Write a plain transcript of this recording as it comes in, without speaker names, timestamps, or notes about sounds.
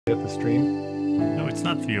at the stream? No, it's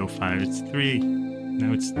not 3:05. It's 3.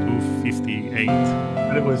 Now it's 2:58.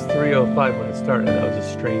 But it was 3:05 when it started. That was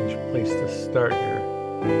a strange place to start here.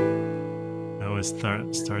 No, it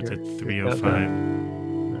started at You're 3:05.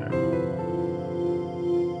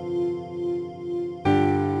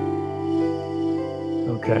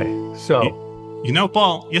 Okay, so you know,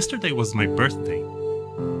 Paul, yesterday was my birthday.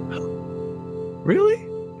 Really?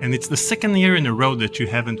 And it's the second year in a row that you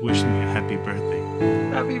haven't wished me a happy birthday.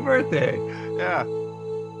 Happy birthday. Yeah.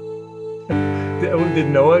 Did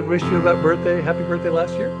Noah wish you happy birthday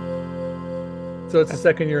last year? So it's the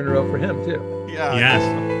second year in a row for him too. Yeah. Yes.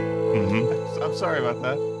 I'm sorry about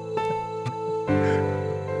that.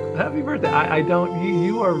 Happy birthday. I don't,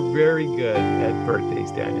 you are very good at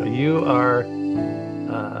birthdays, Daniel. You are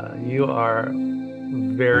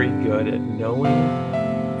very good at knowing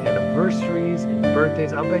anniversaries and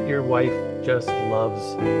birthdays. I'll bet your wife just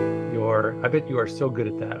loves I bet you are so good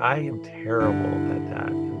at that. I am terrible at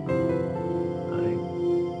that.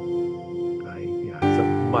 So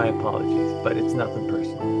my apologies, but it's nothing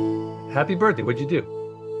personal. Happy birthday. What'd you do?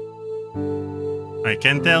 I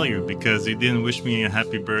can't tell you because you didn't wish me a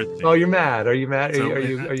happy birthday. Oh, you're mad. Are you mad? So, are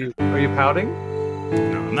you pouting?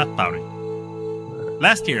 No, I'm not pouting.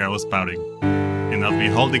 Last year I was pouting, and I'll be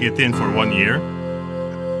holding it in for 1 year.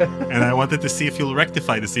 And I wanted to see if you'll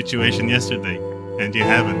rectify the situation yesterday, and you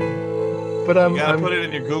haven't. But you gotta put it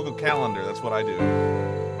in your Google Calendar. That's what I do.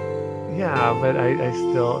 Yeah, but I've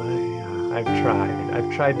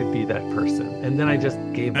tried to be that person, and then I just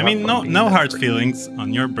gave up. I mean, no hard feelings.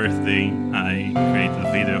 On your birthday, I created a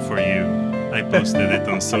video for you. I posted it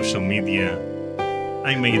on social media.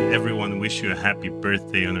 I made everyone wish you a happy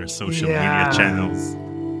birthday on our social media channels.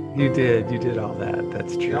 You did all that.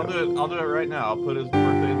 That's true. Yeah, I'll do it right now. I'll put his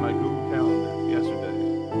birthday in my Google Calendar.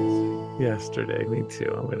 Yesterday, me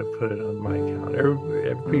too. I'm gonna put it on my calendar.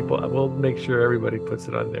 We'll make sure everybody puts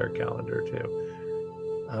it on their calendar too.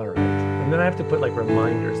 All right, and then I have to put like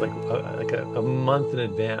reminders, like a month in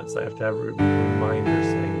advance. I have to have reminders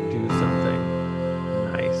saying do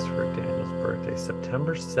something nice for Daniel's birthday,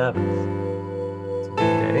 September 7th. It's a good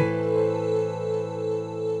day.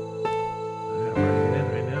 I'm writing it in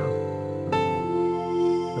right now.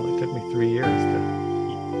 It only took me 3 years to.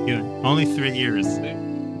 Yeah, only 3 years.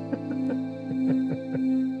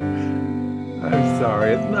 I'm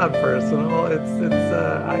sorry, it's not personal.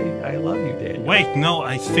 I love you, Daniel. Wait, no,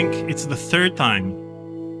 I think it's the third time.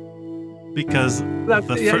 Because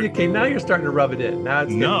okay, now you're starting to rub it in. Now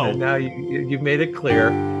it's no. Now you've made it clear,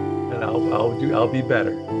 and I'll be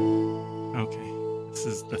better. Okay, this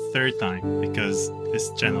is the third time because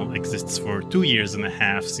this channel exists for 2 years and a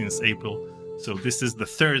half since April. So this is the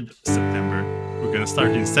 3rd September. We're gonna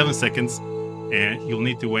start in 7 seconds. And you'll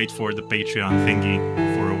need to wait for the Patreon thingy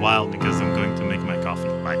for a while because I'm going to make my coffee.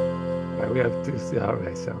 Bye. All right, we have to see. All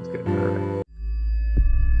right, sounds good. All right.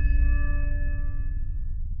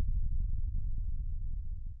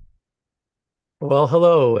 Well,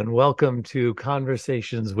 hello and welcome to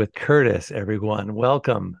Conversations with Curtis, everyone.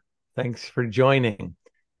 Welcome. Thanks for joining.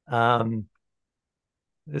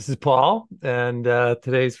 This is Paul, and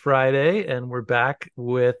today's Friday, and we're back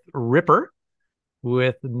with Ripper.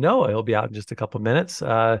 With Noah. He'll be out in just a couple minutes.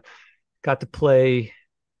 Got to play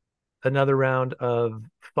another round of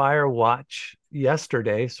Firewatch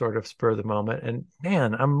yesterday, sort of spur of the moment. And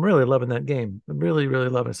man, I'm really loving that game. I'm really, really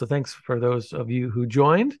loving it. So thanks for those of you who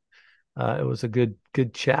joined. It was a good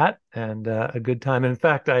chat and a good time. And in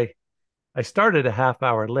fact, I started a half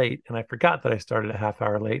hour late, and I forgot that I started a half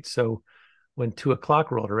hour late. So when 2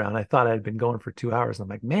 o'clock rolled around, I thought I had been going for 2 hours. And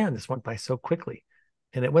I'm like, man, this went by so quickly.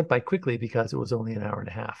 And it went by quickly because it was only an hour and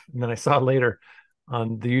a half. And then I saw later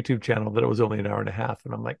on the YouTube channel that it was only an hour and a half.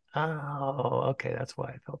 And I'm like, oh, okay, that's why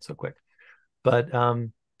it felt so quick. But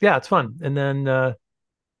yeah, it's fun. And then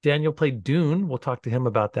Daniel played Dune. We'll talk to him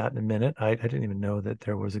about that in a minute. I didn't even know that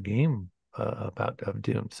there was a game of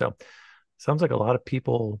Dune. So sounds like a lot of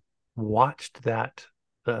people watched that.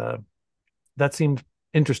 That seemed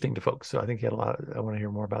interesting to folks. So I think he had a lot. I want to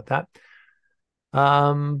hear more about that.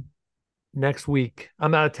 Next week,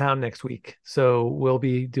 I'm out of town next week. So we'll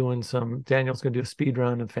be doing Daniel's going to do a speed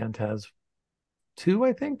run of Phantasm 2,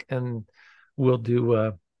 I think. And we'll do,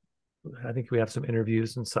 I think we have some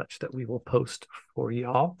interviews and such that we will post for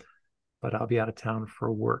y'all. But I'll be out of town for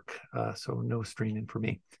work. So no streaming for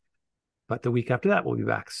me. But the week after that, we'll be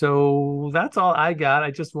back. So that's all I got.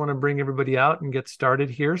 I just want to bring everybody out and get started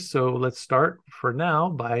here. So let's start for now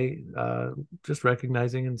by just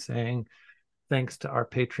recognizing and saying, thanks to our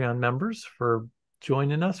Patreon members for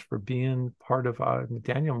joining us, for being part of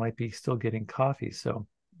Daniel might be still getting coffee. So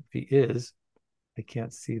if he is, I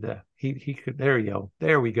can't see he could. There you go.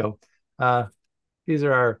 There we go. These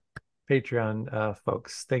are our Patreon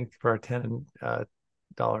folks. Thank you for our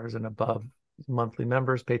 $10 and above monthly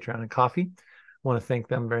members, Patreon and Coffee. I want to thank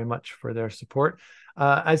them very much for their support.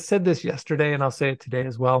 I said this yesterday, and I'll say it today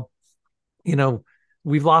as well.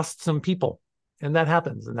 We've lost some people, and that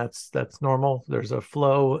happens, and that's normal. There's a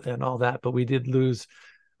flow and all that, but we did lose.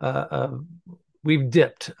 We've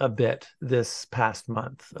dipped a bit this past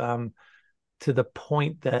month, to the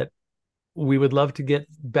point that we would love to get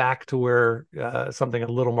back to where something a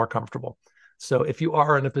little more comfortable. So if you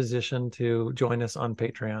are in a position to join us on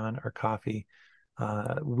Patreon or Coffee,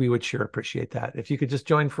 we would sure appreciate that. If you could just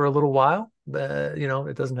join for a little while,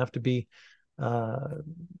 it doesn't have to be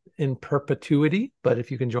in perpetuity, but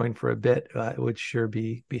if you can join for a bit, it would sure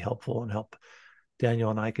be helpful and help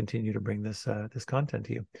Daniel and I continue to bring this content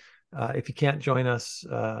to you. If you can't join us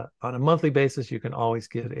on a monthly basis, you can always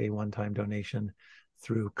give a one-time donation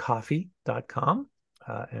through coffee.com,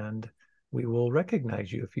 and we will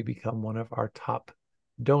recognize you if you become one of our top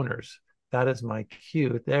donors. That is my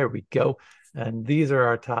cue. There we go. And these are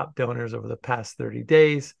our top donors over the past 30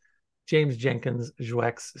 days. James Jenkins,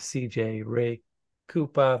 Jouex, CJ, Ray,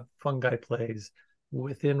 Koopa, Fungi Plays,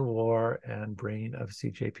 Within War, and Brain of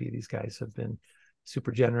CJP. These guys have been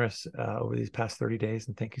super generous over these past 30 days,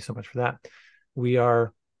 and thank you so much for that. We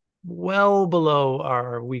are well below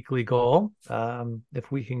our weekly goal.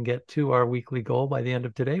 If we can get to our weekly goal by the end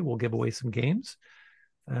of today, we'll give away some games,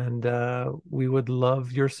 and we would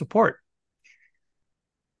love your support.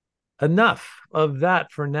 Enough of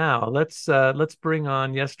that for now. Let's bring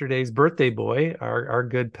on yesterday's birthday boy, our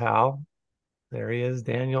good pal. There he is,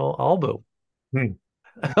 Daniel Albu.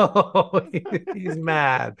 Oh, he's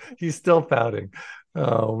mad. He's still pouting.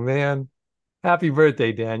 Oh man. Happy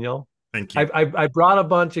birthday, Daniel. Thank you. I brought a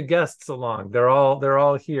bunch of guests along. They're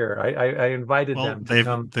all here. I invited them to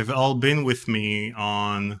come. They've all been with me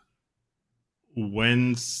on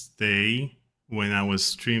Wednesday when I was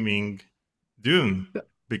streaming Dune,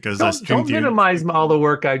 because I streamed don't minimize all the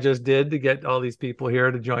work I just did to get all these people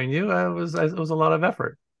here to join you. It was a lot of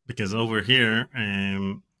effort. Because over here,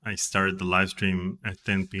 I started the live stream at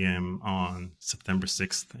 10 p.m. on September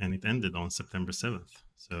 6th, and it ended on September 7th.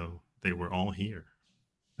 So they were all here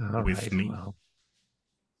with me. Well.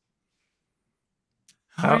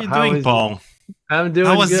 How are you doing, Paul? I'm doing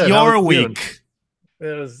good. How was your week?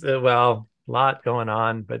 It was, a lot going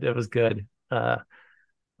on, but it was good.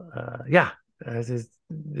 Yeah,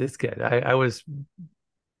 it's good. I was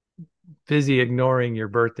busy ignoring your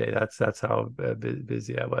birthday. That's how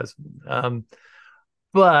busy I was.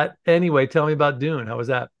 But anyway, tell me about Dune. How was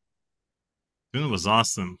that? Dune was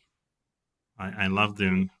awesome. I love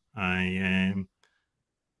Dune.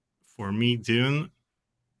 For me, Dune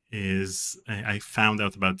is, I found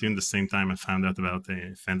out about Dune the same time I found out about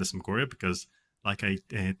Phantasmagoria, because like I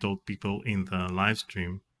told people in the live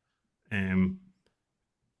stream,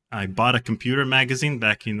 I bought a computer magazine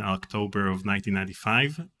back in October of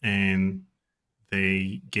 1995, and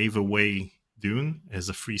they gave away Dune as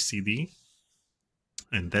a free CD.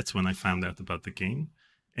 And that's when I found out about the game.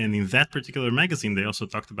 And in that particular magazine, they also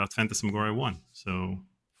talked about Phantasmagoria 1. So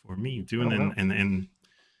for me, Dune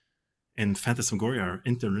and Phantasmagoria are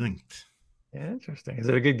interlinked. Yeah, interesting. Is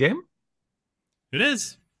it a good game? It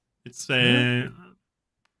is. It's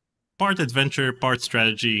part adventure, part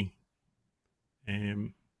strategy.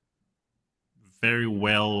 Very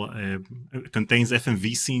well. It contains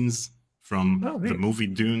FMV scenes from the movie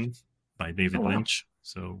Dune by David Lynch.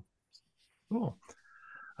 So cool.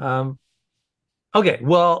 Okay,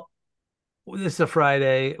 well, this is a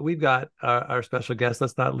Friday. We've got our special guest.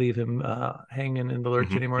 Let's not leave him hanging in the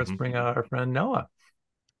lurch anymore. Let's bring out our friend Noah.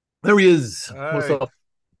 There he is. Hi. What's up?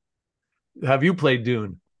 Have you played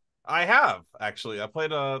Dune? I have, actually. I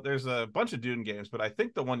played there's a bunch of Dune games, but I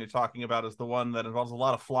think the one you're talking about is the one that involves a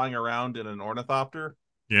lot of flying around in an ornithopter.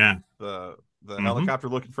 Yeah. The helicopter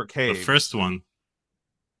looking for caves. The first one.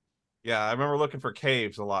 Yeah, I remember looking for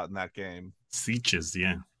caves a lot in that game. Sieges,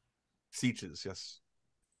 yeah. Sieges, yes.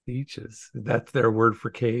 Sieges. That's their word for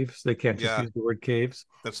caves. They can't just use the word caves.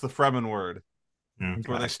 That's the Fremen word. Yeah. It's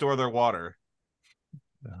where they store their water.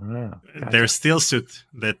 Gotcha. Their still suit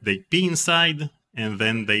that they pee inside and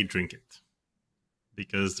then they drink it,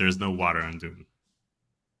 because there's no water on Dune.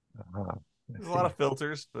 There's a lot of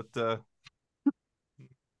filters, but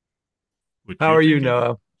how are you,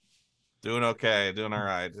 Noah? Doing okay, doing all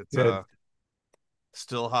right. It's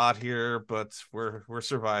still hot here, but we're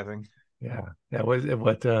surviving. Yeah.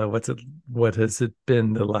 What has it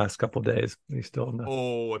been the last couple of days? You still know?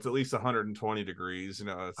 Oh, it's at least 120 degrees.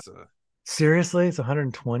 It's seriously, it's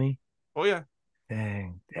 120. Oh yeah.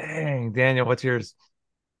 Dang, Daniel, what's yours?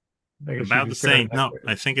 I guess you'd About be the fair same. enough.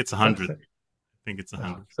 No, I think it's 100. I think it's Oh,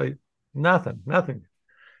 100. so nothing.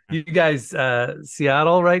 You guys,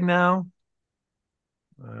 Seattle right now?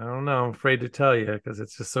 I don't know. I'm afraid to tell you because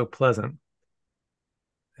it's just so pleasant.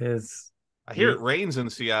 Is I hear it it, rains in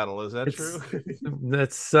Seattle. Is that true?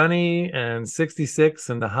 it's sunny and 66,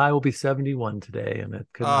 and the high will be 71 today, and it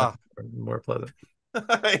could not Ah, be more pleasant.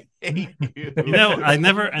 I hate You you. know, I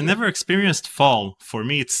never experienced fall. For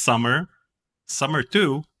me, it's summer, summer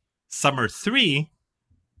 2, summer 3,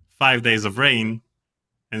 5 days of rain,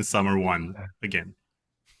 and summer 1 again.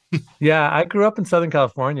 Yeah, I grew up in Southern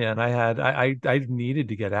California, and I needed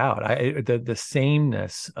to get out. The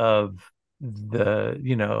sameness of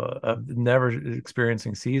of never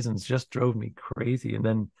experiencing seasons just drove me crazy. And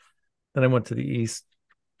then I went to the East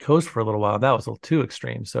Coast for a little while. That was a little too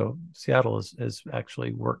extreme. So Seattle has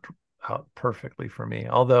actually worked out perfectly for me.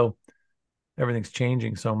 Although everything's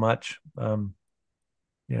changing so much. You're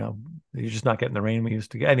just not getting the rain we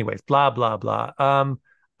used to get. Anyways, blah, blah, blah.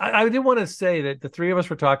 I did want to say that the three of us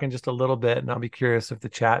were talking just a little bit, and I'll be curious if the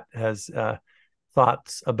chat has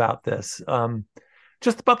thoughts about this.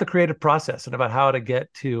 Just about the creative process and about how to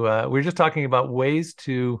get to we're just talking about ways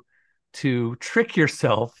to trick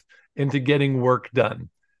yourself into getting work done.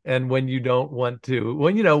 And when you don't want to,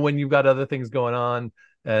 when you've got other things going on.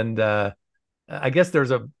 And I guess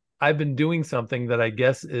I've been doing something that I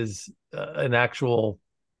guess is an actual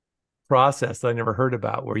process that I never heard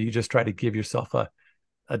about, where you just try to give yourself a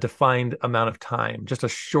defined amount of time, just a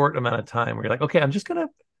short amount of time where you're like, okay, I'm just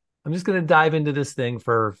gonna dive into this thing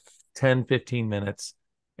for 10, 15 minutes,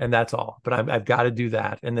 and that's all. But I've got to do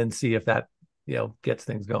that and then see if that, gets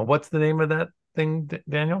things going. What's the name of that thing,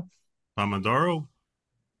 Daniel? Pomodoro.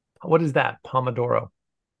 What is that? Pomodoro.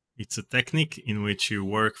 It's a technique in which you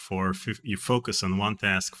work you focus on one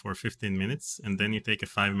task for 15 minutes and then you take a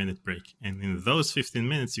 5-minute break. And in those 15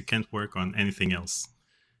 minutes, you can't work on anything else.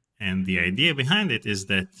 And the idea behind it is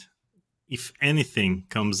that if anything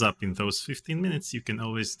comes up in those 15 minutes, you can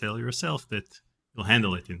always tell yourself that you'll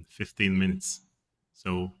handle it in 15 minutes.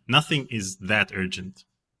 So nothing is that urgent.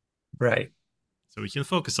 Right. So you can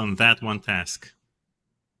focus on that one task.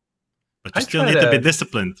 But you I still try need to be to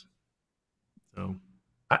disciplined. So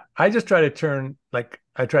I just try to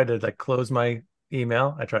I try to close my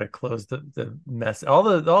email. I try to close the mess, all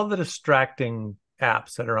the distracting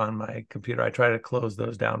apps that are on my computer. I try to close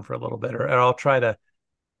those down for a little bit, or I'll try to,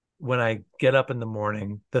 when I get up in the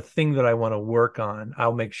morning, the thing that I want to work on,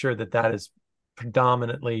 I'll make sure that is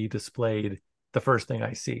predominantly displayed the first thing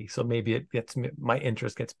I see. So maybe my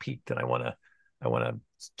interest gets piqued, and I want to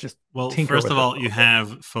just well, tinker first with of it a all, little you bit.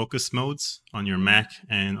 have focus modes on your Mac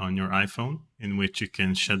and on your iPhone, in which you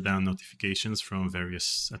can shut down notifications from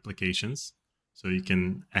various applications. So you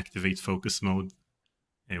can activate focus mode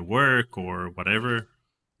at work or whatever,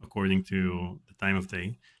 according to the time of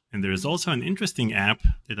day. And there is also an interesting app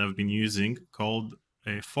that I've been using called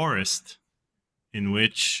a Forest, in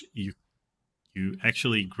which you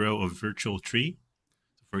actually grow a virtual tree.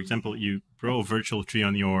 For example, you grow a virtual tree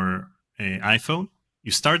on your iPhone.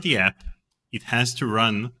 You start the app. It has to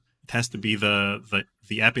run. It has to be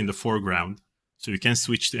the app in the foreground. So you can't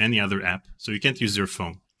switch to any other app. So you can't use your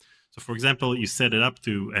phone. So for example, you set it up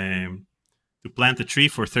to plant a tree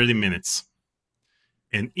for 30 minutes.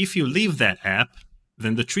 And if you leave that app,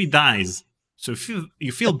 then the tree dies. So if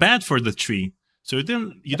you feel bad for the tree, so you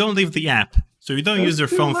don't leave the app. So you don't use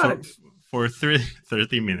That's your too phone much. for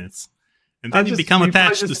 30 minutes. And I then you just become you probably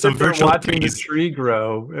attached to just some sit there virtual watching the trees. tree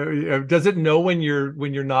grow. Does it know when you're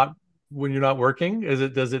not working?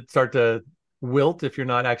 Does it start to wilt if you're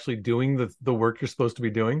not actually doing the work you're supposed to be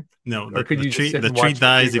doing? No, Or could the you just tree sit the and tree watch the tree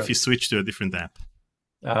dies if grow? you switch to a different app.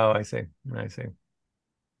 Oh, I see. I see.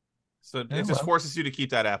 So it Oh, just well. forces you to keep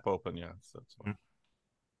that app open. Yeah. So that's Yeah, fine.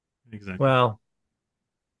 exactly. Well,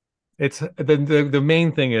 it's the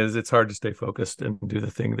main thing is it's hard to stay focused and do the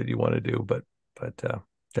thing that you want to do, but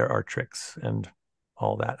there are tricks and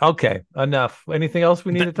all that. Okay, enough. Anything else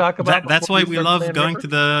we need to talk about That's before why we we start love playing going Ripper? to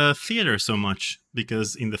the theater so much,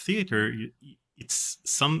 because in the theater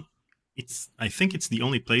I think it's the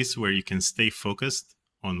only place where you can stay focused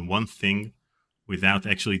on one thing without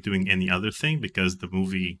actually doing any other thing, because the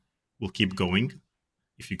movie will keep going.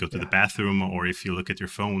 If you go to the Yeah. bathroom or if you look at your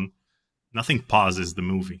phone, nothing pauses the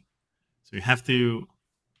movie. So you have to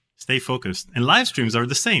stay focused. And live streams are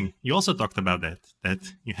the same. You also talked about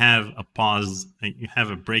that you have a pause, you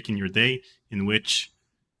have a break in your day in which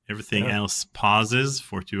everything Yeah. else pauses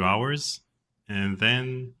for 2 hours, and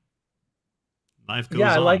then Life goes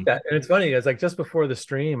Yeah, I like on. that. And it's funny, it's like just before the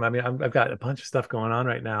stream, I mean, I've got a bunch of stuff going on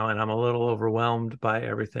right now and I'm a little overwhelmed by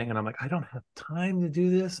everything. And I'm like, I don't have time to do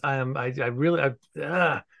this. I really,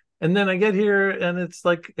 and then I get here and it's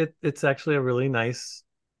like, it's actually a really nice,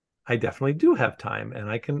 I definitely do have time and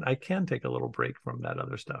I can take a little break from that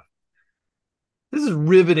other stuff. This is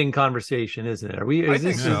riveting conversation, isn't it? Are we, I is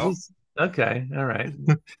think this, Yeah. is so. this, okay. All right.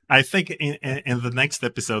 I think in the next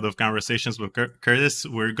episode of Conversations with Curtis,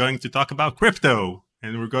 we're going to talk about crypto,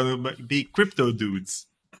 and we're going to be crypto dudes.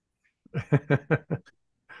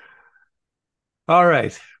 All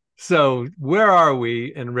right. So where are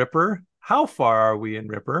we in Ripper? How far are we in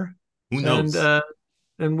Ripper? Who And knows?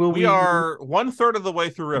 will We we are 1/3 of the way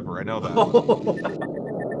through Ripper. I know that.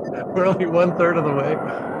 we're only 1/3 of the way.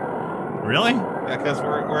 Really? Yeah, because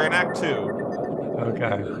we're in Act 2.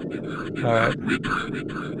 Okay. All right.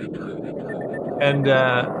 And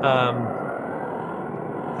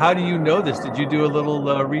how do you know this? Did you do a little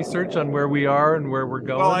research on where we are and where we're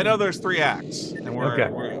going? Well, I know there's 3 acts, and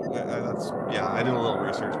Okay. that's yeah. I did a little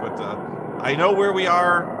research, but I know where we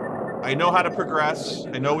are. I know how to progress.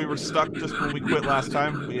 I know we were stuck just when we quit last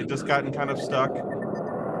time. We had just gotten kind of stuck,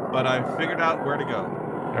 but I figured out where to go.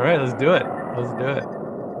 All right, let's do it. Let's do it.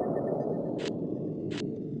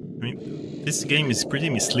 I mean, this game is pretty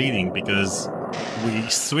misleading because we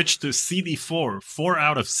switched to CD4, 4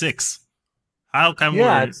 out of 6. How come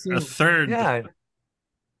we're a third? Yeah.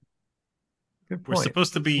 Good point. We're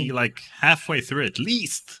supposed to be like halfway through at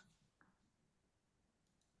least.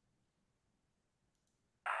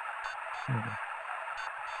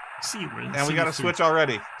 See, And we got to switch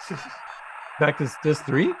already. In fact, it's just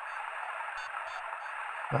 3. All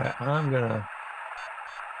right, I'm gonna.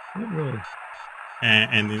 Really.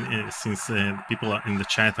 And since people in the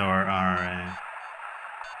chat are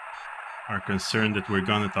concerned that we're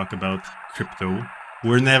going to talk about crypto,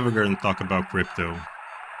 we're never going to talk about crypto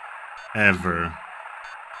ever.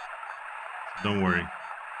 Don't worry.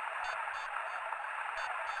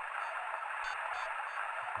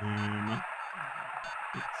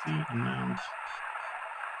 Let's see, amount.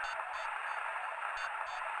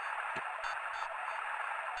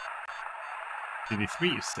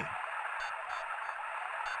 CD3, you say?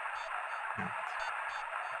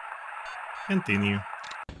 Continue.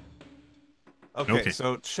 Okay,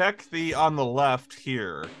 so check the on the left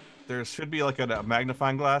here. There should be like a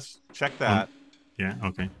magnifying glass. Check that. Yeah,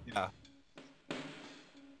 okay. Yeah.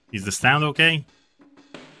 Is the sound okay?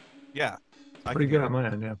 Yeah. Pretty good on my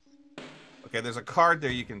end, yeah. Okay, there's a card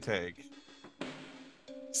there you can take.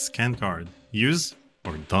 Scan card. Use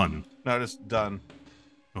or done? No, just done.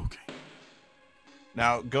 Okay.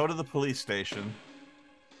 Now go to the police station.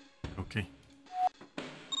 Okay.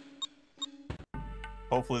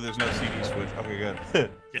 Hopefully there's no CD switch. Okay,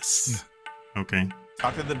 good. Yes. Okay.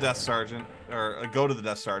 Talk to the desk sergeant, or go to the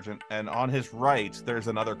desk sergeant, and on his right, there's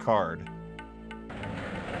another card.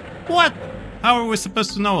 What? How are we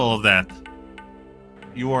supposed to know all of that?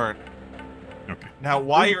 You weren't. Okay. Now,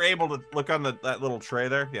 why you're able to look on that little tray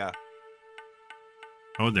there? Yeah.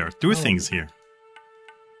 Oh, there are 2 things here.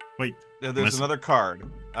 Wait. There's another card.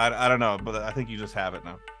 I don't know, but I think you just have it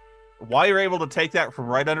now. Why you're able to take that from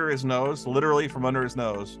right under his nose, literally from under his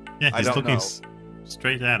nose, yeah, he's looking know.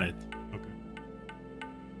 Straight at it. Okay.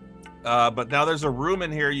 But now there's a room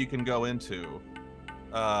in here you can go into.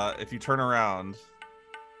 If you turn around,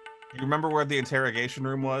 you remember where the interrogation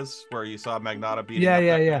room was, where you saw Magnata beating up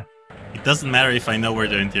Yeah. It doesn't matter if I know where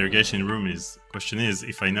the interrogation room is. Question is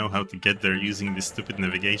if I know how to get there using this stupid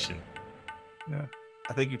navigation. Yeah.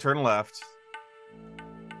 I think you turn left.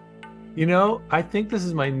 You know, I think this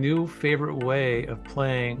is my new favorite way of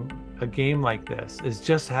playing a game like this, is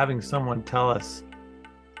just having someone tell us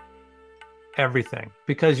everything,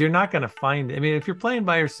 because you're not going to find it. I mean, if you're playing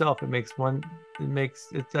by yourself, that's one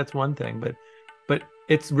thing, but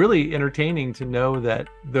it's really entertaining to know that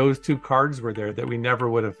those 2 cards were there that we never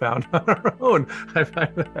would have found on our own.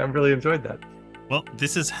 I really enjoyed that. Well,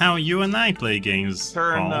 this is how you and I play games.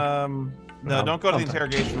 Turn. Paul. No, don't go to the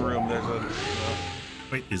interrogation room. There's a.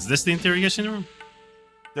 Wait, is this the interrogation room?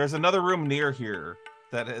 There's another room near here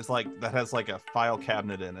that has like a file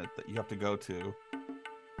cabinet in it that you have to go to.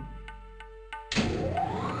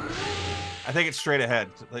 I think it's straight ahead.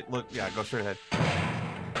 Like, look, yeah, go straight ahead.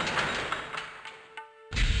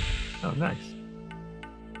 Oh, nice.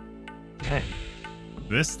 Dang.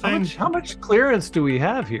 This thing? How much clearance do we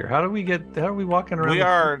have here? How are we walking around? We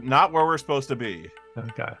are not where we're supposed to be.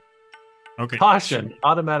 Okay. Okay. Caution,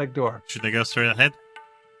 automatic door. Should I go straight ahead?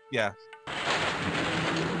 Yeah.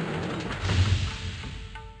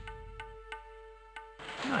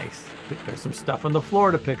 Nice. There's some stuff on the floor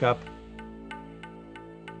to pick up.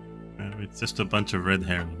 it's just a bunch of red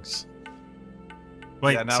herrings.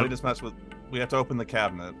 Wait, yeah, now so we just mess with. We have to open the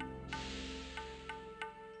cabinet.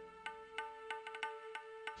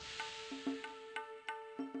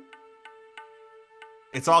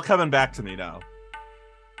 It's all coming back to me now.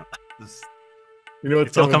 This, You know what's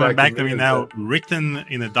it's all coming back to me is now, that- written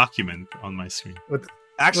in a document on my screen.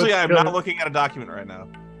 actually, What's I'm coming- not looking at a document right now.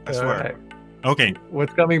 I swear. Alright. Okay,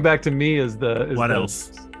 What's coming back to me is what else?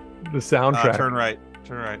 the soundtrack. Turn right.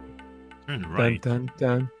 Turn right. Turn right. Dun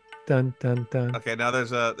dun dun dun dun. Okay, now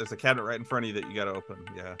there's a cabinet right in front of you that you got to open.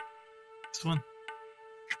 Yeah. This one.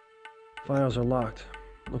 Files are locked.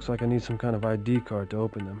 Looks like I need some kind of ID card to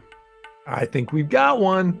open them. I think we've got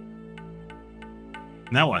one.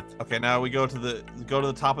 Now what? Okay, now we go to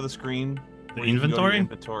the top of the screen. The where you can go to your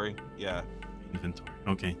inventory? Inventory. Yeah. Inventory.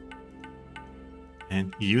 Okay.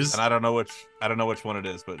 And use. And I don't know which one it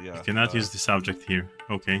is, but yeah. You cannot use this object here.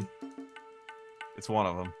 Okay. It's one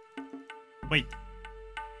of them. Wait.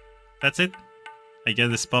 That's it? I get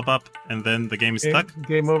this pop-up and then the game is stuck?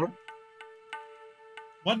 Game over.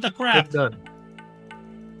 What the crap? It's done.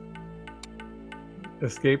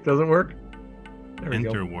 Escape doesn't work. There we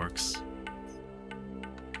Enter go. works.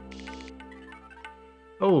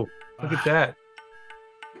 Oh, look at that.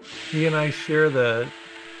 He and I share the.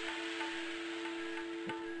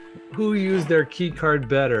 Who used their key card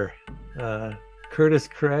better? Curtis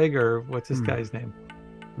Craig or what's this guy's name?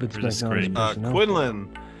 Vince Curtis McDonald's Craig. personnel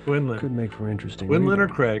Quinlan. Quinlan. could make for interesting. Quinlan or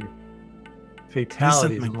reading. Craig?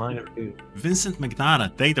 Fatalities Vincent in line of duty. Vincent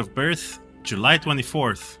McNara, date of birth, July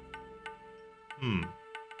 24th.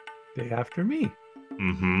 Day after me.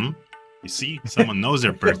 Mm-hmm. You see, someone knows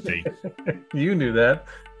their birthday. You knew that.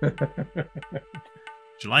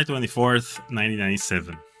 July 24th,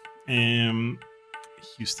 1997.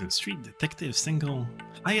 Houston Street Detective single,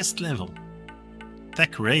 highest level.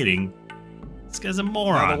 Tech rating. This guy's a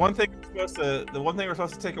moron. Now, the one thing we're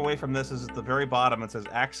supposed to take away from this is at the very bottom. It says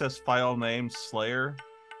access file name Slayer.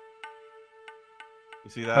 You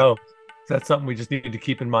see that? Oh, is that something we just need to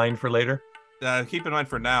keep in mind for later? Keep in mind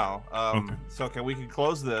for now. Okay. So we can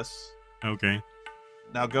close this. Okay.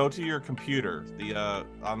 Now go to your computer. The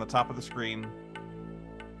on the top of the screen.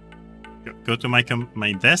 Go to my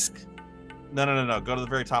desk. No. Go to the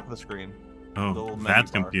very top of the screen. The Oh, little menu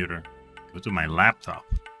that bar. computer. Go to my laptop.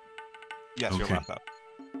 Yes, your Okay.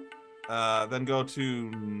 laptop. Then go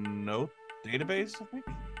to Note Database, I think.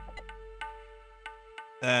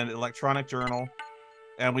 And Electronic Journal.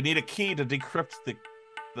 And we need a key to decrypt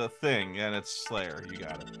the thing, and it's Slayer. You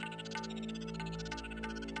got it.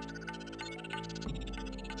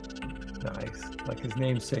 Nice. Like his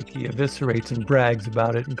namesake, he eviscerates and brags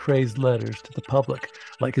about it in crazed letters to the public.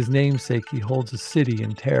 Like his namesake, he holds a city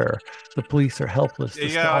in terror. The police are helpless to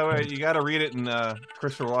stop him. You got to read it in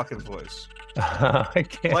Christopher Walken's voice. I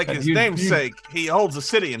can't. Like his namesake, he holds a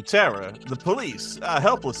city in terror. The police are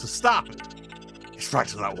helpless to stop it. He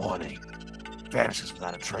strikes without warning, vanishes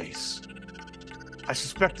without a trace. I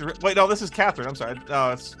suspect the... Wait, no, this is Catherine. I'm sorry.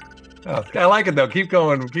 No, it's... Oh, I like it though. Keep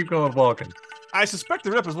going. Keep going with Walken. I suspect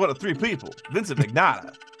the Rip is one of three people. Vincent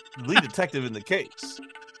McNara, the lead detective in the case.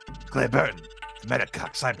 Claire Burton, the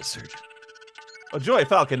Medicop cyber surgeon. Joy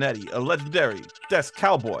Falconetti, a legendary desk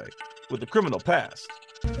cowboy with a criminal past.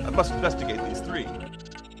 I must investigate these three.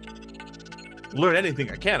 Learn anything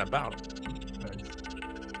I can about them.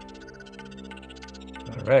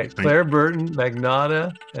 All right. Claire Burton,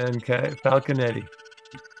 Magnata, and Falconetti.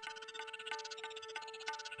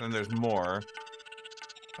 And there's more.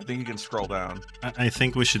 I think you can scroll down. I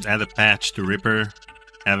think we should add a patch to Ripper,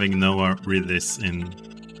 having Noah read this in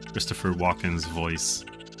Christopher Walken's voice.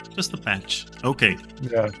 Just a patch. Okay.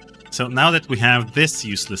 Yeah. So now that we have this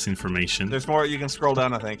useless information, There's more. You can scroll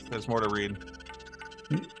down, I think. There's more to read.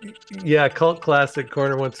 Yeah, Cult Classic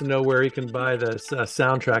Corner wants to know where he can buy the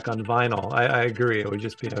soundtrack on vinyl. I agree. It would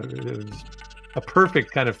just be a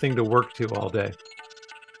perfect kind of thing to work to all day.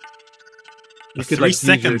 You A could like use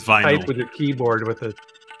 3-second your vinyl. type with your keyboard with a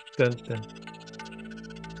dun, dun.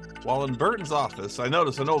 While in Burton's office, I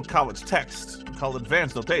noticed an old college text called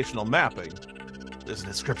Advanced Notational Mapping. There's an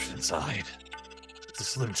inscription inside. It's a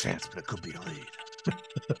slim chance, but it could be a lead.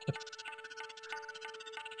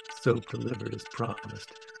 Soap delivered as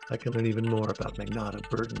promised. I can learn even more about Magnata,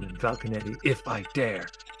 Burton, and Falconetti if I dare.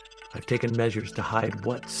 I've taken measures to hide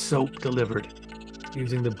what soap delivered.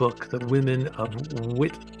 Using the book, The Women of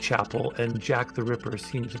Whitechapel and Jack the Ripper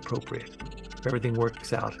seems appropriate. If everything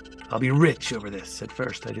works out, I'll be rich over this. At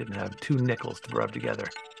first, I didn't have 2 nickels to rub together.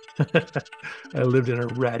 I lived in a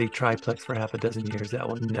ratty triplex for half a dozen years. That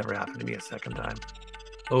will never happen to me a second time.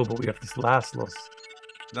 Oh, but we have this last little...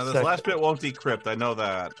 Now, this last bit won't decrypt. I know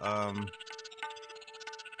that.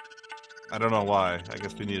 I don't know why. I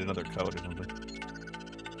guess we need another code or something.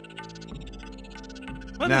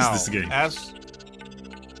 What is this game? As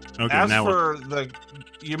Okay, now for the,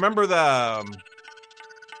 you remember the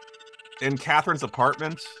in Catherine's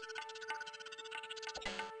apartment?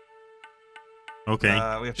 Okay.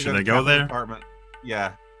 We have to Should to I go Catherine's there? Apartment.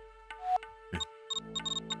 Yeah.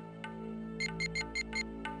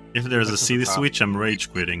 If there's a That's at the CD top. switch, I'm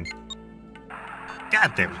rage quitting.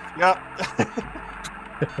 God damn it. Yep.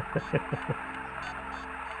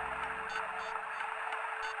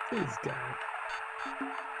 This guy.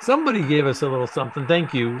 Somebody gave us a little something.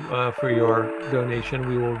 Thank you for your donation.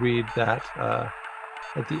 We will read that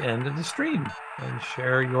at the end of the stream and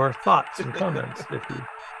share your thoughts and comments if you.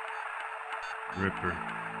 Ripper.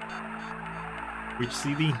 Which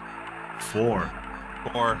CD? 4.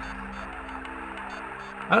 Or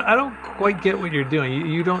I don't quite get what you're doing.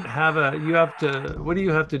 You don't have a. You have to. What do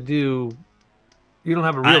you have to do? You don't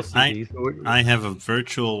have a real CD. I have a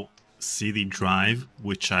virtual CD drive,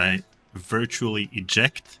 which I virtually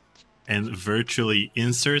eject and virtually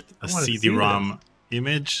insert a CD-ROM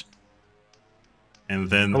image, and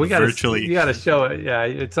then virtually. You got to show it. Yeah,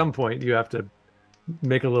 at some point you have to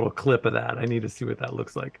make a little clip of that. I need to see what that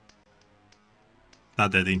looks like.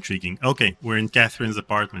 Not that intriguing. Okay, we're in Catherine's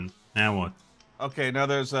apartment. Now what? okay, now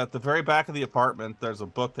there's at the very back of the apartment. There's a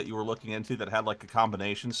book that you were looking into that had like a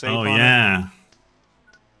combination safe. Oh on yeah. It.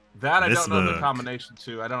 That I This don't know the book. combination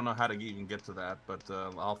to. I don't know how to even get to that, but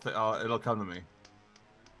it'll come to me.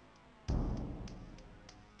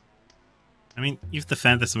 I mean, if the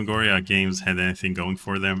Phantasmagoria games had anything going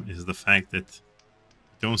for them, is the fact that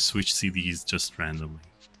you don't switch CDs just randomly.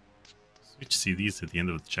 Switch CDs at the end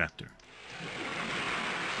of the chapter.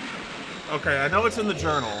 Okay, I know it's in the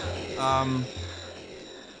journal.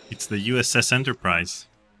 It's the USS Enterprise.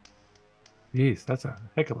 Jeez, that's a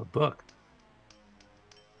heck of a book.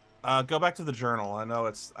 Go back to the journal. I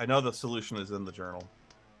know the solution is in the journal.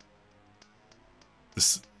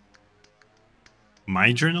 This.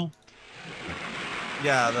 My journal?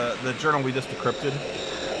 Yeah, the journal we just decrypted.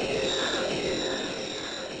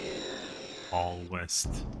 All West.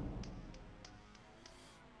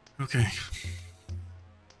 Okay.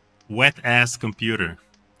 Wet ass computer.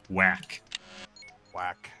 Whack.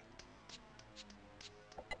 Whack.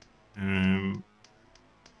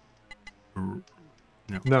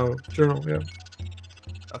 No, journal, yeah.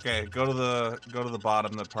 Okay, go to the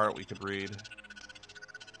bottom, the part we could read.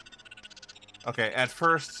 Okay, at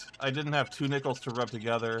first I didn't have 2 nickels to rub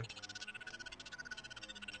together.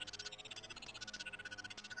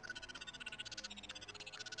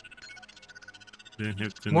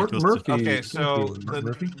 Murphy. Okay, so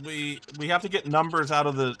Murphy? we have to get numbers out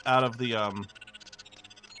of the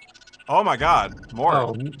Oh my God, more.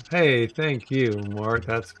 Oh, hey, thank you, Mort.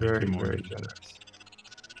 That's very, Mort. very generous.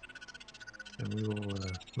 And we will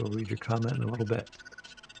we'll read your comment in a little bit.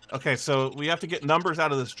 Okay, so we have to get numbers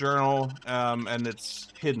out of this journal, and it's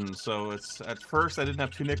hidden. So it's at first I didn't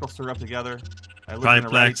have 2 nickels to rub together. I lived in a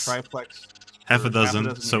ratty triplex. Half a dozen.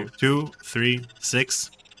 years. So 2, 3,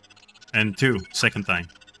 6, and 2. Second time.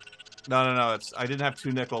 No. I didn't have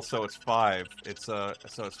 2 nickels, so it's 5. So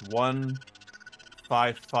it's 1,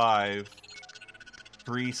 5, 5,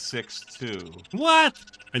 3, 6, 2. What?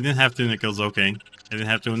 I didn't have 2 nickels. Okay. I didn't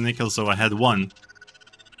have 2 nickels, so I had 1.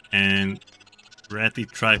 And ratty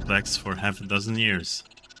triplex for half a dozen years.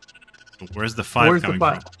 So where's the 5 coming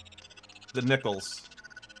from? The nickels.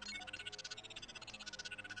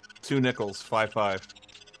 2 nickels, 5, 5.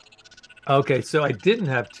 Okay, so I didn't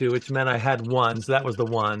have 2, which meant I had 1, so that was the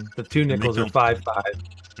 1. The 2 nickels are 5, 5.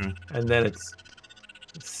 And then it's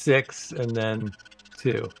 6, and then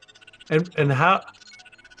 2. And how?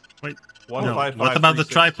 Wait. 1, No, 5, 5, what about 3, the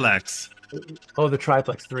 6. triplex? Oh, the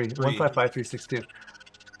triplex 3. 1, 5, 5, 3, 6, 2.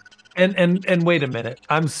 And wait a minute.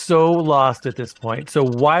 I'm so lost at this point. So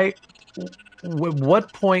what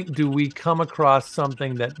point do we come across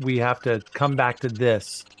something that we have to come back to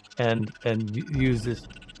this and use this?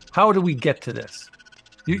 How do we get to this?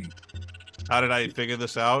 How did I figure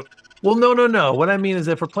this out? Well, no. What I mean is,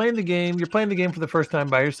 if we're playing the game, you're playing the game for the first time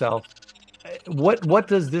by yourself. What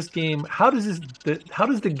does this game? How does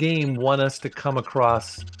the game want us to come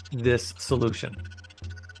across this solution?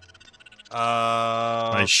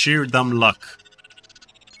 By sheer dumb luck.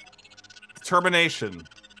 Determination.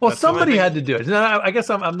 Well, That's somebody had to do it. No, I guess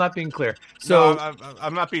I'm not being clear. So no,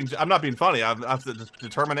 I'm not being funny. I'm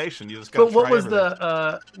determination. You just got. But what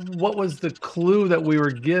was the clue that we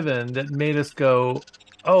were given that made us go,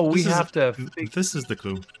 oh, we have to? This is the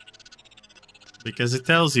clue, because it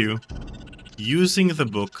tells you, using the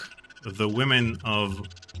book, The Women of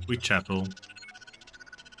Whitechapel,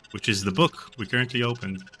 which is the book we currently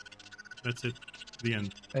opened, That's it. The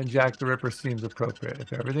end. And Jack the Ripper seems appropriate.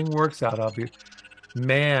 If everything works out, I'll be...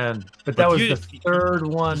 Man, but that But was the third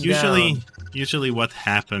one usually, down. Usually what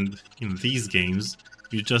happened in these games,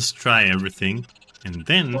 you just try everything, and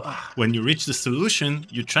then when you reach the solution,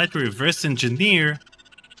 you try to reverse engineer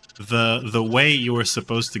the way you were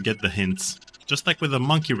supposed to get the hints. Just like with the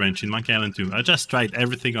monkey wrench in Monkey Island 2. I just tried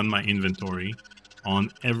everything on my inventory, on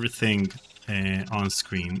everything on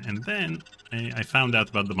screen, and then I found out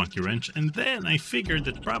about the monkey wrench, and then I figured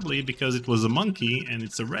that probably because it was a monkey and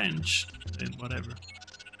it's a wrench, then whatever.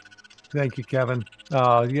 Thank you, Kevin.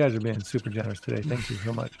 Oh, you guys are being super generous today. Thank you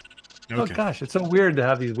so much. Okay. Oh gosh, it's so weird to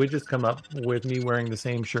have these widgets come up with me wearing the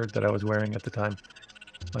same shirt that I was wearing at the time.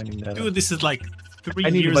 Finding that Dude, this is like 3 I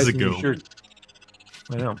need years to buy some ago. new shirts.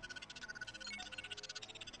 I know.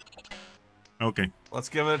 Okay. Let's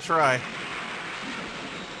give it a try.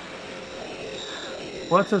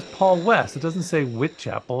 Well, it says Paul West. It doesn't say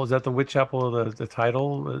Whitchapel. Is that the Whitchapel of the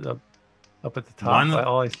title up at the top?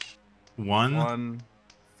 One.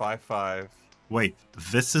 155. Wait,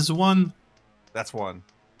 this is 1? That's 1.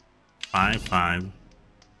 5.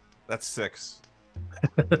 That's 6.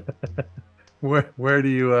 Where do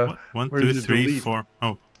you 1, where 2, does it 3, delete? 4.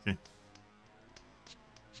 Oh, okay.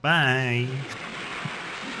 Bye.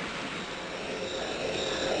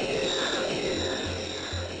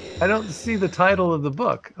 I don't see the title of the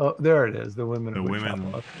book. Oh, there it is. The Women of Whitechapel.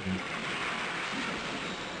 Women. Okay.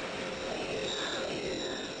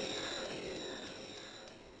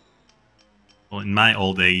 Well, in my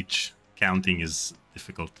old age, counting is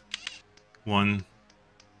difficult. 1,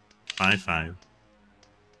 5,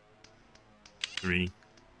 3.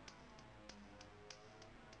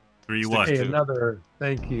 3 what? Hey, another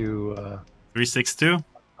thank you. 362?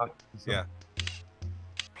 Yeah.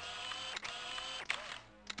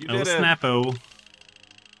 You Oh, did it. Snappo.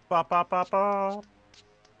 Bop, bop, bop, bop.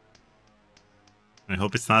 I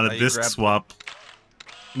hope it's not a You disc grabbed- swap.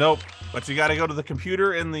 Nope. But you got to go to the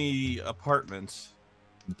computer in the apartment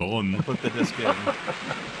Done. and put the disc in.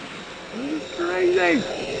 This is crazy.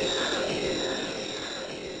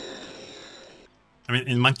 I mean,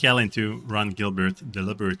 in Monkey Island 2, Ron Gilbert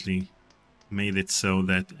deliberately made it so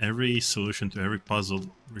that every solution to every puzzle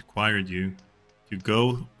required you to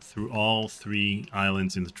go through all 3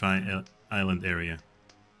 islands in the tri-island area.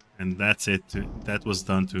 And that's it. That was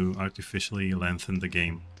done to artificially lengthen the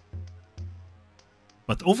game.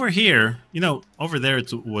 But over here, you know, over there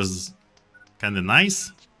it was kind of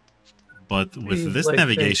nice. But with Seems this like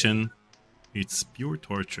navigation, it's pure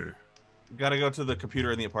torture. You got to go to the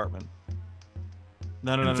computer in the apartment.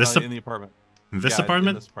 No, In this in the apartment. In this Yeah,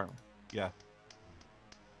 apartment? In this apartment. Yeah.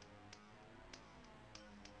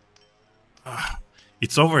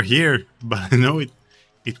 It's over here, but I know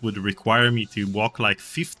it would require me to walk like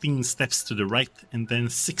 15 steps to the right and then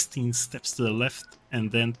 16 steps to the left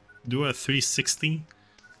and then do a 360.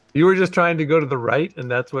 You were just trying to go to the right,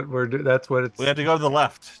 and that's what that's what it's. We have to go to the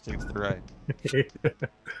left to get to the right.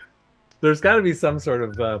 There's got to be some sort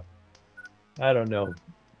of, I don't know,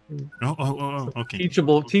 Okay.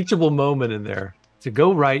 teachable moment in there. To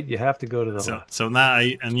go right, you have to go to the left. So now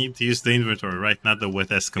I need to use the inventory, right? Not the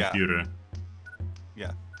WetS computer.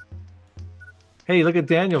 Yeah. Hey, look at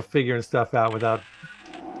Daniel figuring stuff out without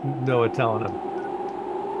Noah telling him.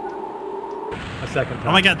 A second time.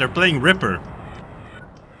 Oh my god, they're playing Ripper.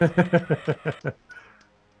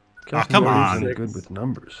 Oh, come on. Really good with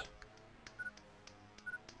numbers.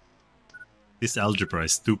 This algebra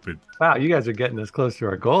is stupid. Wow, you guys are getting us close to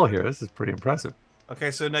our goal here. This is pretty impressive. Okay,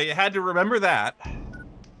 so now you had to remember that.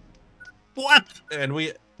 What? And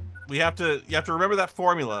you have to remember that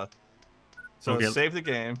formula. So Okay. save the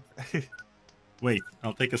game. Wait,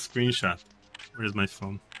 I'll take a screenshot. Where's my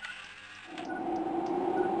phone?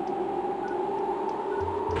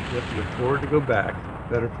 You have to look forward to go back.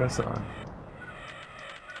 Better press on.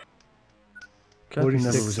 Captain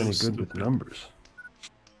never 46. was any So good with stupid. numbers.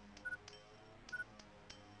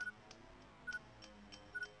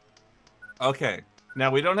 Okay.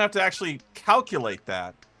 Now we don't have to actually calculate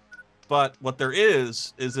that. But what there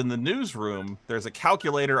is in the newsroom, there's a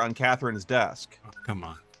calculator on Catherine's desk. Oh, come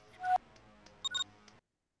on.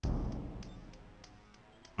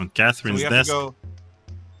 On Catherine's So we have desk. to go.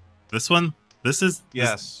 This one? This is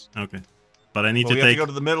Yes. Okay. But I need Well, to we have take to go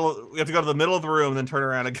to the middle. We have to go to the middle of the room, and then turn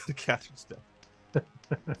around and go to Catherine's desk.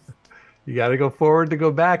 You got to go forward to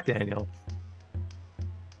go back, Daniel.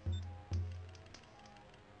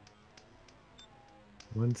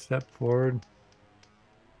 One step forward.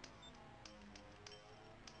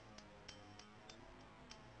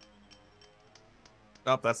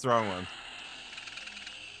 Oh, that's the wrong one.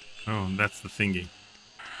 Oh, that's the thingy.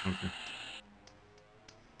 Okay.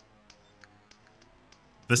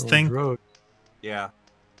 This Old thing? road. Yeah.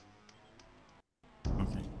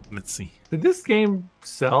 Okay, let's see. Did this game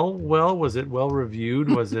sell well? Was it well reviewed?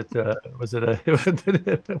 Was it a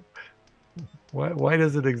why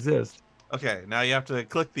does it exist? Okay, now you have to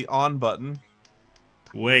click the on button.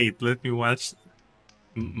 Wait, let me watch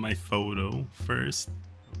my photo first.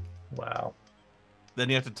 Wow. Then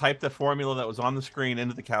you have to type the formula that was on the screen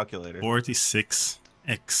into the calculator.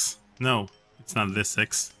 46x. No, it's not this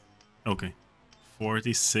x. Okay.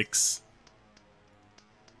 46.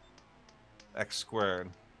 X squared.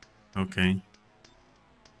 Okay.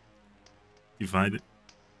 Divided.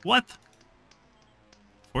 What?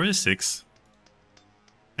 46.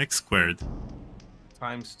 X squared.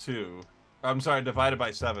 Times 2. I'm sorry, divided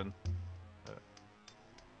by 7.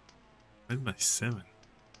 Divided by 7.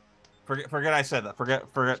 Forget I said that.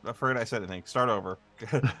 Forget I said anything. Start over.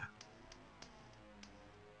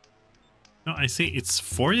 No, I see it's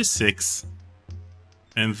 46.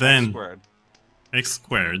 And then X squared. x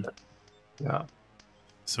squared. Yeah.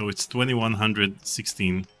 So it's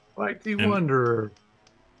 2116. Mighty And- Wanderer.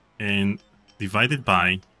 And divided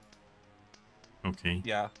by. Okay.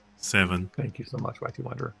 Yeah. 7. Thank you so much, Mighty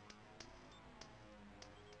Wanderer.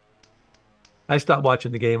 I stopped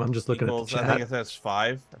watching the game. I'm just looking Equals, at the I think chat. it says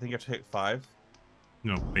 5. I think you have to hit 5.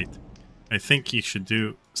 No, wait. I think you should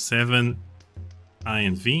do 7 I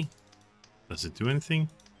and V. Does it do anything?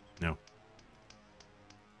 No.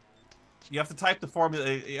 You have to type the formula.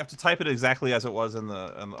 You have to type it exactly as it was in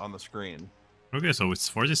the on the screen. Okay, so it's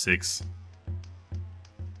 46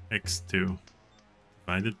 x2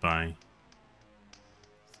 divided by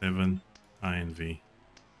 7 I and V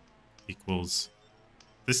equals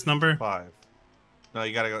this number. 5. No,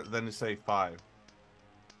 you gotta go. Then you say 5.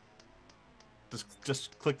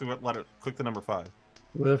 Just click the letter. Click the number 5.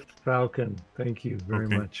 Lift Falcon. Thank you very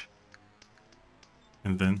Okay. much.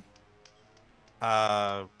 And then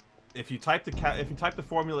If you type the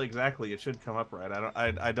formula exactly, it should come up right.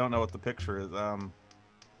 I don't know what the picture is.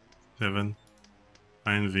 7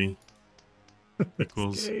 I and V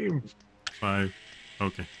equals Game. 5.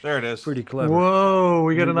 Okay. There it is. Pretty clever. Whoa,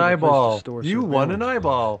 we got Need an a place to eyeball. store You won an surveillance.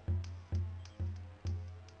 eyeball.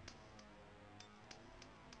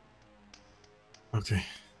 Okay.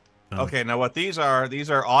 Done. Okay, now what these are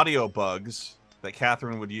audio bugs that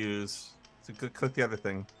Catherine would use. So click the other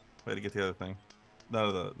thing. Way to get the other thing.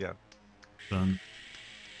 Yeah. Done.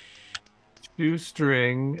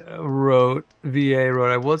 Shoestring wrote, VA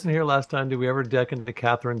wrote, I wasn't here last time. Did we ever deck into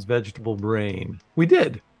Catherine's vegetable brain? We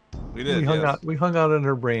did. We did. We hung out in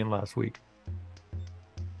her brain last week.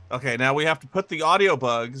 Okay, now we have to put the audio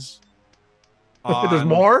bugs on... There's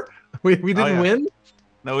more? We didn't yeah. win?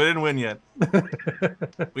 No, we didn't win yet.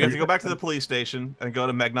 We have to go back to the police station and go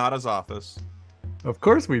to Magnata's office. Of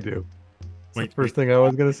course we do. It's Wait, the first thing I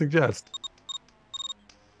was going to suggest.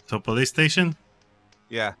 So police station?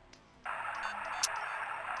 Yeah.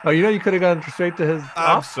 Oh, you could have gone straight to his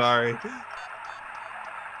I'm office. sorry.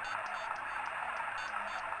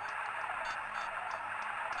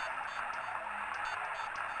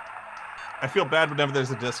 I feel bad whenever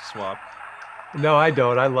there's a disc swap. No, I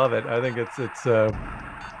don't. I love it. I think it's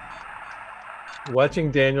watching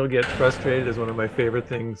Daniel get frustrated is one of my favorite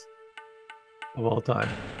things of all time.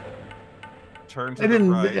 Turn to the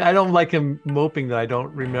right. I don't like him moping that I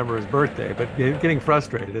don't remember his birthday, but getting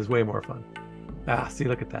frustrated is way more fun. Ah, see,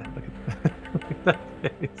 look at that. Look at that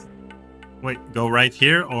face. Wait, go right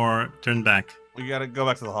here or turn back? We gotta go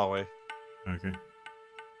back to the hallway. Okay.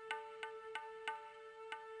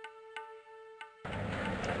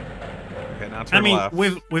 Okay, now turn I mean, left.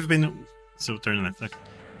 we've been turn left. Okay.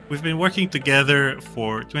 We've been working together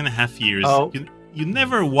for 2.5 years. Oh. You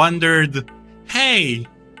never wondered, hey,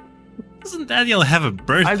 doesn't Daniel have a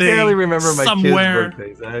birthday? I barely remember my somewhere?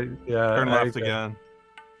 kids' birthdays. Turn left again.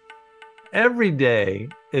 Every day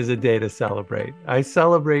is a day to celebrate. I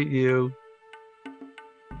celebrate you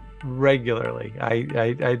regularly.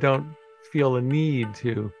 I don't feel a need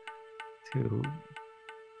to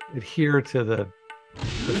adhere to the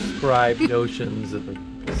prescribed notions of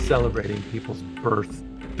celebrating people's birth.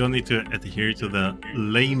 Don't need to adhere to the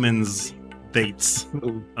layman's dates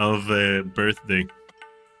of birthday.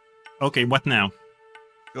 Okay, what now?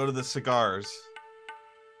 Go to the cigars.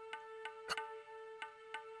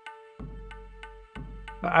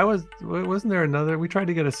 Wasn't there another? We tried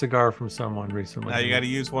to get a cigar from someone recently. Now you gotta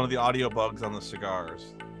use one of the audio bugs on the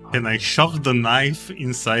cigars. Can I shove the knife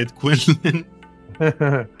inside Quinlan?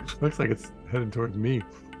 Looks like it's headed towards me.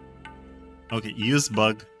 Okay, use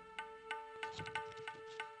bug.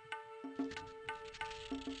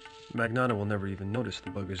 Magnata will never even notice the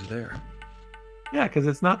bug is there. Yeah, because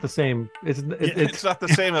it's not the same. It's It's not the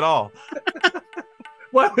same at all.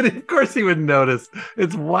 Why would he? Of course he would notice.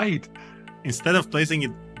 It's white. Instead of placing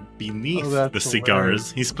it beneath that's the hilarious.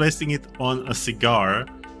 cigars, he's placing it on a cigar.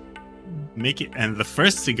 And the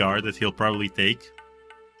first cigar that he'll probably take,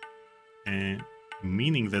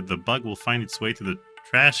 meaning that the bug will find its way to the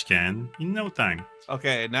trash can in no time.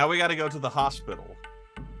 Okay, now we got to go to the hospital.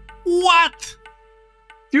 What?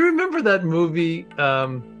 Do you remember that movie,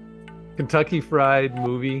 Kentucky Fried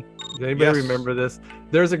Movie? Does anybody Yes. remember this?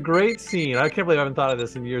 There's a great scene. I can't believe I haven't thought of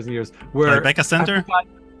this in years and years. Where Rebecca Center?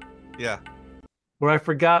 Yeah. I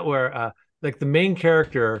forgot where like the main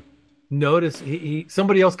character noticed he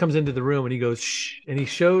somebody else comes into the room and he goes shh, and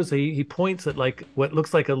he points at like what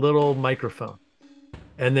looks like a little microphone,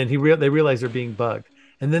 and then they realize they're being bugged,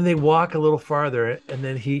 and then they walk a little farther, and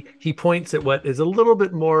then he points at what is a little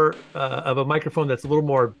bit more of a microphone that's a little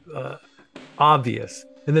more obvious,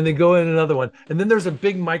 and then they go in another one, and then there's a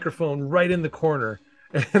big microphone right in the corner,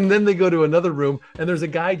 and then they go to another room and there's a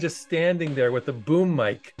guy just standing there with a boom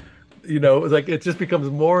mic. Like it just becomes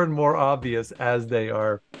more and more obvious as they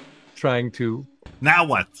are trying to. Now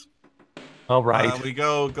what? All right. We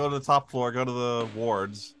go to the top floor, go to the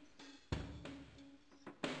wards.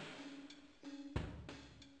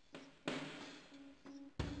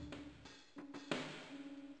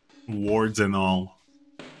 Wards and all.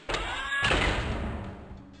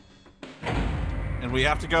 And we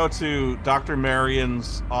have to go to Dr.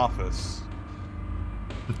 Marion's office.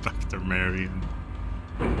 Dr. Marion.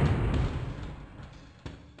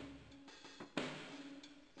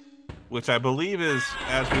 Which I believe is,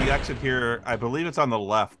 as we exit here, I believe it's on the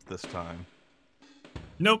left this time.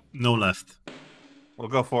 Nope, no left. We'll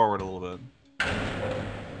go forward a little bit.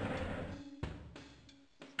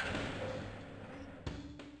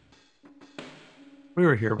 We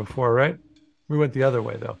were here before, right? We went the other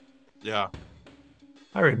way, though. Yeah.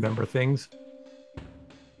 I remember things.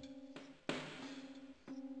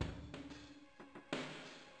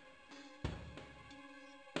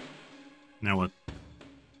 Now what?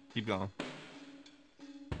 Keep going.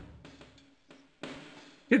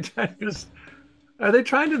 Are they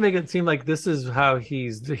trying to make it seem like this is how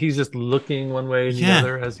he's just looking one way and the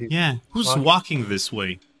other as he's Who's walking this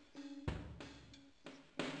way?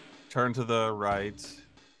 Turn to the right.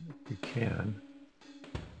 You can.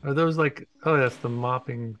 Are those like? Oh, that's the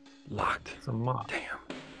mopping. Locked. It's a mop. Damn.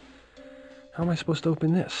 How am I supposed to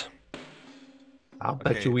open this? I'll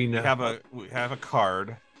bet you we know. We have a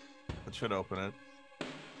card that should open it.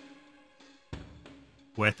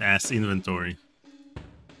 Wet ass inventory.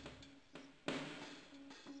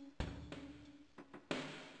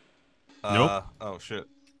 Nope. Oh shit.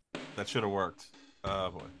 That should have worked.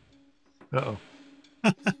 Oh boy. Uh-oh.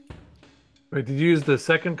 Wait, did you use the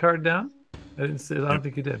second card down? I didn't see. I don't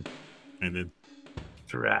think you did. I did.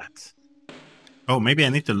 Rats. Oh, maybe I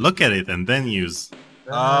need to look at it and then use.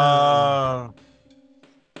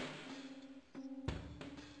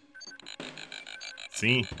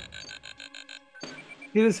 See?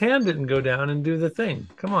 His hand didn't go down and do the thing.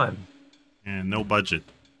 Come on. And no budget.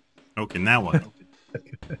 Okay, now what?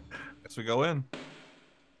 Guess we go in.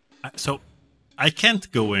 So, I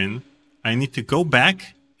can't go in. I need to go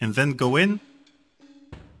back and then go in?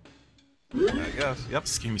 I guess. Yep.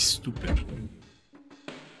 This game is stupid.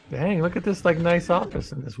 Dang, look at this like nice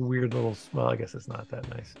office and this weird little. Well, I guess it's not that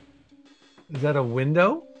nice. Is that a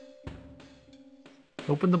window?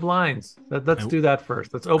 Open the blinds. Let's do that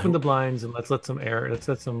first. Let's open the blinds and let's let some air. Let's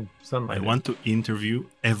let some sunlight. I want to interview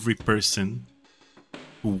every person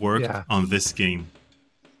who worked on this game.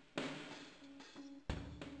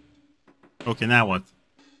 Okay, now what?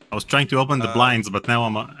 I was trying to open the blinds, but now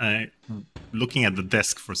I'm looking at the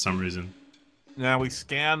desk for some reason. Now we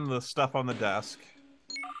scan the stuff on the desk.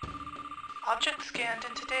 Object scanned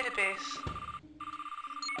into database.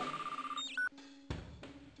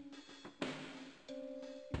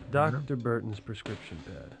 Dr. Burton's prescription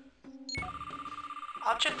pad.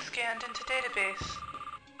 Object scanned into database.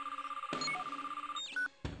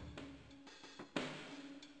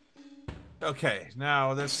 Okay,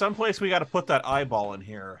 now there's some place we got to put that eyeball in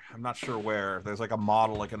here. I'm not sure where. There's like a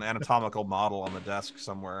model, like an anatomical model on the desk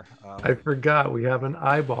somewhere. I forgot we have an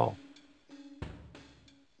eyeball.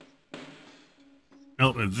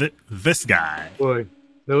 Oh, this guy. Boy,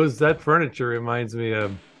 that furniture reminds me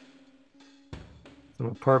of some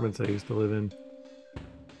apartments I used to live in.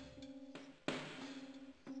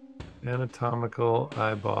 Anatomical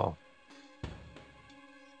eyeball.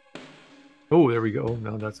 Oh, there we go.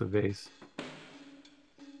 No, that's a vase.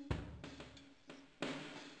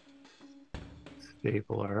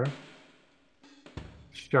 Stapler.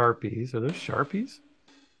 Sharpies. Are those Sharpies?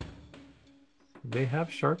 Did they have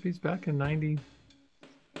Sharpies back in 96?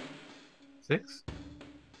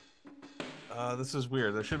 This is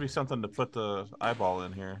weird. There should be something to put the eyeball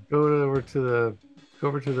in here. Go over to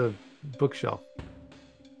the bookshelf.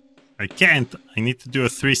 I can't. I need to do a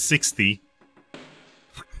 360 to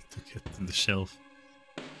get to the shelf.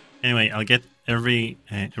 Anyway, I'll get every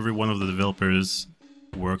one of the developers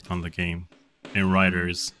who worked on the game, and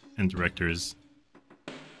writers and directors,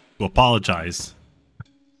 to apologize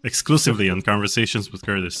exclusively on Conversations with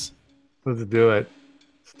Curtis. Let's do it.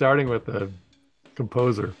 Starting with the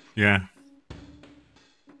composer. Yeah.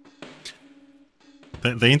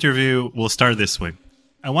 The interview will start this way.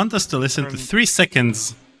 I want us to listen to 3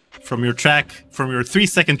 seconds from your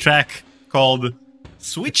 3-second track called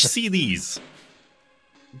Switch CDs.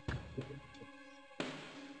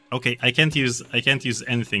 Okay, I can't use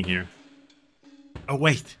anything here. Oh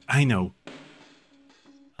wait, I know.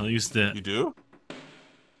 I'll use the... You do?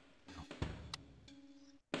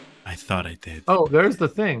 I thought I did. Oh, there's the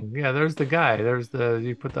thing. Yeah, there's the guy.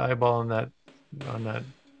 You put the eyeball on that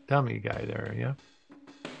dummy guy there, yeah.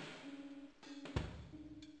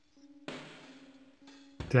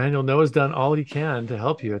 Daniel, Noah's done all he can to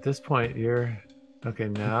help you. At this point, you're... Okay,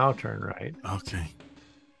 now turn right. Okay.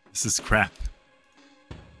 This is crap.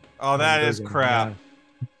 Oh, that is crap.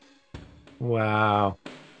 Yeah. Wow.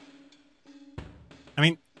 I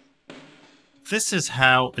mean, this is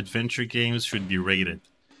how adventure games should be rated.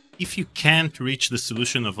 If you can't reach the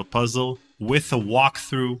solution of a puzzle with a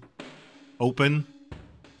walkthrough open,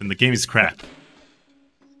 then the game is crap.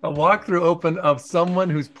 A walkthrough open of someone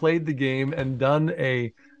who's played the game and done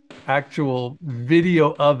a actual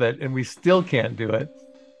video of it, and we still can't do it.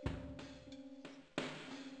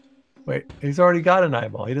 Wait, he's already got an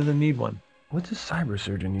eyeball. He doesn't need one. What's a cyber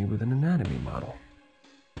surgeon need with an anatomy model?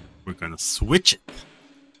 We're gonna switch it.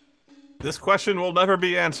 This question will never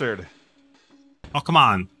be answered. Oh, come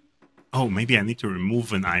on. Oh, maybe I need to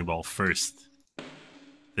remove an eyeball first.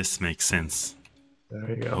 This makes sense. There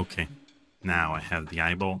you go. Okay. Now I have the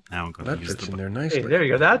eyeball. Now I'm gonna That use fits the... in there Hey, nicely. there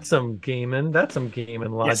you go. That's some gaming. That's some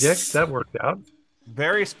gaming logic. Yes. That worked out.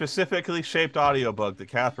 Very specifically shaped audiobook that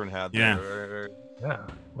Catherine had Yeah. there. Yeah,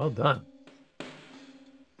 well done.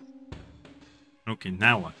 Okay,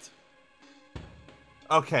 now what?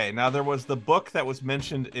 Okay, now there was the book that was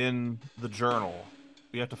mentioned in the journal.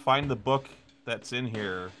 We have to find the book that's in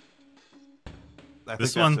here. I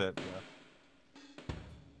This think that's one? it. Yeah.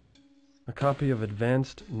 A copy of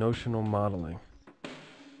Advanced Notional Modeling.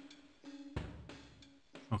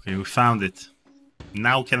 Okay, we found it.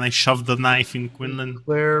 Now can I shove the knife in Quinlan?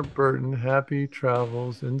 Claire Burton, happy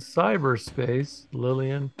travels in cyberspace.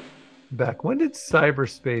 Lillian Beck. When did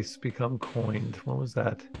cyberspace become coined? What was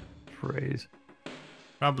that phrase?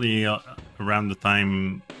 Probably around the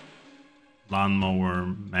time Lawnmower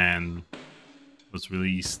Man was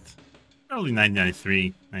released. Early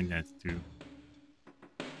 1993, 1992.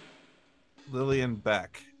 Lillian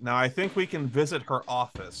Beck. Now I think we can visit her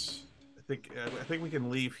office. I think we can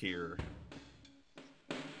leave here.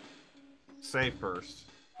 Save first.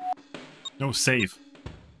 No, save.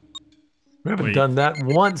 We haven't Wait. done that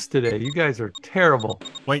once today. You guys are terrible.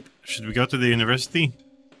 Wait, should we go to the university?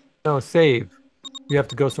 No, save. You have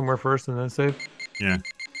to go somewhere first and then save. Yeah.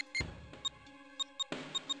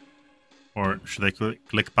 Or should I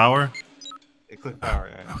click power? Hey, click power.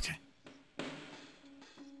 Yeah. Okay.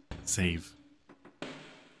 Save.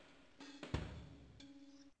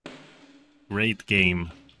 Great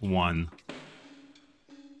game. 1.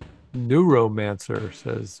 Neuromancer,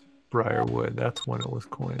 says Briarwood. That's when it was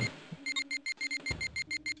coined.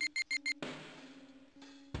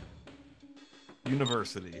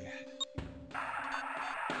 University.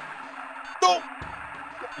 Oh!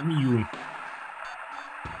 Damn you.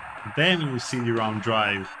 Damn you, CD-ROM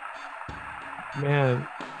drive. Man,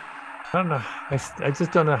 I don't know. I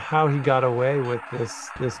just don't know how he got away with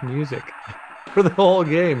this music for the whole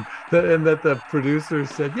game. And that the producers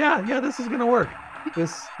said, yeah, this is gonna work.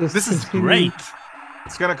 This This is great.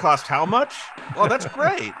 It's gonna cost how much? Oh, that's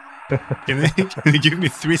great. Can you give me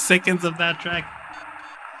 3 seconds of that track?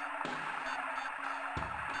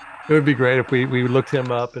 It would be great if we looked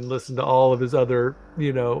him up and listened to all of his other,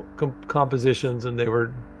 compositions, and they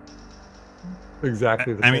were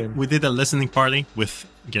exactly the I same. mean, we did a listening party with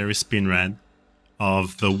Gary Spinrad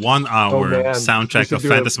of the 1 hour soundtrack of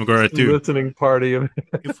Phantasmagoria 2. Listening party.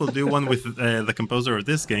 If we'll do one with the composer of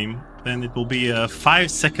this game, then it will be a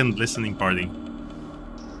 5-second listening party.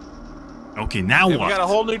 Okay, now Yeah, what? we got a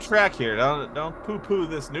whole new track here. Don't poo-poo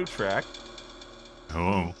this new track.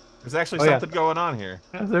 Oh, There's actually Oh, yeah. something going on here.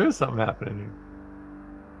 Yeah, there is something happening here.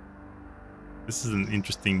 this is an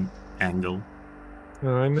interesting angle.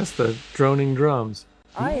 Oh, I missed the droning drums.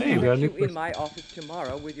 I Hey, we got a expect new you in person. my office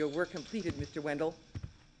tomorrow with your work completed, Mr. Wendell.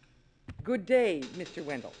 Good day, Mr.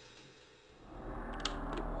 Wendell.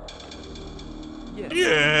 Yes.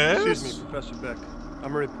 Yes. Excuse me, Professor Beck.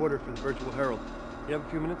 I'm a reporter for the Virtual Herald. You have a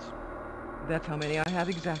few minutes? That's how many I have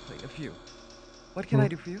exactly, a few. What can I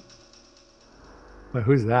do for you? Well,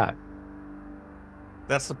 who's that?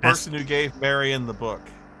 That's the person who gave Marion the book.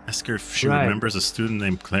 Ask her if she Right. remembers a student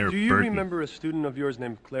named Claire Do you Burton. remember a student of yours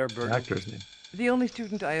named Claire Burton? Actor's name. The only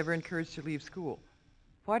student I ever encouraged to leave school.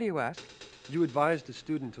 Why do you ask? You advised a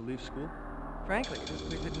student to leave school? Frankly, this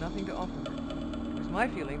place had nothing to offer her. It was my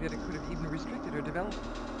feeling that it could have even restricted her development.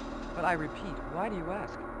 But I repeat, why do you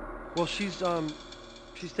ask? Well, she's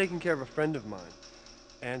taking care of a friend of mine.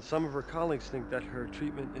 And some of her colleagues think that her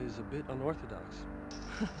treatment is a bit unorthodox.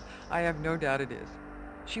 I have no doubt it is.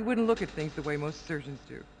 She wouldn't look at things the way most surgeons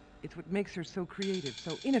do. It's what makes her so creative,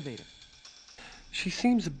 so innovative. She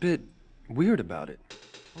seems a bit weird about it.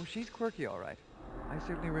 Oh, she's quirky, all right. I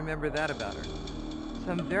certainly remember that about her.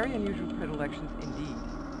 Some very unusual predilections indeed,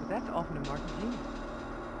 but that's often a mark of genius.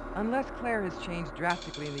 Unless Claire has changed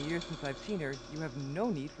drastically in the years since I've seen her, you have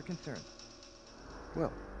no need for concern.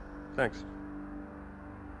 Well, thanks.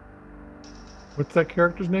 What's that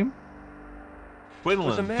character's name? There's a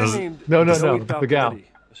Quinlan. man named No, Zoe the gal. Falconetti,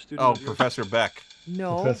 a student Oh, of yours. Professor Beck.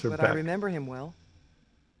 No, Professor but Beck. I remember him well.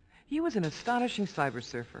 He was an astonishing cyber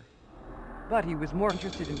surfer. But he was more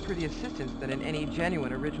interested in pretty assistance than in any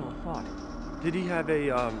genuine original thought. Did he have a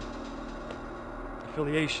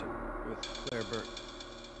affiliation with Claire Burton?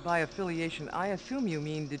 By affiliation, I assume you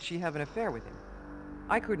mean did she have an affair with him?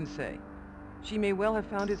 I couldn't say. She may well have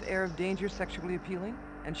found his air of danger sexually appealing,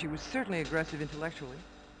 and she was certainly aggressive intellectually.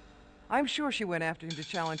 I'm sure she went after him to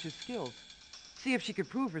challenge his skills, see if she could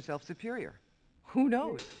prove herself superior. Who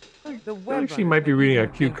knows? The web she might be reading a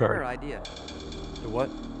cue card. Her idea. The what?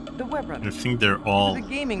 The web runner. I think they're all It was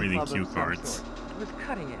a gaming reading club cue of some cards. sort. It was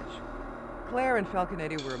cutting edge. Claire and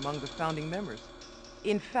Falconetti were among the founding members.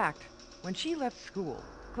 In fact, when she left school,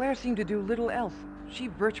 Claire seemed to do little else. She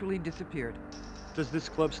virtually disappeared. Does this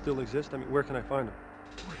club still exist? I mean, where can I find them?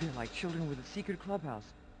 Oh, they're like children with a secret clubhouse.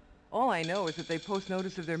 All I know is that they post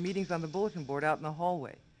notice of their meetings on the bulletin board out in the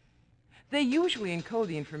hallway. They usually encode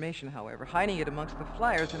the information, however, hiding it amongst the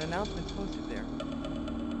flyers and announcements posted there.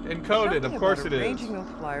 Encoded, of course it Something about is. arranging those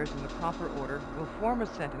flyers in the proper order will form a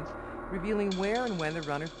sentence revealing where and when the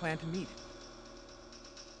runners plan to meet.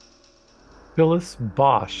 Phyllis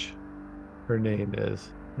Bosch, her name is.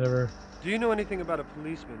 Never. Do you know anything about a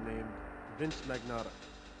policeman named Vince Magnata?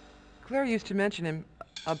 Claire used to mention him.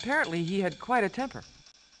 Apparently, he had quite a temper.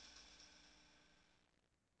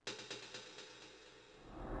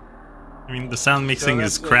 I mean, the sound mixing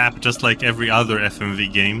that's is crap, just like every other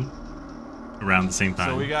FMV game around the same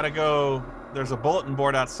time. So we gotta go. There's a bulletin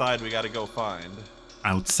board outside we gotta go find.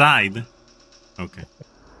 Outside? Okay.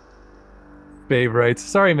 Babe writes,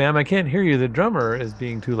 sorry, ma'am, I can't hear you. The drummer is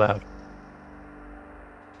being too loud.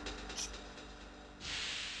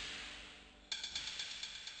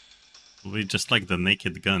 Probably just like the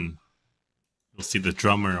Naked Gun. You'll see the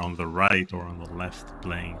drummer on the right or on the left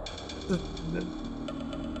playing.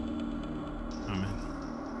 Oh man.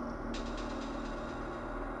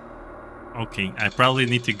 Okay, I probably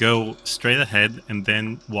need to go straight ahead and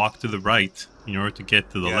then walk to the right in order to get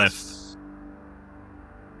to the left. Yes.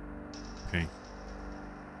 Okay.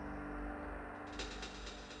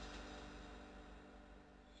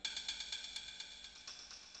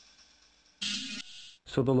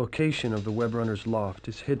 So the location of the web runner's loft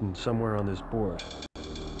is hidden somewhere on this board.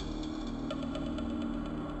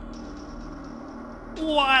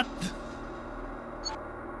 What?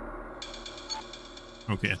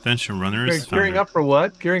 Okay, attention runners. Gearing up for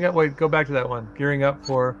what? Gearing up. Wait, go back to that one. Gearing up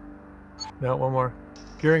for. No, one more.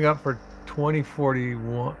 Gearing up for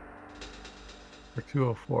 2041 or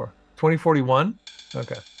 204. 2041.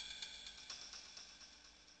 Okay.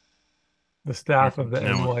 The staff of the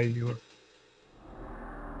Now what? NYU.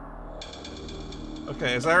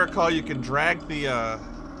 Okay, as I recall, you can drag the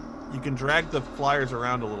flyers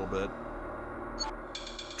around a little bit.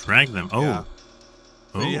 Drag them. Oh. Yeah.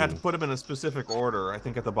 So Oh. you have to put them in a specific order. I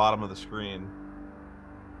think at the bottom of the screen.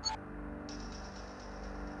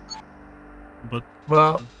 But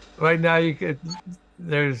Well, right now you could.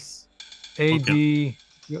 There's AD. Okay.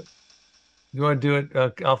 You want to do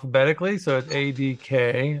it alphabetically? So it's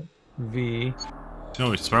ADK V.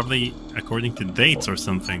 no, it's probably according to dates or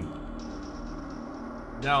something.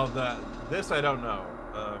 Now this I don't know.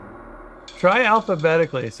 Try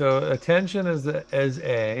alphabetically. So attention is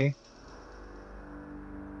A.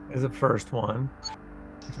 Is the first one,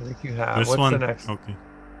 which I think you have. This What's one. the next? Okay.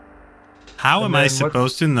 How And am I then what's-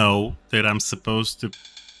 supposed to know that I'm supposed to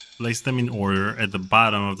place them in order at the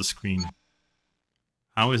bottom of the screen?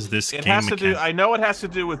 How is this It game has to do. mechanic? I know it has to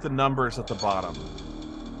do with the numbers at the bottom.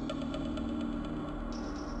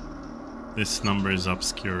 This number is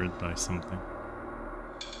obscured by something.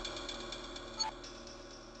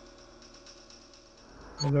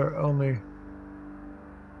 Well, they're only.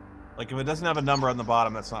 Like if it doesn't have a number on the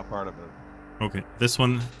bottom, that's not part of it. Okay, this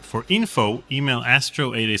one for info, email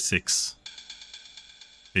Astro86.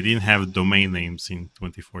 They didn't have domain names in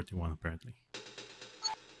 2041 apparently.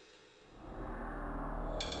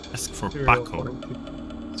 Ask for Serial Paco.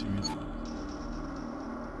 42. Serial.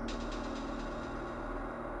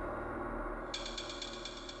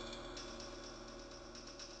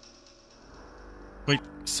 Wait,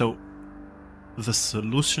 so the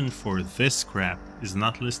solution for this crap is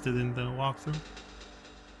not listed in the walkthrough?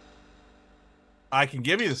 I can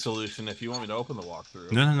give you the solution if you want me to open the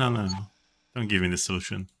walkthrough. No. Don't give me the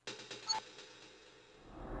solution.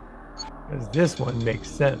 Because this one makes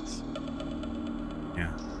sense.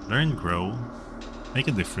 Yeah. Learn, grow, make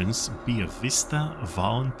a difference, be a Vista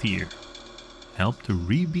volunteer. Help to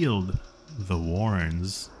rebuild the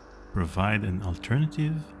Warrens. Provide an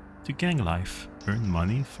alternative to gang life. Earn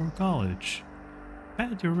money for college.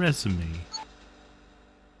 Add your resume.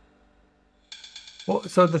 Well,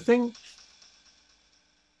 so the thing.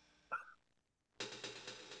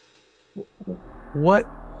 What?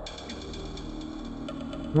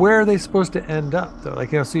 Where are they supposed to end up though?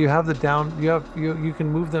 Like, so you have the down. You can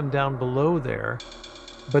move them down below there,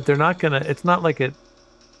 but they're not gonna. It's not like it.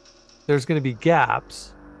 There's gonna be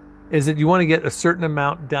gaps. Is it you want to get a certain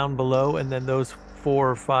amount down below, and then those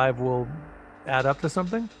 4 or 5 will add up to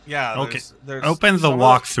something? Yeah. Okay. There's Open the some of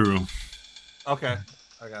walkthrough. Okay.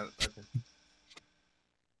 I got it. Okay.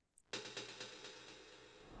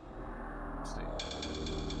 Let's see.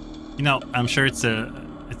 You know, I'm sure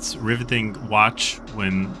it's riveting watch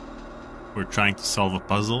when we're trying to solve a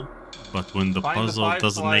puzzle, but when the puzzle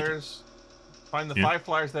doesn't make it. Find the 5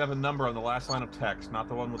 flyers that have a number on the last line of text, not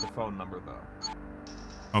the one with the phone number though.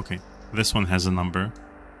 Okay, this one has a number.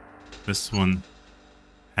 This one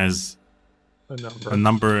has A a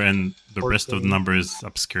number, and the rest of the 14. number is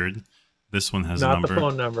obscured. This one has Not a number. the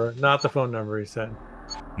phone number. Not the phone number. He said.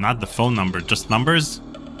 Not the phone number, just numbers.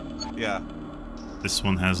 Yeah. This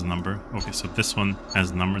one has a number. Okay, so this one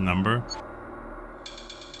has number.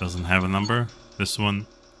 Doesn't have a number. This one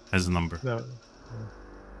has a number. No.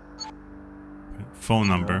 Phone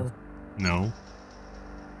number. No.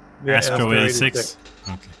 Yeah, Astro 86.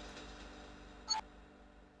 Okay.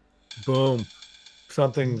 Boom.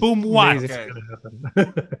 Something. Boom, what? amazing's Okay. gonna happen.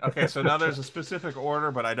 Okay, so now there's a specific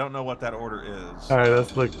order, but I don't know what that order is. All right,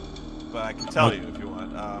 let's look. But I can tell you if you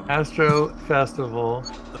want. Astro Festival.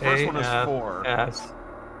 The first one is 4. AFS.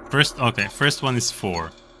 First one is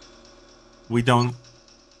 4. We don't.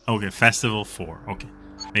 Okay, festival 4. Okay,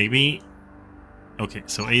 maybe. Okay,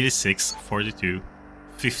 so 86, 42,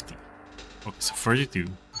 50. Okay, so 42,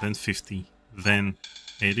 then 50, then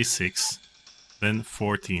 86, then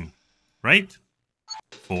 14. Right?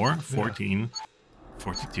 4, 14,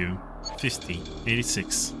 42, 50,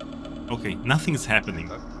 86. Okay, nothing's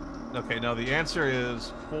happening. Okay, no, the answer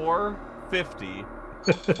is 4, 50,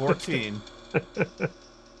 14.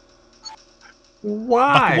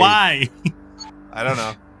 Why? But why? I don't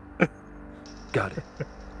know. Got it. I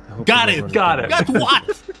hope Got the it, Roadrunner got it. doesn't- Got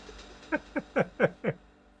what?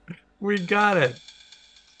 We got it.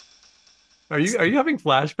 Are you having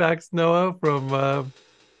flashbacks, Noah, from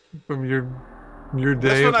your day?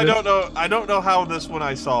 This one of I this? don't know. I don't know how this one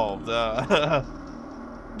I solved.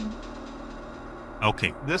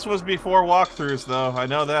 Okay, This was before walkthroughs, though. I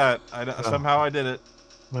know that. Somehow I did it.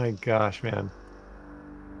 My gosh, man.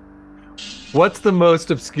 What's the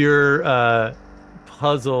most obscure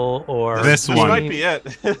puzzle or This This one. might be it.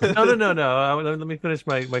 No. Let me finish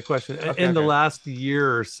my question. Okay, In the okay. last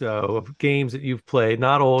year or so of games that you've played,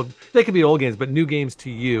 not old, they could be old games, but new games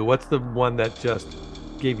to you, what's the one that just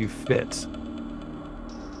gave you fits?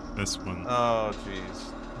 this one. Oh,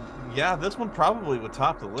 jeez. Yeah, this one probably would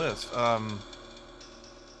top the list. I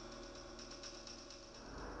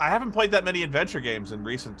haven't played that many adventure games in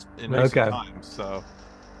recent Okay. times, so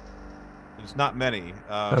there's not many.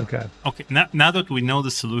 Okay. Okay, now that we know the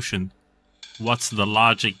solution, what's the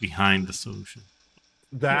logic behind the solution?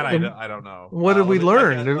 That I don't know. What did we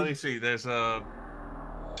learn? Let me see. There's a.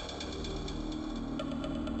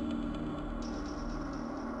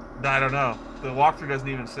 I don't know. The walkthrough doesn't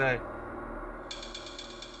even say.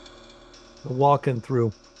 Walking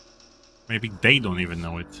through. Maybe they don't even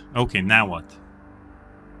know it. Okay, now what?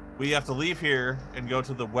 We have to leave here and go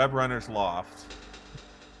to the web runner's loft.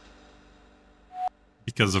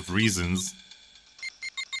 Because of reasons.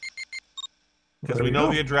 Because There we we know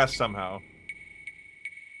go. the address somehow.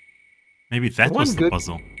 Maybe that was the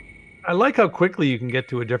puzzle. I like how quickly you can get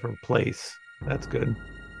to a different place. That's good.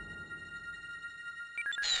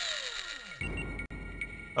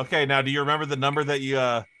 Okay, now do you remember the number that you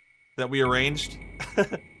that we arranged?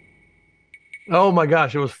 Oh my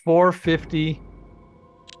gosh, it was 450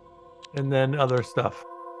 and then other stuff.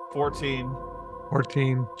 14,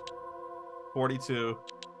 14. 42,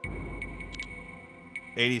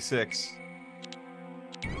 86.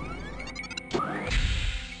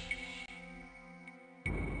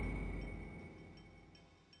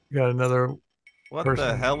 You got another What person.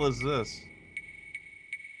 the hell is this?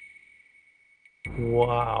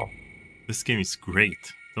 Wow. This game is great.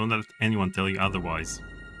 Don't let anyone tell you otherwise.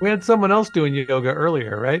 We had someone else doing yoga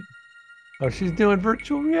earlier, right? Oh, she's doing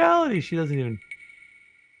virtual reality. She doesn't even.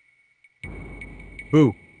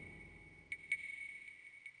 Boo.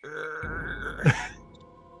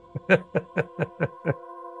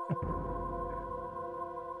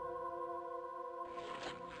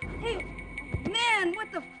 Hey, man,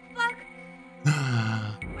 what the fuck?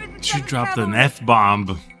 Where's the She seventh dropped an cavalry?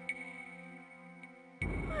 F-bomb.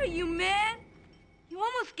 Where are you, man? You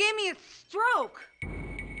almost gave me a stroke.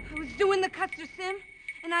 I was doing the Custer Sim,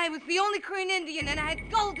 and I was the only Korean Indian, and I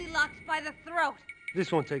had Goldilocks by the throat.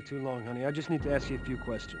 This won't take too long, honey. I just need to ask you a few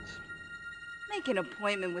questions. Make an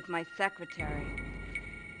appointment with my secretary.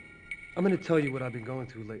 I'm gonna tell you what I've been going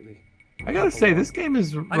through lately. I gotta say, this game is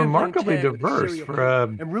I've been playing remarkably tag with a diverse serial for killer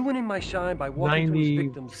and ruining my shine by walking through his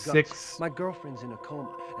victims' guts. 96. My girlfriend's in a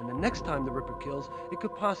coma, and the next time the Ripper kills, it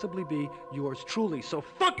could possibly be yours truly. So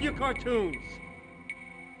fuck your cartoons.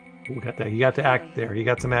 We got that. You got to act there. You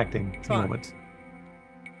got some acting Fine. moments.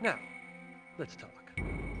 Now, let's talk.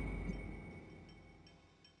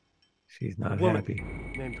 She's not Woman happy.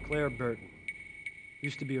 named Claire Burton.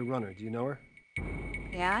 Used to be a runner. Do you know her?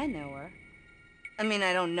 Yeah, I know her. I mean,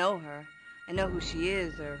 I don't know her. I know who she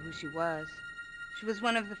is or who she was. She was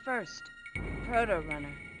one of the first.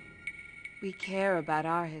 Proto-runner. We care about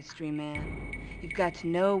our history, man. You've got to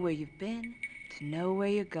know where you've been to know where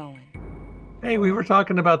you're going. Hey, we were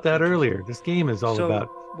talking about that earlier. This game is all So, about.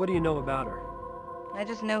 what do you know about her? I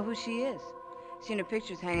just know who she is. Seen her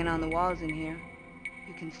pictures hanging on the walls in here.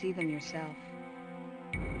 You can see them yourself.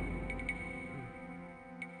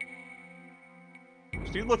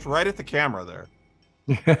 She looked right at the camera there.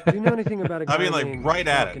 Do you know anything about a guy I mean, like, named right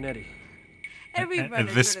at it. Falconetti? Every At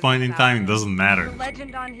runner this should have point in about time, it him. doesn't He's matter. a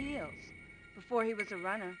legend on heels. Before he was a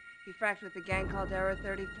runner, he fracked with a gang called Error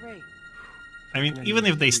 33. I mean, even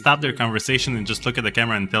if they stop their conversation and just look at the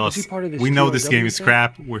camera and tell Was he us, part of this we know TRW this game is thing?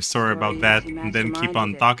 crap, we're sorry about Story that, is he and then keep masterminded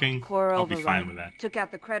on it. talking, Core I'll be override. fine with that. Took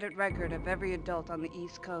out the credit record of every adult on the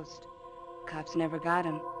East Coast. Cops never got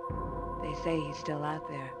him. They say he's still out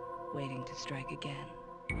there, waiting to strike again.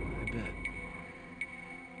 I bet.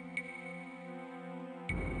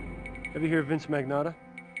 Ever hear of Vince Magnata?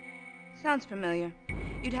 Sounds familiar.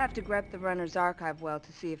 You'd have to grep the runner's archive well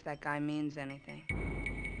to see if that guy means anything.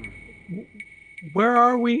 Where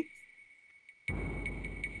are we?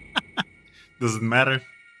 Does it matter?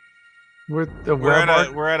 We're We're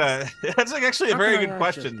at a. That's like actually a How very can I good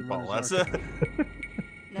access question, the Paul. runner's That's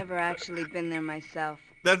Never actually been there myself.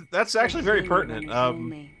 that's actually very I've seen the pertinent. runners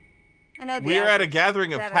only. I know the We are at a address.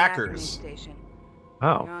 gathering It's of at an Acme hackers. station.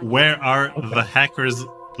 Oh. You're on Where your own. are the hackers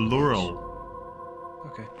plural?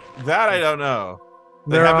 Okay. That I don't know.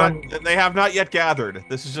 They They're have on. not. They have not yet gathered.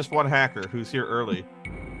 This is just one hacker who's here early.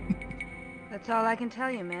 That's all I can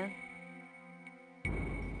tell you, man.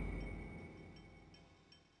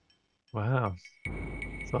 Wow.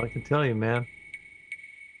 That's all I can tell you, man.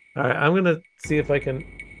 All right, I'm gonna see if I can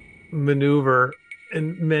maneuver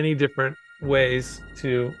in many different ways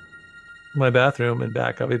to my bathroom and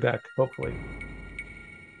back. I'll be back, hopefully.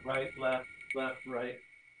 Right, left, right.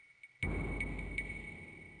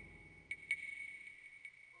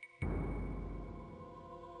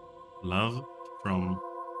 Love from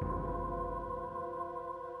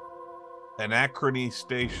Anachrony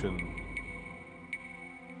Station.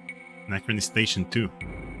 Anachrony Station 2.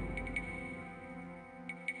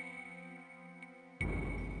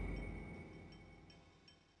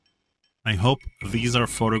 I hope these are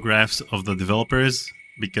photographs of the developers,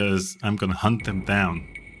 because I'm gonna hunt them down.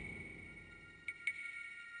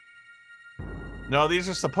 No, these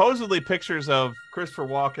are supposedly pictures of Christopher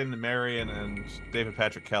Walken, Marion, and David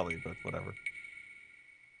Patrick Kelly, but whatever.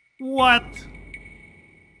 What?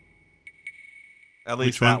 At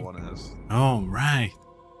least Which that one? one is. Oh, right.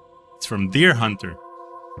 It's from Deer Hunter.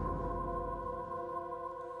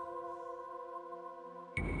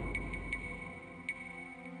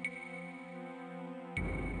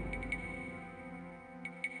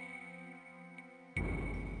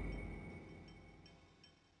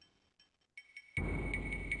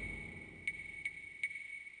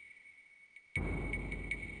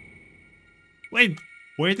 Wait,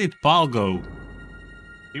 where did Paul go?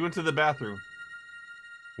 He went to the bathroom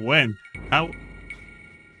When? How?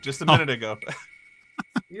 just a minute ago.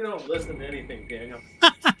 You don't listen to anything, Daniel.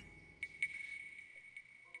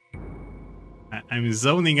 I'm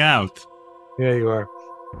zoning out Yeah, you are.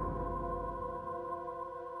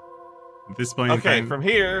 at this point in Okay, time. from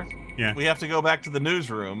here, Yeah. we have to go back to the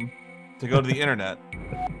newsroom to go to the internet.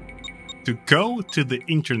 To go to the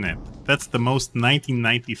internet. That's the most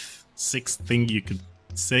 1996 thing you could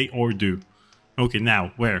say or do. Okay,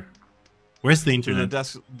 now, where? Where's the To internet?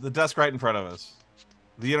 the desk right in front of us.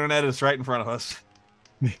 The internet is right in front of us.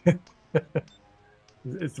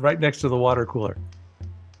 It's right next to the water cooler.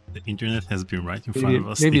 The internet has been right in Maybe front it- of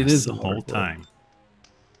us maybe it this is the whole water cooler. time.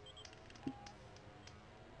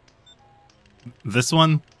 This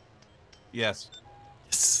one? Yes.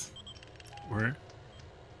 Yes. We're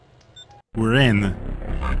in.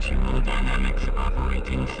 Virtual Dynamics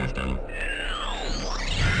Operating System.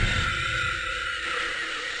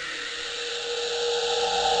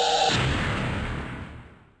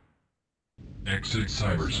 Exit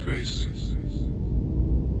cyberspace.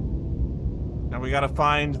 Now we gotta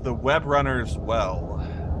find the web runner's well.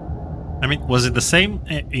 I mean, was it the same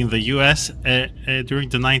in the US during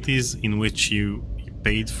the 90s, in which you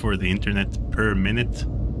paid for the internet per minute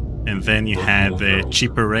and then you had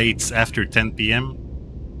cheaper rates after 10 p.m.?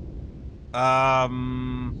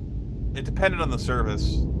 It depended on the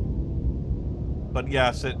service. But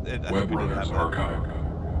yes, I think Web we did Runners have that. Archive.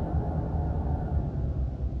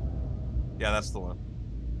 Yeah, that's the one.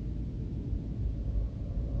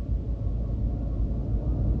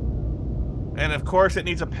 And of course, it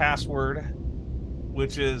needs a password,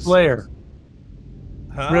 which is Slayer,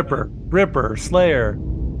 Huh? Ripper, Slayer,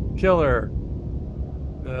 Killer.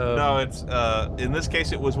 No, it's in this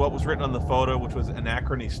case, it was what was written on the photo, which was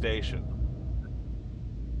Anachrony Station.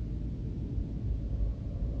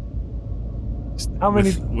 How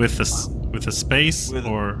many? With a space With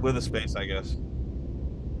a space, I guess.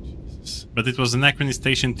 But it was Anachrony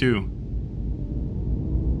Station too.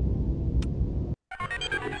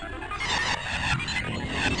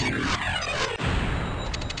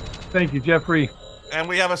 Thank you, Jeffrey. And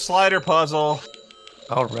we have a slider puzzle.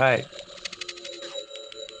 All right.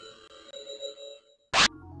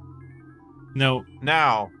 No.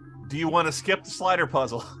 Now, do you want to skip the slider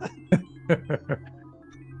puzzle?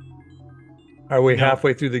 Are we No.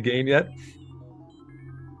 halfway through the game yet?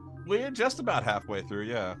 We're just about halfway through,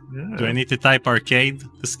 yeah. Do I need to type arcade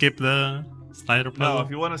to skip the slider puzzle? No, if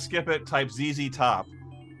you want to skip it, type ZZ Top.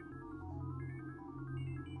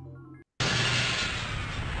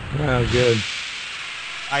 Oh, good.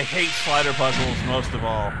 I hate slider puzzles most of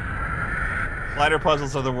all. Slider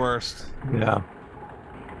puzzles are the worst. Yeah.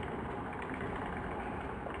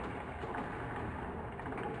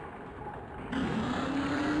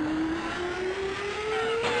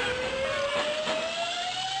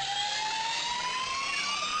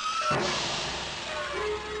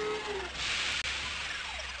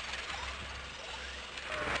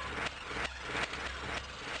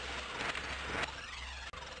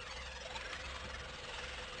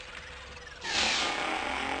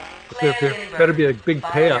 There better be a big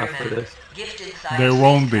payoff for this. There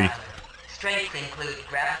won't be. Strengths include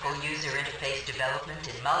graphical user interface development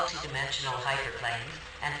in multi-dimensional hyperplanes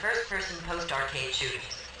and first-person post-arcade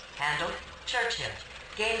shooters. Handle, Churchill.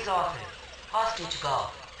 Games author, Hostage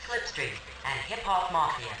Golf, Slipstream, and Hip Hop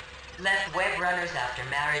Mafia. Left web runners after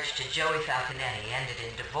marriage to Joey Falconetti ended in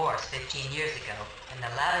divorce 15 years ago, and the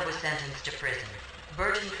latter was sentenced to prison.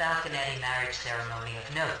 Burton Falconetti marriage ceremony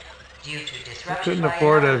of note. Due to disruption Couldn't by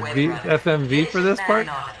afford another a web V- runner, FMV for this innocent part?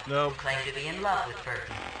 Marinata, No. who claimed to be in love with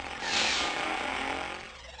Burton.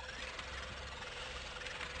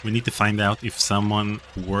 We need to find out if someone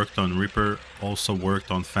who worked on Ripper also worked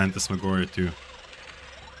on Phantasmagoria too.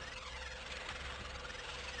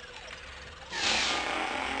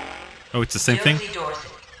 Oh, it's the same thing? Josie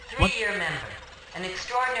Dorset, What? 3-year member. An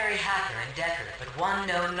extraordinary hacker and decker, but one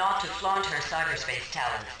known not to flaunt her cyberspace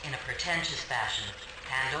talents in a pretentious fashion.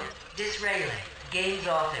 Handle, Disraeli, Games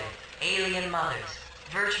author, Alien Mothers,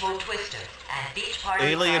 Virtual Twister, and Beach Party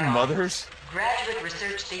Alien Fire Mothers? Graduate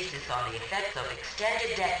research thesis on the effects of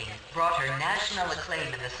extended decking brought her national acclaim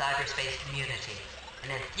in the cyberspace community.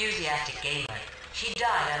 An enthusiastic gamer, she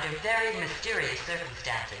died under very mysterious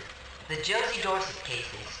circumstances. The Josie Dorset case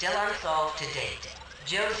is still unsolved to date.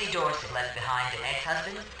 Josie Dorset left behind an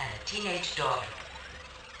ex-husband and a teenage daughter.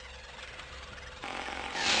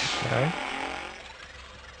 Okay.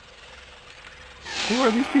 Who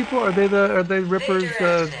are these people? Are they Ripper's Victor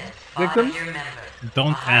Estes, victims? 5-year member.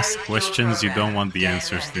 Don't A highly ask skilled questions you don't programmer, want the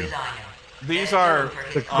dancer, answers and to. designer. these are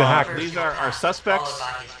the hackers. these are our suspects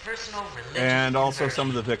and also some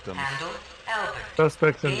of the victims.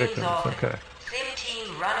 Suspects and victims. Okay.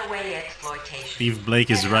 Steve Blake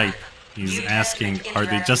is right. He's asking, are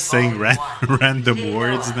they just saying random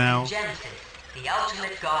words now? The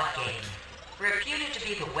ultimate god game. Reputed to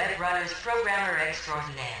be the web runner's programmer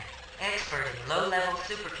extraordinaire, expert in low-level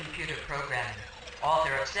supercomputer programming,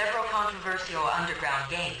 author of several controversial underground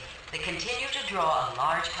games that continue to draw a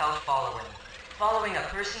large cult following. Following a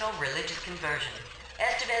personal religious conversion,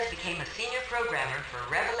 Estevez became a senior programmer for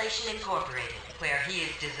Revelation Incorporated, where he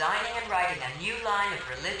is designing and writing a new line of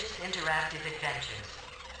religious interactive adventures.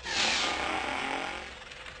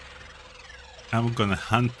 I'm gonna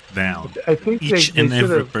hunt down I think each they and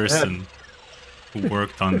every should've person who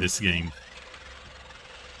worked on this game.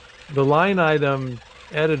 The line item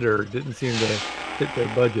editor didn't seem to fit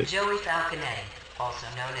their budget. Joey Falconetti, also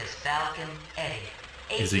known as Falcon Eddie.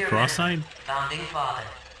 Is he cross-eyed? Founding father,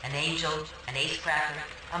 an angel, an ace-cracker,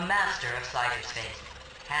 a master of cyberspace.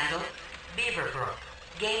 Handle, Beaverbrook.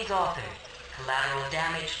 Games author, Collateral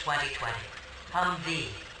Damage 2020. Humvee,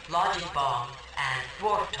 Logic Bomb, and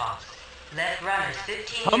Dwarf Toss. Left runners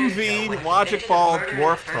 15 Humvee, years ago when Logic convicted Ball, of murder in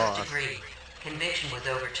Dwarf first Toss. degree. Conviction was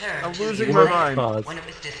overturned I'm 2 losing years my later mind. when it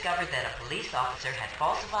was discovered that a police officer had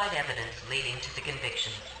falsified evidence leading to the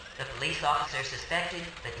conviction. The police officer suspected,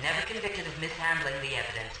 but never convicted of mishandling the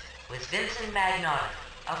evidence, was Vincent Magnotta,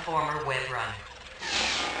 a former web runner.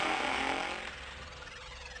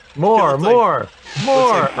 More. like Brad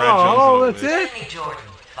Jones Oh, a little that's bit. it. Sidney Jordan,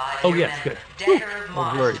 5-year Oh, yes, member, good. Decker of Whew, I was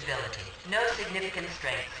modest worried. ability, no significant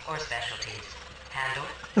strengths or specialties. Handle,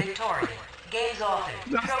 Victoria, games author,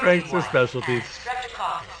 No Trojan strengths or White, specialties. and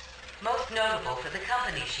Streptococcus. Most notable for the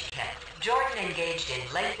company she kept, Jordan engaged in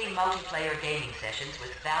lengthy multiplayer gaming sessions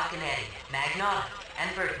with Falconetti, Magnotta,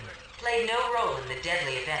 and Burton. Played no role in the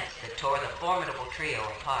deadly events that tore the formidable trio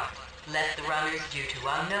apart. Left the runners due to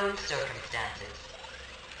unknown circumstances.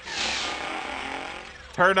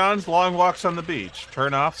 Turn-ons, long walks on the beach.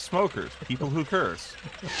 Turn-offs, smokers, people who curse.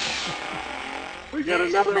 We got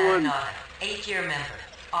Vincent another one. Magnotta, 8-year member,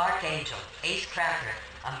 Archangel, Ace Cracker,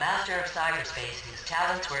 a master of cyberspace whose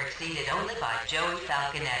talents were exceeded only by Joey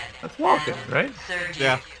Falconetti. That's Walken, And right? Sergey,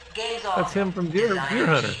 Yeah. Games That's author, him from Deer designer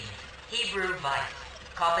Hunter. machine, Hebrew Vice,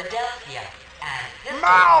 Copadelphia, and Pistol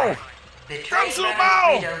Mao! Fire. Betray Council Runner's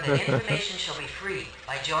Mao! credo that information shall be free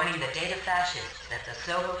by joining the data fascists at the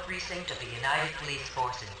Soho precinct of the United Police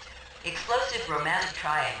Forces. Explosive romantic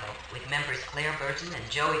triangle with members Claire Burton and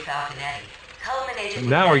Joey Falconetti culminated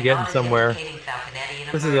Now with we're getting Magnotta somewhere. implicating Falconetti in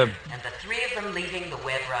a This is murder, a- and the three of them leaving the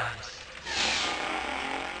web runners.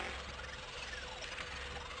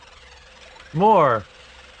 More.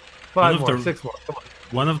 One 5 of more. the- 6 more. Come on.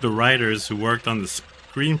 One of the writers who worked on the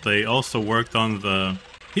screenplay also worked on the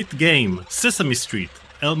hit game Sesame Street,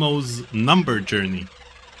 Elmo's Number Journey.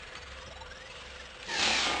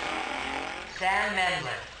 Sam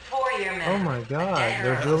Mendler, 4-year member. Oh my God, a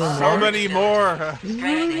there's decker really of So more? many more. Strength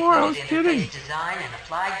Really more? I was included kidding. interface design and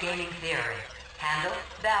applied gaming theory. Handle,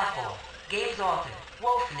 Balfour, games author,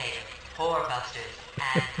 Wolfnator, Whorebusters,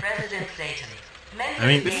 and President Satan. I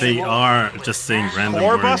mean, they are just saying random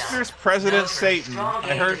words. Whorebusters, President Known for his Satan. strong I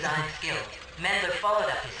game heard. design skills, Mendler followed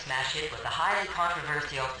up his smash hit with the highly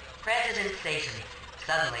controversial President Satan.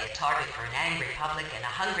 Suddenly a target for an angry public and a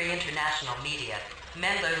hungry international media,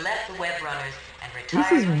 Mendler left the web runners and retired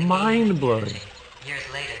This is from the gaming mind-blowing. community. Years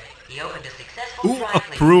later, he opened a successful Who dry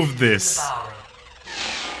cleaning approved business this? in the Bowery.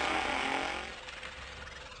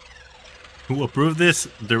 Who approved this?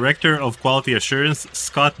 Director of Quality Assurance,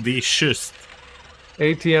 Scott D. Schust.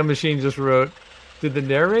 ATM Machine just wrote, did the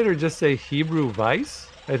narrator just say Hebrew Vice?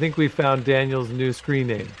 I think we found Daniel's new screen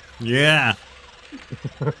name. Yeah.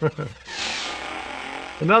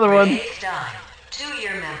 Another one. Renee Stein,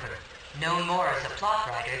 2-year member, known more as a plot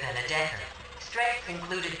writer than a decker. Strengths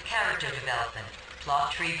included character development,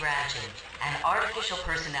 plot tree branching, and artificial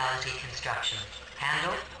personality construction.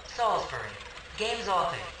 Handle, Salisbury. Games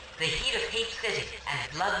author, The Heat of Hate City and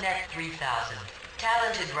Bloodnet 3000.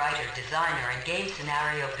 Talented writer, designer, and game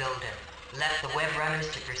scenario builder. Left the web runners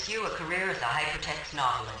to pursue a career as a hypertext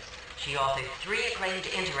novelist. She authored 3 acclaimed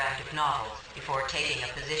interactive novels before taking a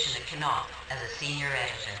position at Knopf as a senior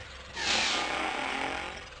editor.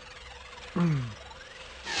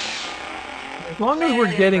 As long as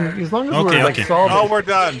we're getting, as long as Okay, we're like okay. solving, Oh, we're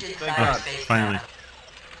done. Thank God. Finally.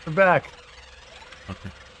 we're back. Okay.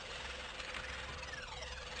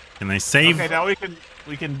 Can I save? Okay, now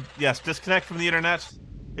we can yes, disconnect from the internet.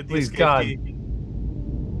 Hit the Please, escape God. key.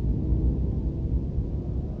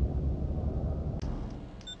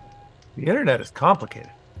 The internet is complicated.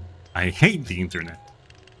 I hate the internet.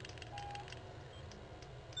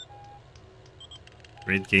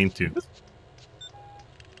 Great game too.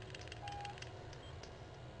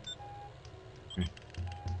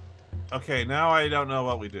 Okay, now I don't know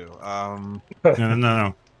what we do.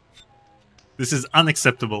 No. This is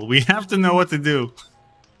unacceptable. We have to know what to do.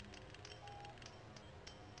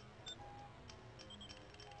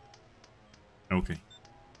 Okay.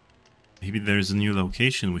 Maybe there's a new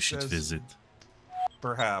location we should visit.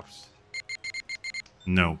 Perhaps.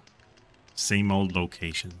 No. Same old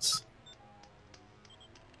locations.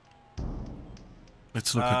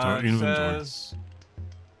 Let's look at our inventory.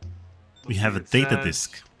 We have a data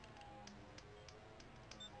disk.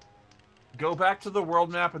 Go back to the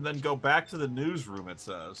world map and then go back to the newsroom, it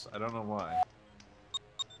says. I don't know why.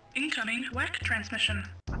 Incoming WAC transmission.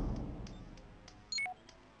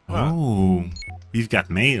 Oh, we've got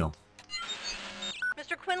mail.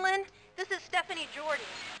 Mr. Quinlan, this is Stephanie Jordan.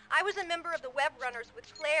 I was a member of the Web Runners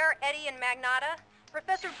with Claire, Eddie, and Magnata.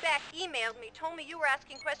 Professor Beck emailed me, told me you were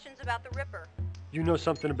asking questions about the Ripper. You know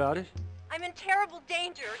something about it? I'm in terrible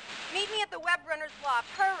danger. Meet me at the Web Runners loft.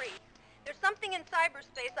 Hurry. There's something in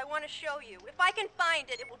cyberspace I want to show you. If I can find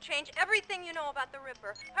it, it will change everything you know about the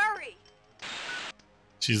Ripper. Hurry!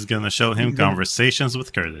 She's gonna show him Conversations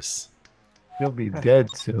with Curtis. He'll be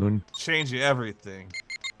dead soon. Change everything.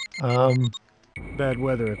 Bad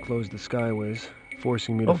weather had closed the skyways,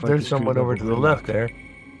 forcing me to fight there's the someone over to the left there.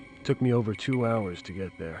 Took me over 2 hours to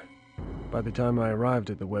get there. By the time I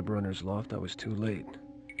arrived at the Web Runners loft, I was too late.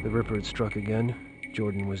 The Ripper had struck again,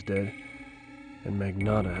 Jordan was dead, and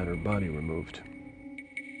Magnata had her body removed.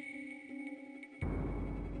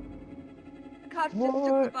 Cops just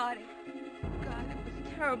took the body. God, it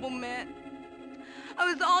was terrible, man.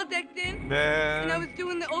 I was all decked in, Man. and I was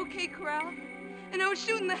doing the OK Corral, and I was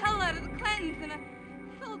shooting the hell out of the Clantons, and I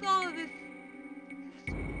felt all of this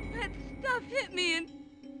bad stuff hit me, and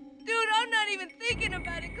dude, I'm not even thinking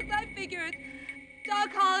about it, because I figure it's Doc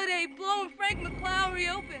Holliday blowing Frank McClowry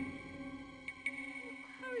open.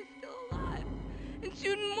 McClowry's still alive, and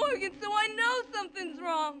shooting Morgan, so I know something's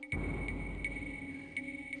wrong.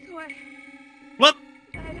 So What?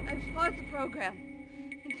 I paused the program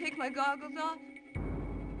and take my goggles off.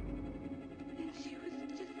 And she was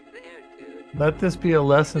just there, dude. Let this be a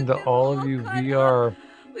lesson to all of you VR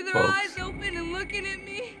With her folks. eyes open and looking at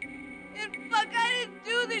me. And fuck, I didn't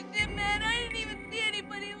do this shit, man. I didn't even see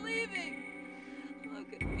anybody leaving. I'm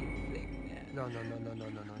gonna be sick, man. No.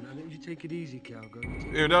 You take it easy, cowgirl.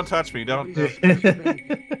 Ew, don't touch me. Don't.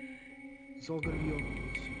 It's all gonna be over.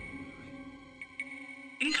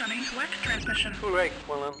 Incoming WAC transmission. Too late,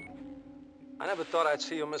 Quinlan. I never thought I'd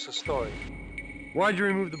see you miss a story. Why'd you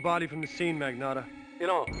remove the body from the scene, Magnata? You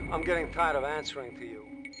know, I'm getting tired of answering to you.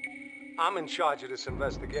 I'm in charge of this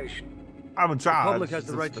investigation. I'm in charge. The public has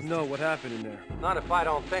the right to know what happened in there. Not if I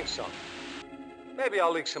don't think so. Maybe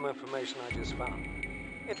I'll leak some information I just found.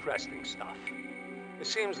 Interesting stuff. It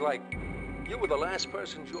seems like you were the last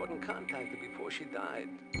person Jordan contacted before she died.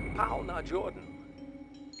 Powell, not Jordan.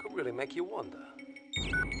 Could really make you wonder.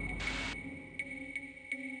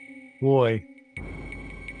 Boy.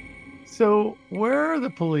 So where are the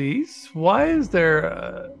police? Why is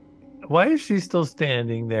there? Why is she still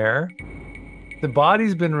standing there? The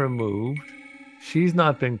body's been removed. She's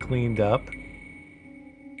not been cleaned up.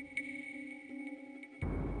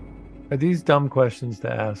 Are these dumb questions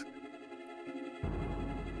to ask?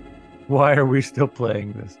 Why are we still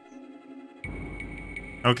playing this?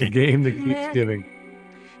 Okay. The game that keeps Man. giving.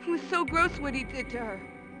 It was so gross what he did to her.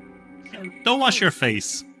 Don't wash your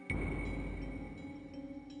face.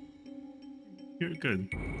 You're good.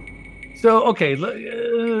 So okay,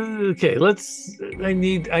 let's. I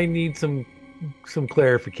need some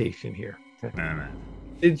clarification here. No.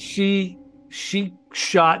 Did she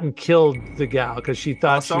shot and killed the gal because she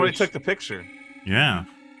thought Somebody took the picture. Yeah.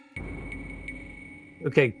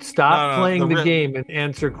 Okay, stop No, playing the the game and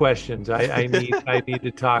answer questions. I need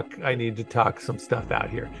to talk some stuff out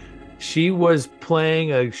here. She was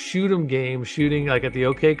playing a shoot 'em game, shooting like at the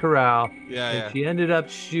OK Corral. And she ended up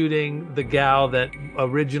shooting the gal that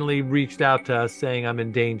originally reached out to us saying I'm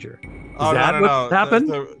in danger. Is that what happened?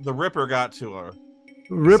 The Ripper got to her.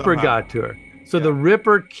 Ripper got to her. So the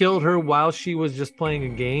Ripper killed her while she was just playing a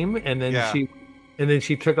game, and then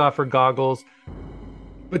she took off her goggles.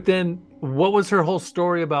 But then what was her whole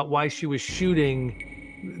story about why she was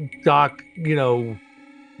shooting Doc,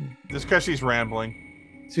 just because she's rambling.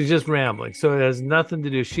 She's just rambling. So it has nothing to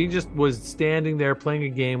do. She just was standing there playing a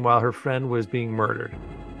game while her friend was being murdered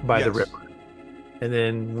by the Ripper. And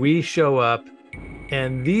then we show up,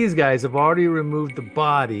 and these guys have already removed the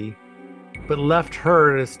body, but left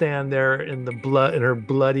her to stand there in the blood, in her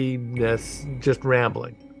bloodiness, just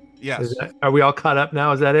rambling. Yes. Are we all caught up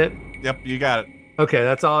now? Is that it? Yep, you got it. Okay,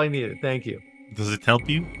 that's all I needed. Thank you. Does it help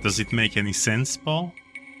you? Does it make any sense, Paul?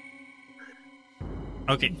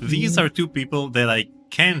 Okay, these are two people that I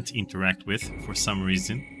can't interact with for some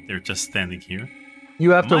reason. They're just standing here.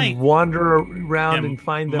 You have to wander around and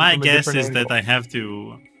find them. My from a guess different is angle. that I have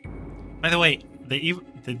to... By the way, they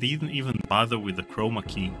didn't even bother with the chroma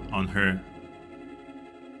key on her.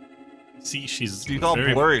 See, she's all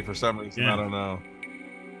very blurry for some reason. Yeah. I don't know.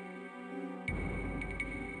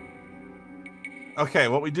 Okay,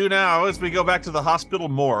 what we do now is we go back to the hospital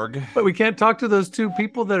morgue. But we can't talk to those two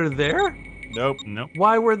people that are there? Nope.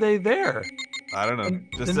 Why were they there? I don't know. And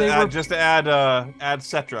Just to add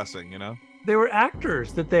set dressing, you know? They were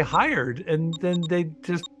actors that they hired, and then they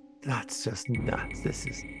just... That's just nuts. This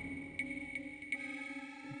is...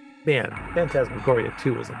 Man, Phantasmagoria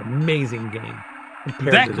 2 was an amazing game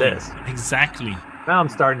compared to this. Exactly. Now I'm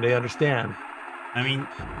starting to understand. I mean,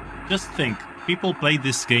 just think. People played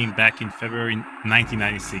this game back in February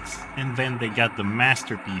 1996, and then they got the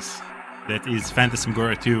masterpiece that is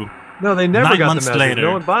Phantasmagoria 2. No, they never 9 got months the message. later.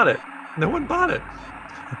 No one bought it. No one bought it.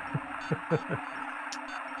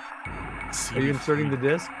 Are you inserting the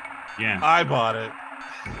disc? Yeah. I bought it.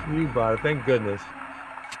 You bought it. Thank goodness.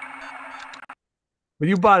 But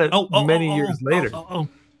you bought it many years later.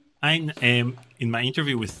 I am in my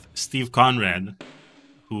interview with Steve Conrad,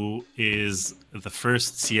 who is the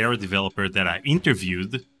first Sierra developer that I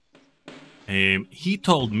interviewed. He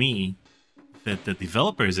told me that the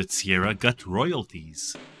developers at Sierra got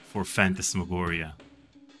royalties for Phantasmagoria.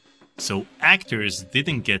 So actors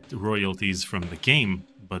didn't get royalties from the game,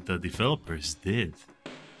 but the developers did.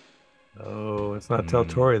 Oh, let's not tell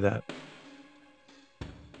Tori that.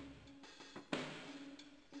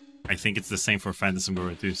 I think it's the same for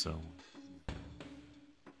Phantasmagoria too, so...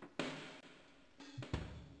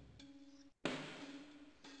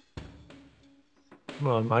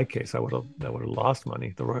 Well, in my case, I would have lost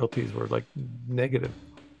money. The royalties were like negative.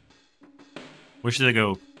 Where should I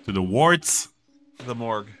go? To the wards? To the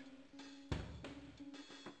morgue.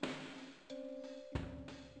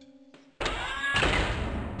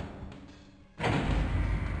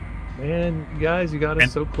 Man, guys, you got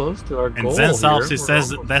us so close to our goal. And Zen Salves, he here. says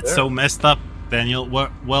We're almost that's there. so messed up, Daniel.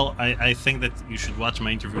 Well, I think that you should watch my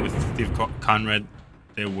interview with Steve Conrad.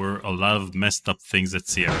 There were a lot of messed up things at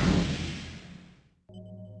Sierra.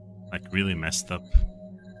 Like, really messed up.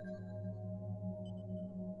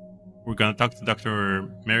 We're gonna talk to Dr.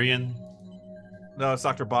 Marion? No, it's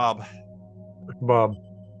Dr. Bob. Bob.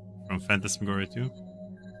 From Phantasmagoria 2?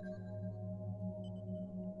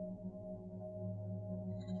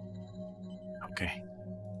 Okay.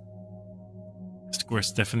 Where's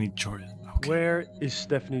Stephanie Jordan? Okay. Where is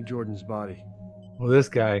Stephanie Jordan's body? Well, this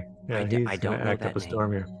guy, yeah, he's I don't gonna know act that up a name.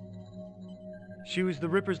 storm here. She was the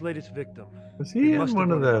Ripper's latest victim. Was They he must in have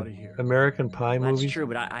one of brought her the body here. American Pie That's movies? true,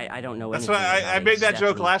 but I don't know That's anything why I about made that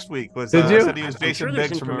joke Stephanie. last week. Was Did you? I said he was I'm Jason sure there's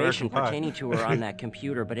Biggs from information American Pie. pertaining to her on that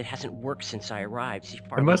computer, but it hasn't worked since I arrived. She's I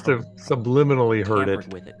probably must have subliminally heard tampered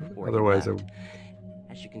it. with it before he Otherwise, left.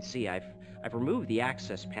 As you can see, I've removed the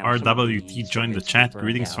access panel. Some of RWT the joined the circuits chat. burned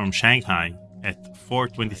Greetings out. from Shanghai at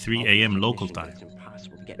 4:23 a.m. local time.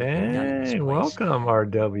 Hey, welcome,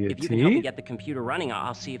 If you can help me RWT. get the computer running,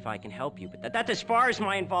 I'll see if I can help you. But that's as far as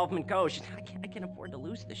my involvement goes. I can't afford to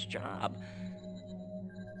lose this job.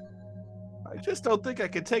 I just don't think I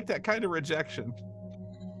could take that kind of rejection.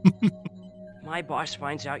 My boss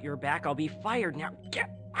finds out you're back, I'll be fired. Now get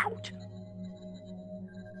out.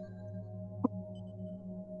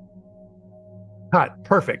 Cut.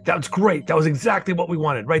 Perfect. That was great. That was exactly what we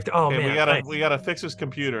wanted right there. Oh, Okay, man. we gotta fix his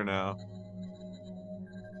computer now.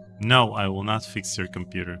 No, I will not fix your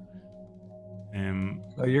computer.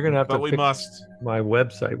 Oh, you're going to have to But we fix must. my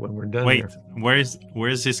website when we're done Wait, here.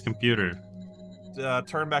 where's his computer?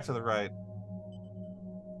 Turn back to the right.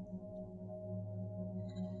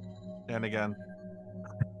 And again.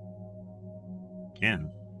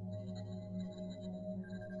 Again.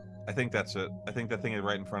 I think that's it. I think that thing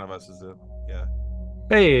right in front of us is it. Yeah.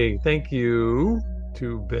 Hey, thank you,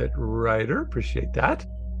 2-Bit Writer. Appreciate that.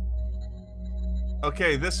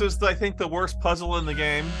 Okay, this is, I think, the worst puzzle in the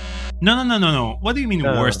game. No. What do you mean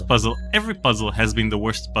No. worst puzzle? Every puzzle has been the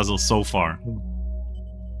worst puzzle so far.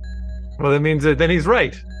 Well, that means that then he's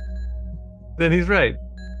right. Then he's right.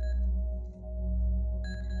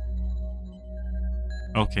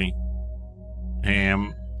 Okay.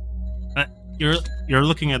 You're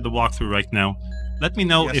looking at the walkthrough right now. Let me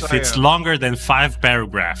know Yes, if I it's am. longer than 5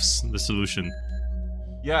 paragraphs, the solution.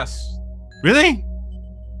 Yes. Really?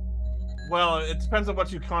 Well, it depends on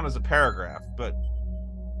what you count as a paragraph, but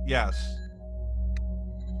yes.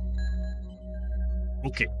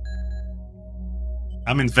 Okay.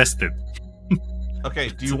 I'm invested. Okay,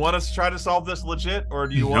 do you want us to try to solve this legit, or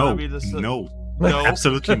do you want me to? No,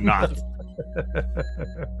 absolutely not.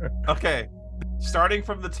 Okay, starting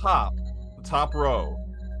from the top row.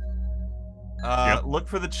 Look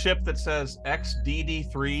for the chip that says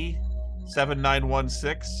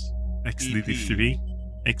XDD37916.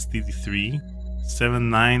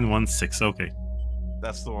 XDD37916. Okay,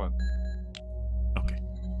 that's the one. Okay.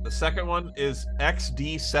 The second one is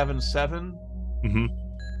XD77.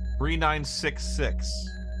 3966.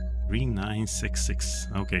 3966.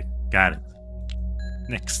 Okay, got it.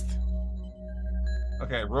 Next.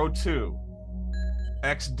 Okay, row 2.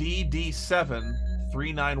 XDD7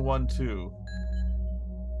 3912.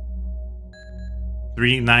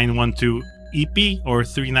 3912 EP or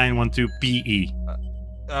 3912 PE?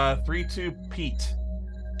 32 Pete.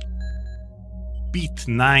 Pete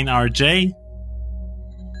 9RJ?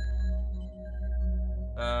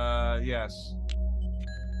 Yes.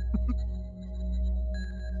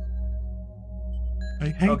 I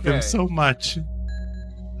hate them so much.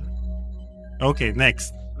 Okay,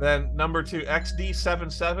 next. Then number 2,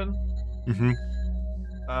 XD77.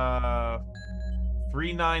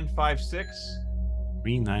 3956.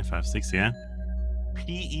 3956, yeah.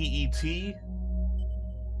 PEET.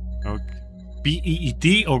 Okay.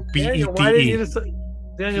 PEET or PETE?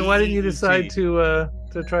 Daniel, why didn't you decide to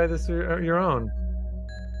try this your own?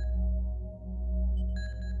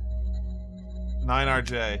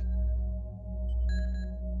 9RJ.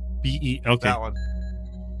 Okay. That one.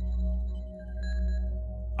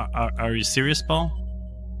 Are you serious, Paul?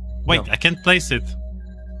 Wait, No. I can't place it. Is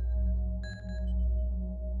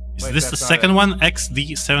Wait, this the that's not second it. one?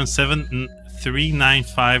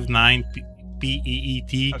 XD773959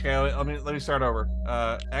 PEET. Okay, let me start over.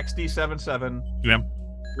 XD77. Yeah.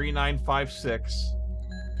 3956.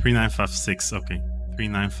 3956. Okay.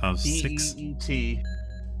 3956. PEET.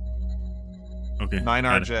 Okay.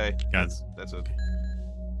 9RJ. Got it. That's it.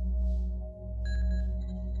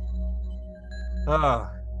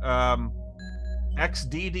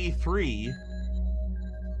 XDD3.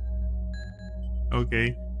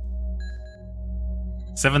 Okay.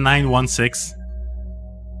 7916.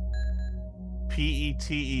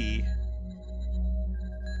 PETE.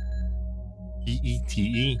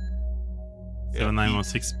 PETE.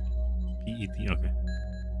 7916. PET. Okay.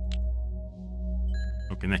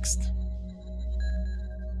 Okay, next.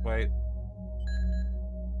 Wait.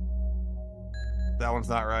 That one's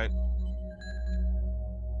not right.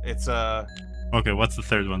 It's Okay, what's the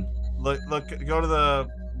third one? look go to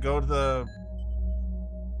the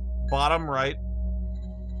bottom right.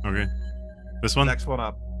 Okay. This one? Next one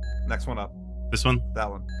up. Next one up. This one? That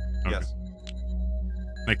one. Okay. Yes.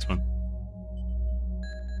 Next one.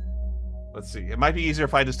 Let's see. It might be easier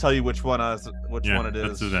if I just tell you which one it is.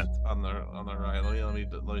 Let's do that. On the right. Let me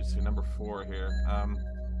see number 4 here.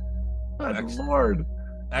 Good Lord.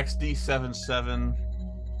 XD77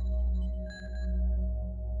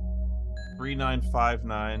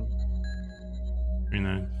 3959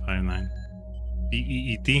 3959.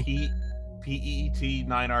 PEET? PEET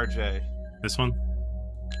 9RJ. This one?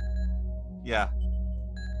 Yeah.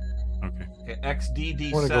 Okay.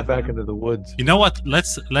 XDD7. I want to go back into the woods. You know what?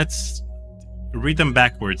 Let's read them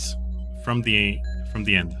backwards from the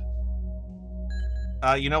end.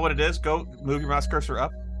 You know what it is? Go move your mouse cursor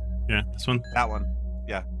up. Yeah, this one? That one.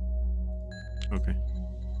 Yeah. Okay.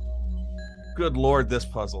 Good Lord, this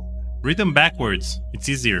puzzle. Read them backwards. It's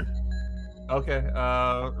easier. Okay.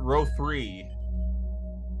 Row 3.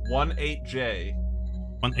 18J.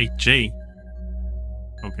 18J.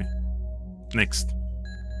 Okay. Next.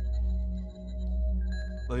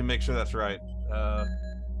 Let me make sure that's right.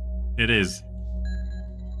 It is.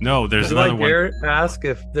 No, there's Did another one. Garrett ask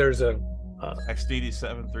if there's a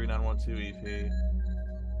XDD7 3912 EP.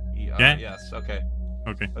 Yeah. Yes. Okay.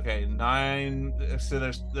 Okay. Okay. 9. So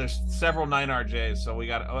there's several 9RJs. So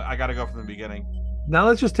I gotta go from the beginning. Now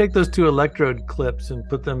let's just take those 2 electrode clips and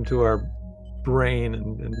put them to our brain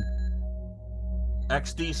and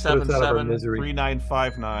XD77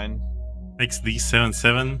 3959.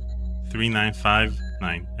 XD77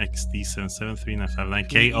 3959. XD77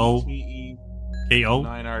 3959. KO. KO.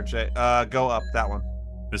 9RJ. Go up. That one.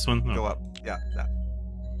 This one? Go up. Yeah. That.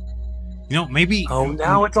 You know, maybe. Oh,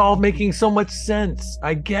 now it's all making so much sense.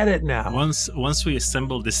 I get it now. Once we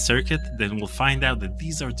assemble this circuit, then we'll find out that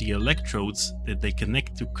these are the electrodes that they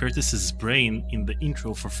connect to Curtis's brain in the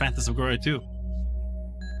intro for Phantasmagoria 2.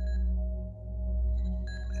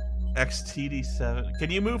 XTD7. Can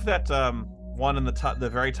you move that one in the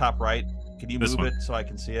very top right? Can you move it so I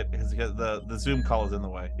can see it? Because the zoom call is in the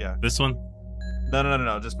way. Yeah. This one?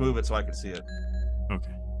 No. Just move it so I can see it.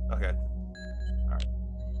 Okay. Okay. All right.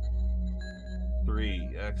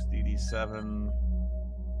 3, XDD7,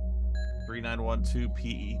 3912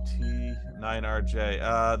 PET,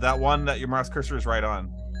 9RJ. That one that your mouse cursor is right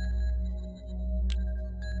on.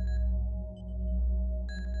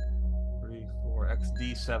 3, 4,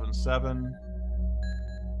 XD77,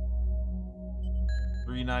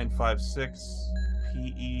 3956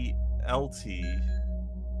 PELT.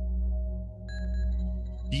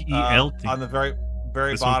 PELT? On the very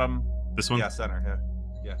This bottom. One? This one? Yeah, center. Yeah.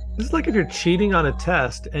 This is like if you're cheating on a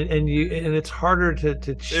test, and it's harder to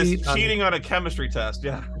cheat. It's cheating on a chemistry test.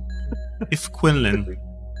 Yeah. If Quinlan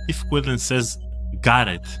says "got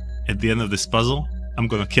it" at the end of this puzzle, I'm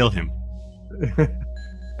gonna kill him.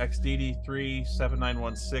 XDD3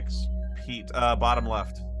 7916 Pete. Bottom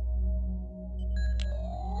left.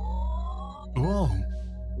 Whoa!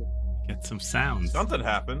 Get some sounds. Something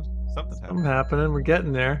happened. Something happening. We're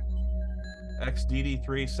getting there.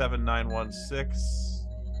 XDD3 7916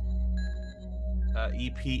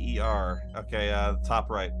 EPER. Okay, top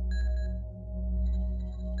right.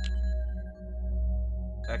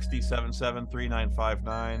 XD77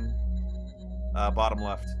 3959 bottom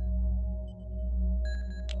left.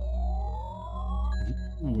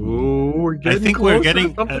 Ooh, we're getting I think closer. we're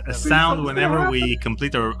getting Something- a sound something's whenever gonna we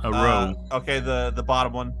complete a row. Okay, the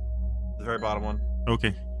bottom one. The very bottom one.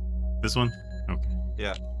 Okay. This one? Okay.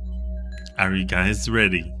 Yeah. Are you guys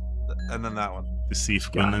ready And then that one. to see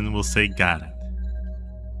if Quinlan will say got it?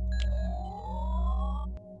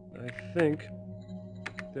 I think.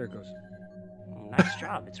 There it goes. Nice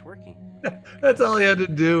job. It's working. That's all he had to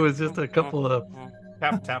do was just a couple of.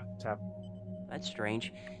 Tap, tap, tap. That's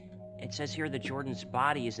strange. It says here that Jordan's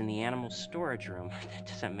body is in the animal storage room. That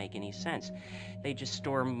doesn't make any sense. They just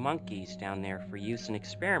store monkeys down there for use in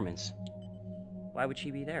experiments. Why would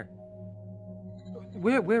she be there?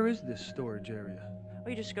 Where is this storage area? Well,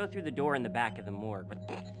 you just go through the door in the back of the morgue. But...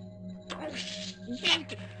 Oh,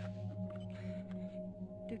 shit!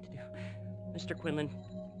 Mr. Quinlan,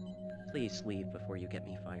 please leave before you get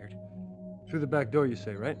me fired. Through the back door, you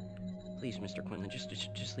say, right? Please, Mr. Quinlan,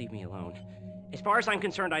 just leave me alone. As far as I'm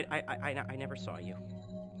concerned, I never saw you.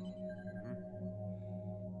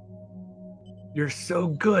 You're so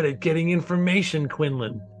good at getting information,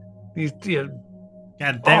 Quinlan. These, God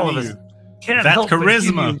all damn of us you! can't That help but give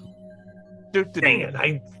charisma. you- Dang it!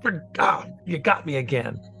 I forgot. You got me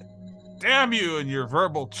again. Damn you and your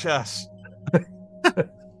verbal chess.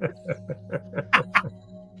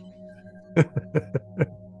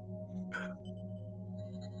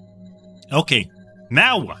 Okay,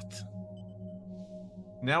 now what?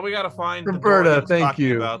 Now we got to find the door Roberta, he was thank talking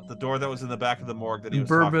you. about. The door that was in the back of the morgue that he was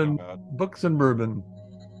Bourbon, talking about. books and bourbon.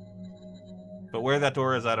 But where that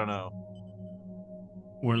door is, I don't know.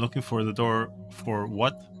 We're looking for the door for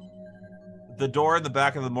what? The door in the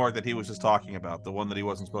back of the morgue that he was just talking about. The one that he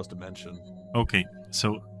wasn't supposed to mention. Okay,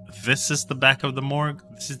 so this is the back of the morgue.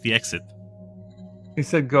 This is the exit. He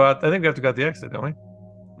said go out. I think we have to go out the exit, don't we?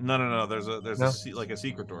 No. There's No? like a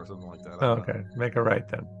secret door or something like that. I Oh, don't know. okay. Make a right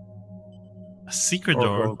then. A secret Or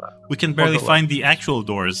door? go left. We can Or barely go find left. the actual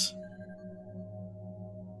doors.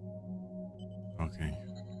 Okay.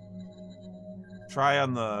 Try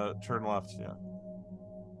on the turn left. Yeah.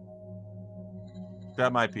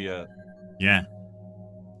 That might be it. Yeah.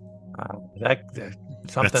 That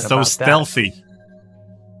something That's so about stealthy.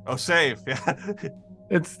 Oh, save. Yeah. That.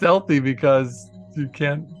 It's stealthy because you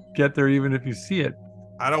can't get there even if you see it.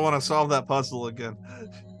 I don't want to solve that puzzle again.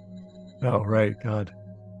 Oh, right. God.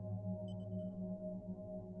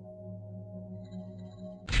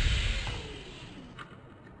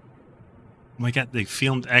 Oh my god, they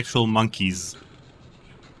filmed actual monkeys.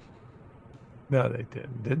 No, they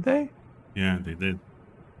didn't. Did they? Yeah, they did.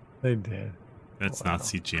 They did. That's Wow. not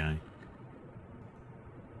CGI.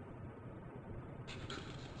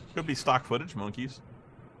 Could be stock footage monkeys.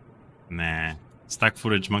 Nah. Stock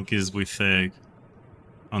footage monkeys with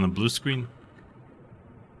on a blue screen.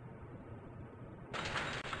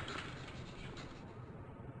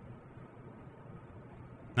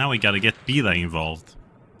 Now we gotta get Beta involved.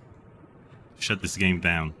 Shut this game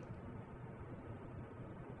down.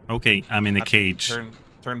 Okay, I'm in a cage.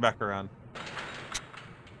 Turn back around.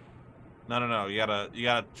 No. You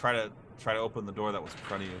gotta try to open the door that was in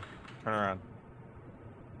front of you. Turn around.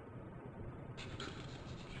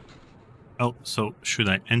 Oh, so should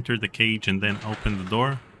I enter the cage and then open the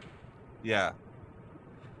door? Yeah.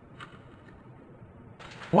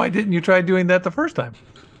 Why didn't you try doing that the first time?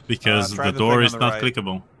 Because try the the door thing is on the not right.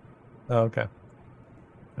 clickable. Oh, okay.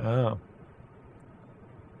 Oh.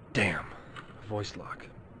 Damn. Voice lock.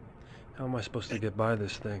 How am I supposed to get by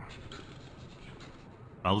this thing?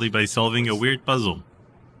 Probably by solving a weird puzzle.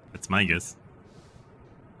 That's my guess.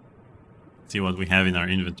 Let's see what we have in our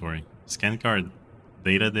inventory. Scan card.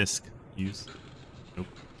 Data disk. Use. Nope.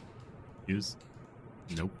 Use.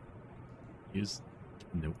 Nope. Use.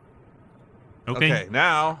 Nope. Okay,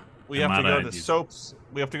 now we have to go to use. soaps.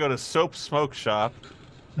 We have to go to Soap Smoke Shop.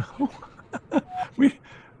 we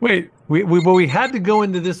had to go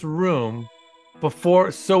into this room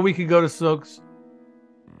before so we could go to Soap's.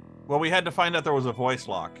 Well, we had to find out there was a voice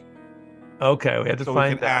lock. Okay, we had to so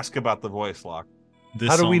find we can ask about the voice lock. This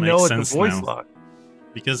How do we all know makes it's a sense voice now. lock?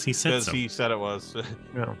 Because he said Because so. he said it was.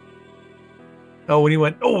 No. Oh, when he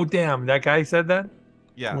went, oh damn, that guy said that?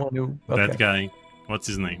 Yeah. Well, okay. That guy. What's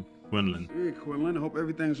his name? Quinlan. Hey, Quinlan. I hope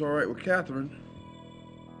everything's all right with Catherine.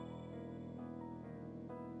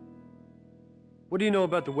 What do you know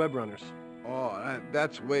about the web runners? Oh,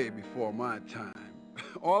 that's way before my time.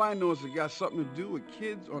 All I know is it got something to do with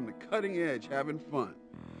kids on the cutting edge having fun.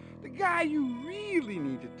 The guy you really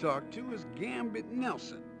need to talk to is Gambit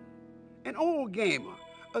Nelson. An old gamer,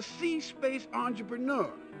 a sea-space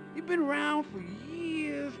entrepreneur. He's been around for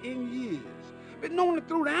years and years. Been known to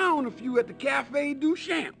throw down a few at the Cafe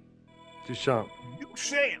Duchamp. Duchamp.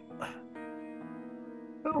 Duchamp!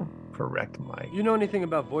 Oh, correct, Mike. You know anything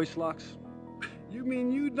about voice locks? You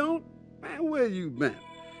mean you don't? Man, where you been?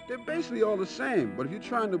 They're basically all the same, but if you're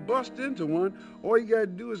trying to bust into one, all you gotta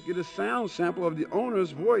do is get a sound sample of the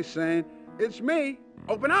owner's voice saying, "It's me,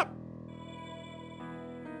 open up."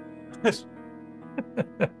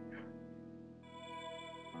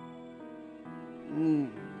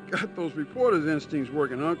 Got those reporter's instincts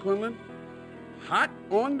working, huh, Quinlan? Hot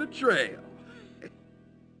on the trail.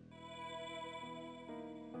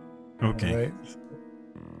 Okay. All right.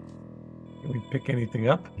 Can we pick anything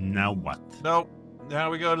up? Now what? Nope. Now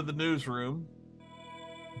we go to the newsroom.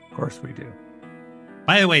 Of course we do.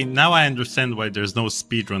 By the way, now I understand why there's no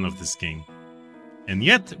speedrun of this game. And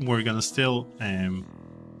yet, we're gonna still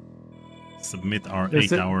submit our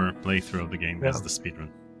 8-hour playthrough of the game as the speedrun.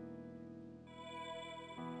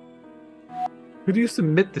 Who do you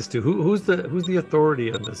submit this to? Who's the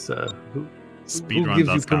authority on this? Who gives you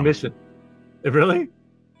Speedrun.com. permission? Really?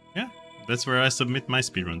 Yeah, that's where I submit my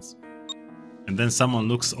speedruns. And then someone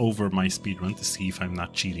looks over my speedrun to see if I'm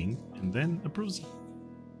not cheating, and then approves it.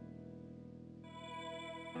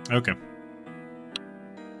 Okay.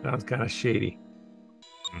 Sounds kind of shady.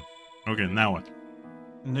 Okay, now what?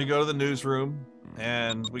 And we go to the newsroom,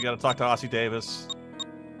 and we got to talk to Ossie Davis.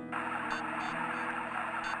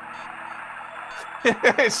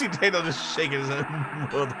 See Daniel just shaking his head.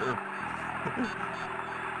 Mother.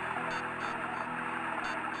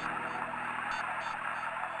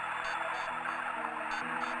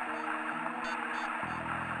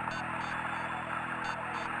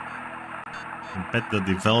 I bet the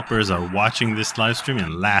developers are watching this live stream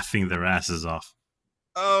and laughing their asses off.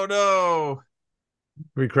 Oh no!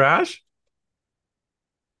 We crash?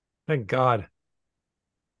 Thank God.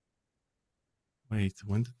 Wait,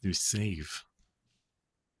 when did you save?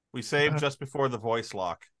 We saved just before the voice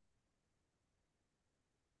lock.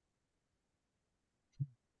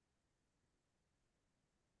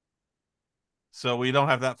 So we don't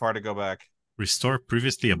have that far to go back. Restore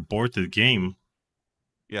previously aborted game.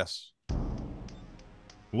 Yes.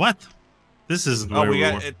 What? This is Oh, where we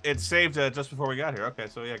got were. it saved just before we got here. Okay,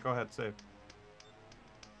 so yeah, go ahead, save.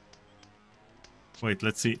 Wait,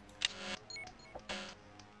 let's see.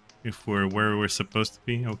 If we're where we're supposed to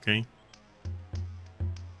be, okay.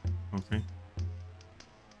 Okay.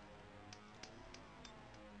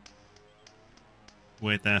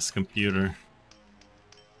 Wait, ask computer.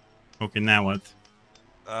 Okay, now what?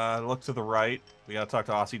 Look to the right. We gotta talk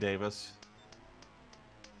to Ossie Davis.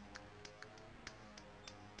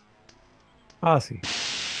 Ossie.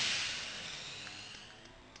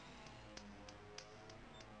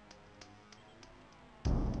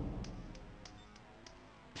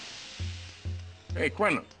 Hey,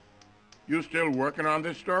 Quinlan, you still working on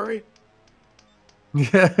this story?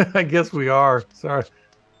 Yeah, I guess we are. Sorry.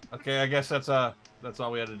 Okay, I guess that's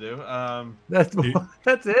all we had to do. That's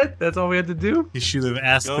it. That's all we had to do. You should have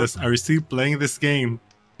asked us, are you still playing this game?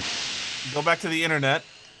 Go back to the internet.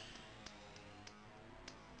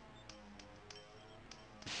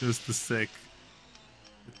 Just a sec.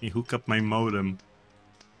 Let me hook up my modem.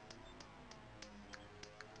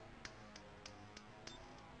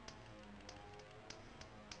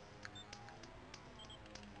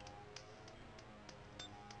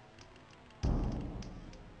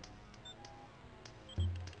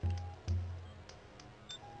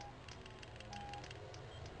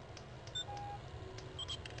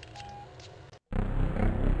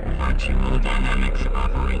 Virtual Dynamics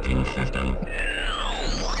operating system.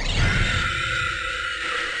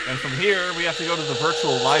 And from here, we have to go to the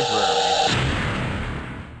virtual library.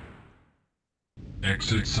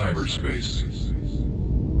 Exit cyberspace.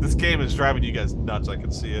 This game is driving you guys nuts. I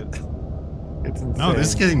can see it. It's insane. No,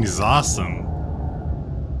 this game is awesome.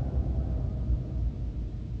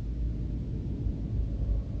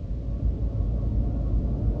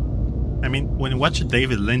 I mean, when you watch a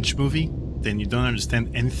David Lynch movie, then you don't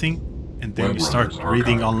understand anything, and then you start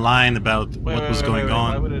reading online about what was going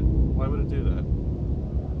on. Why would it do that?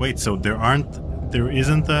 Wait, so there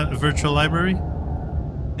isn't a virtual library?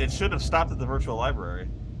 It should have stopped at the virtual library.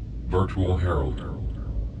 Virtual Herald.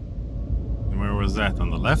 And where was that? On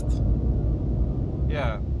the left?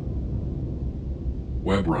 Yeah.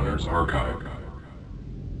 Webrunners Archive.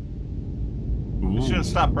 It should have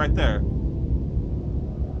stopped right there.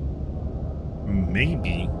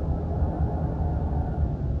 Maybe.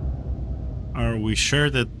 Are we sure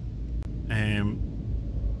that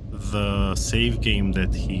the save game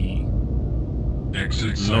that he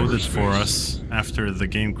loaded for us after the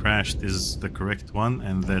game crashed is the correct one,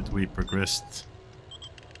 and that we progressed?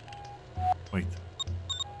 Wait.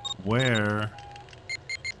 Where?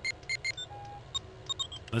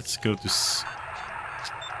 Let's go to...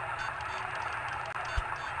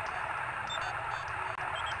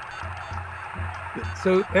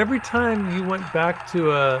 So every time you went back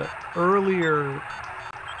to a earlier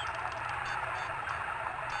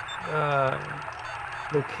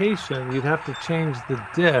location, you'd have to change the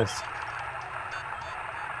disc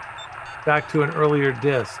back to an earlier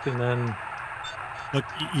disc, and then. Look,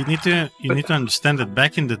 you need to understand that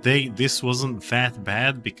back in the day, this wasn't that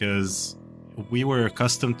bad because we were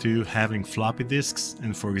accustomed to having floppy disks,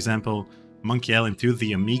 and for example, Monkey Island 2,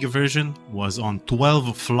 the Amiga version, was on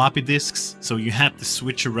 12 floppy disks, so you had to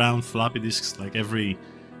switch around floppy disks like every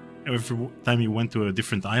time you went to a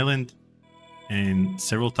different island, and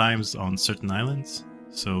several times on certain islands.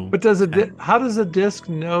 So, but how does a disc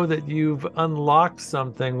know that you've unlocked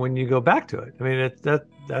something when you go back to it? I mean,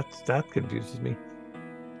 that confuses me.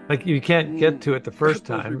 Like, you can't get to it the first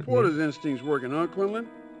time. Reporter's instincts working, huh, Quinlan?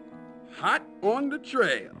 Hot on the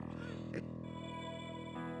trail.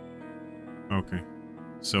 Okay,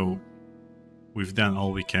 so we've done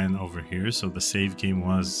all we can over here, so the save game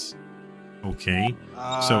was okay.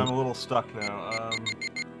 So I'm a little stuck now.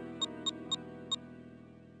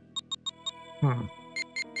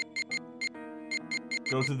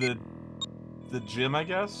 Go to the gym, I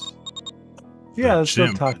guess? Yeah, let's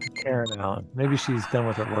go talk to Karen Allen. Maybe she's done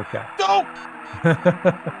with her workout. Go!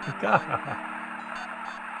 God.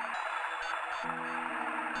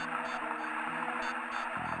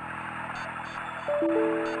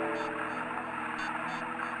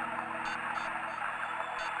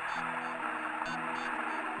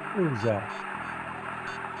 Who's that?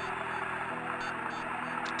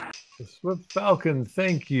 The Swift Falcon,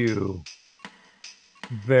 thank you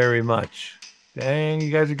very much. Dang,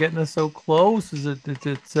 you guys are getting us so close.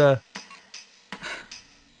 It's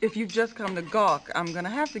If you've just come to gawk, I'm gonna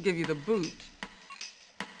have to give you the boot.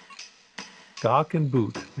 Gawk and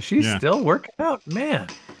boot. She's still working out, man.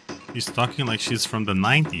 She's talking like she's from the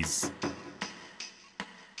 90s.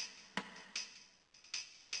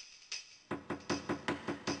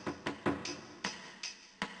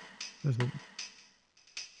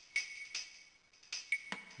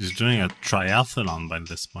 She's doing a triathlon by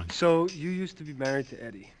this point. So, you used to be married to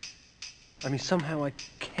Eddie. I mean, somehow I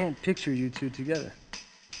can't picture you two together.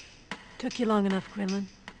 Took you long enough, Quinlan.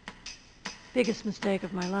 Biggest mistake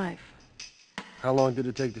of my life. How long did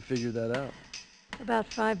it take to figure that out? About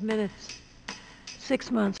 5 minutes.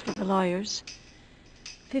 6 months for the lawyers.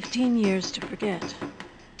 15 years to forget.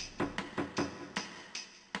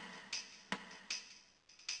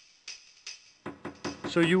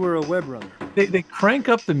 So you were a web runner? They crank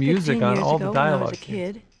up the music on all the dialogue. When I was a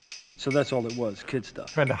kid. So that's all it was, kid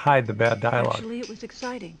stuff. Trying to hide the bad dialogue. Actually, it was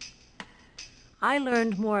exciting. I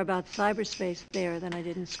learned more about cyberspace there than I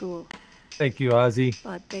did in school. Thank you, Ozzy.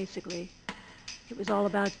 But basically, it was all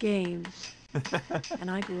about games.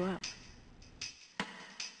 And I grew up.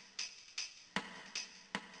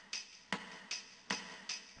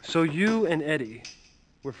 So you and Eddie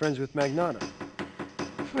were friends with Magnata?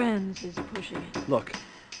 Friends is pushing it. Look,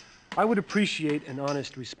 I would appreciate an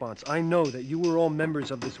honest response. I know that you were all members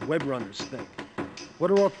of this web runners thing. What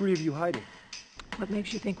are all three of you hiding? What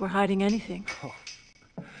makes you think we're hiding anything? Oh.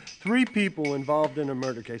 3 people involved in a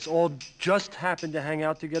murder case, all just happened to hang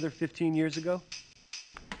out together 15 years ago?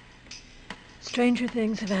 Stranger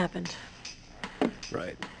things have happened.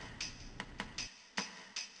 Right.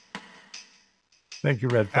 Thank you,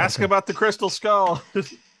 Red Falcon. Ask about the crystal skull.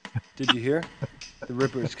 Did you hear? The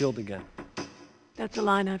Ripper is killed again. That's a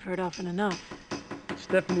line I've heard often enough.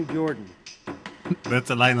 Stephanie Jordan. That's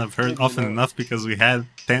a line I've heard Maybe often not. enough because we had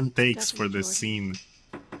 10 takes Stephanie for this Jordan. scene.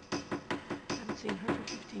 Haven't seen her for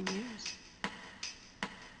 15 years.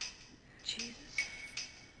 Jesus.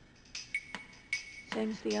 Same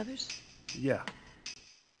as the others? Yeah.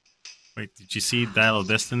 Wait, did you see Dial of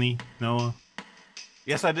Destiny, Noah?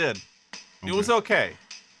 Yes, I did. Okay. It was okay.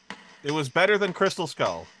 It was better than Crystal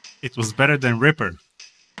Skull. It was better than Ripper.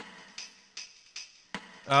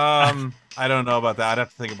 I don't know about that. I'd have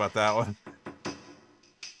to think about that one.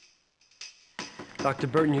 Dr.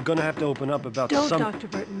 Burton, you're gonna have to open up about Don't, some... Dr.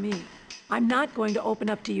 Burton, me. I'm not going to open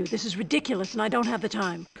up to you. This is ridiculous, and I don't have the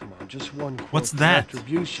time. Come on, just one quote. What's for that?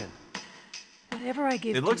 Retribution. Whatever I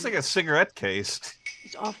give It looks like a cigarette case.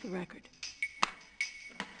 is off the record.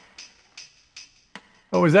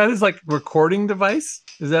 Oh, is that his like recording device?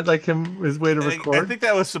 Is that like his way to record? I think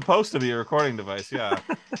that was supposed to be a recording device, yeah.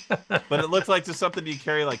 But it looked like just something you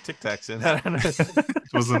carry like Tic Tacs in. I don't know.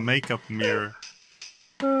 It was a makeup mirror.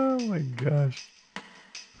 Oh my gosh.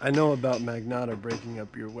 I know about Magnata breaking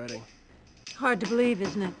up your wedding. Hard to believe,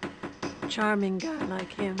 isn't it? Charming guy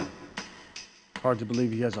like him. Hard to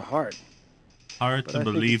believe he has a heart. Hard But to I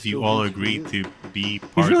think believe it's you still all good for agreed you. to be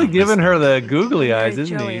part He's really of giving this. her the googly eyes, Married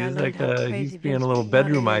isn't Joey, he? I He's learned like how crazy he's being Vince a little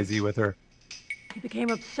Magnata bedroomisy is. with her. He became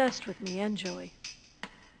obsessed with me and Joey.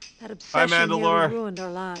 That Hi, obsession nearly Mandalore. ruined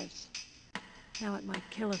our lives. Now it might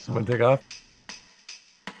kill us all. Want to take off?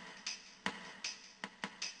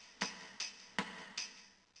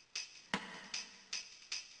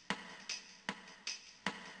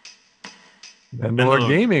 Mandalore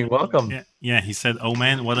Gaming, welcome. Yeah, he said, "Oh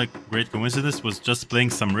man, what a great coincidence! Was just playing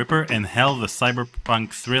some Ripper and Hell, the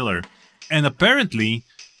cyberpunk thriller, and apparently,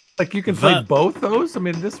 like you can play both those. I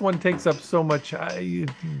mean, this one takes up so much. I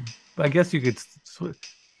guess you could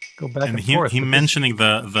go back and forth. He mentioning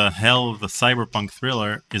the Hell, the cyberpunk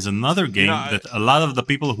thriller is another game that a lot of the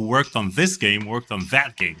people who worked on this game worked on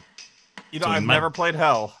that game. You know, I've never played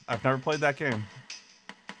Hell. I've never played that game.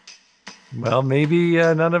 Well, maybe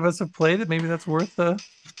none of us have played it. Maybe that's worth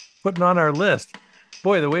putting on our list.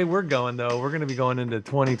 Boy, the way we're going, though, we're going to be going into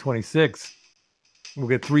 2026. We'll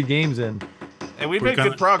get 3 games in. And we've made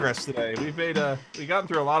good progress today. We gotten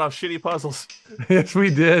through a lot of shitty puzzles. Yes,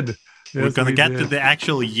 we did. We're Yes, going to we get did. to the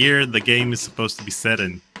actual year the game is supposed to be set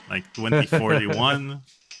in, like 2041.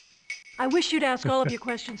 I wish you'd ask all of your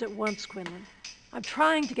questions at once, Quinlan. I'm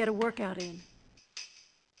trying to get a workout in.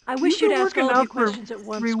 I wish You've you'd been ask all working of your out for questions at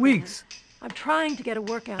once. 3 Quinlan. weeks. I'm trying to get a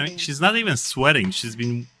workout I mean, in. she's not even sweating. She's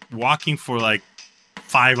been walking for like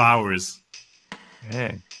 5 hours.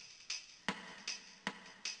 Dang.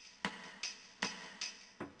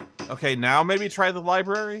 Okay, now maybe try the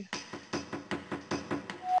library.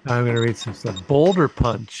 I'm going to read some stuff. Boulder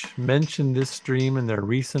Punch mentioned this stream in their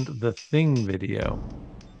recent The Thing video.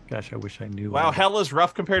 Gosh, I wish I knew. Wow, Hell is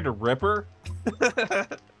rough compared to Ripper.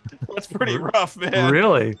 That's pretty rough, man.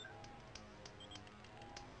 Really?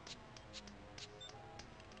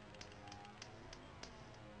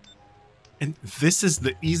 And this is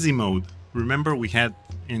the easy mode. Remember, we had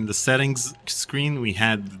in the settings screen, we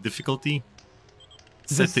had the difficulty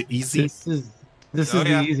set to easy. This is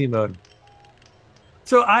the easy mode.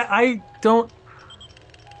 So I don't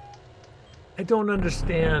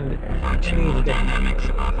understand anything.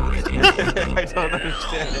 I don't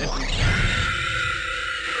understand anything.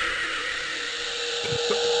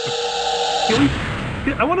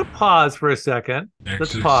 I want to pause for a second.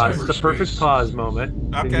 Let's pause. It's the perfect pause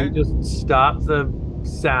moment. Okay. Can you just stop the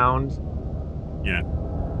sound? Yeah.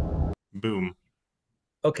 Boom.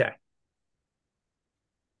 Okay.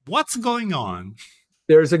 What's going on?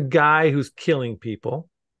 There's a guy who's killing people.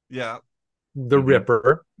 Yeah. The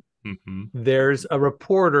Ripper. Mm-hmm. There's a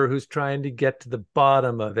reporter who's trying to get to the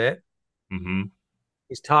bottom of it. Mm-hmm.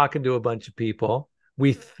 He's talking to a bunch of people.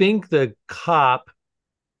 We think the cop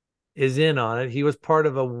is in on it. He was part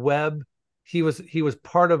of a web. He was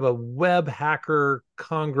part of a web hacker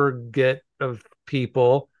congregate of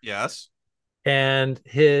people. Yes. And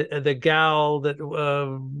the gal that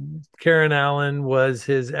Karen Allen was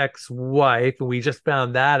his ex-wife. We just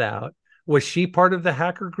found that out. Was she part of the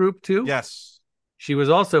hacker group too? Yes. She was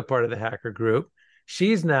also part of the hacker group.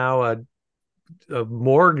 She's now a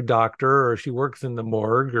morgue doctor, or she works in the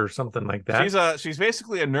morgue or something like that. She's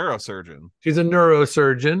basically a neurosurgeon. She's a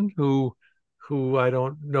neurosurgeon who I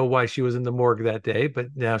don't know why she was in the morgue that day,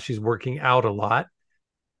 but now she's working out a lot.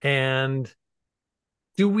 And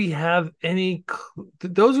do we have any?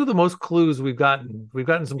 Those are the most clues we've gotten. We've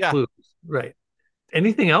gotten some clues, right?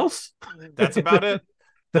 Anything else? That's about it.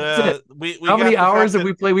 That's it. How many hours have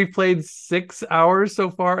we played? We've played 6 hours so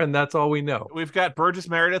far, and that's all we know. We've got Burgess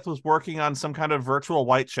Meredith was working on some kind of virtual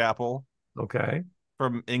Whitechapel. Okay.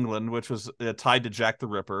 from England, which was tied to Jack the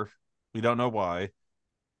Ripper. We don't know why.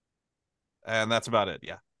 And that's about it.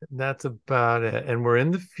 Yeah. That's about it. And we're in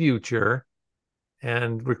the future,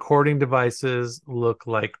 and recording devices look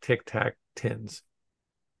like Tic Tac tins.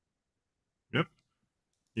 Yep.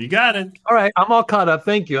 You got it. All right, I'm all caught up.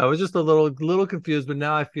 Thank you. I was just a little confused, but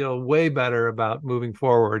now I feel way better about moving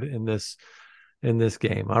forward in this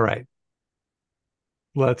game. All right.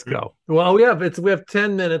 Let's go. Well, we have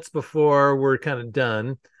 10 minutes before we're kind of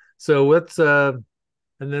done. So let's and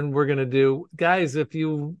then we're gonna do, guys,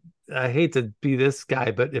 I hate to be this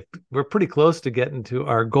guy, but if we're pretty close to getting to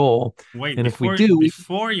our goal. Wait, and if we do,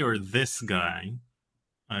 before you're this guy,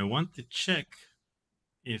 I want to check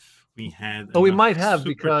if we had. Oh, we might have,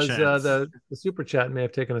 because chats. the super chat may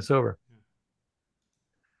have taken us over.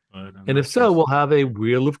 But and if so, we'll have a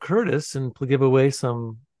Wheel of Curtis and give away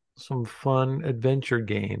some fun adventure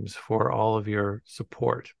games for all of your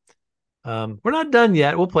support. We're not done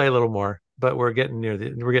yet. We'll play a little more, but we're getting near.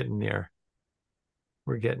 We're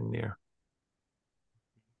getting near.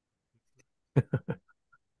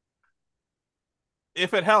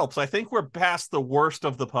 If it helps, I think we're past the worst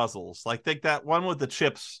of the puzzles. I think that one with the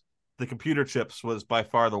chips, the computer chips, was by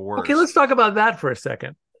far the worst. Okay, let's talk about that for a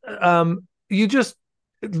second. You just,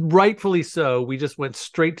 rightfully so, we just went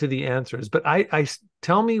straight to the answers. But I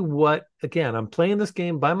tell me what, again, I'm playing this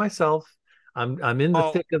game by myself. I'm in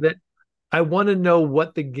the thick of it. I want to know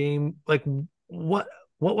what the game, like, what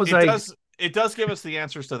was It does give us the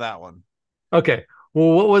answers to that one. Okay.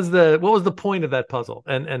 Well, what was the point of that puzzle,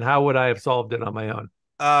 and how would I have solved it on my own?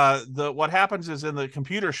 What happens is, in the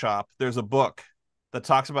computer shop, there's a book that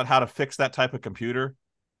talks about how to fix that type of computer.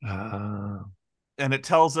 And it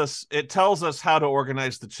tells us how to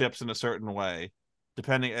organize the chips in a certain way,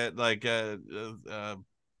 depending at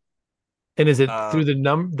and is it through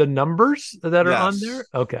the numbers that are on there?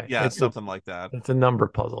 Okay. Yeah, it's something like that. It's a number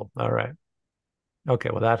puzzle. All right. Okay,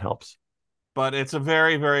 well, that helps. But it's a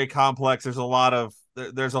very, very complex. There's a lot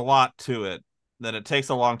to it. That it takes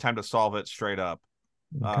a long time to solve it straight up.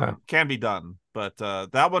 Okay. Can be done, but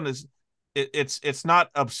that one is it's not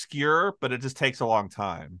obscure, but it just takes a long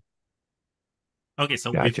time. Okay,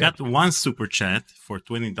 so we've got one super chat for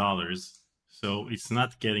 $20, so it's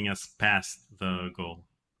not getting us past the goal.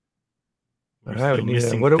 All right, we need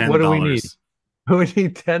what do we need? We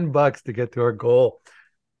need $10 to get to our goal.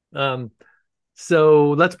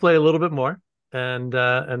 So let's play a little bit more, and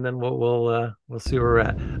then we'll see where we're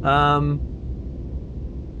at.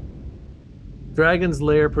 Dragon's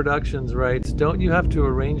Lair Productions writes, "Don't you have to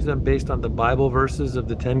arrange them based on the Bible verses of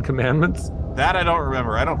the Ten Commandments?" That I don't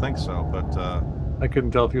remember. I don't think so, but I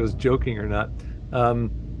couldn't tell if he was joking or not.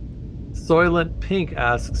 Soylent Pink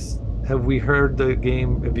asks, have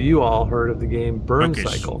you all heard of the game Burn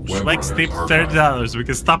Cycle? Like Steve, $30. We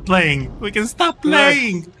can stop playing.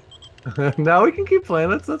 No, we can keep playing.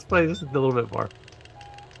 Let's play just a little bit more.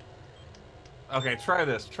 Okay, try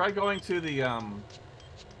this. Try going to the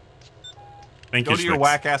Go to your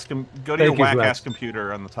whack-ass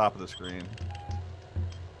computer on the top of the screen.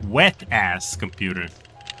 Wet-ass computer.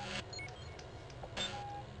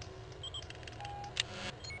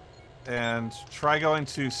 And try going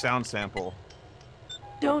to sound sample.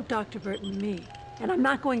 Don't Dr. Burton me. And I'm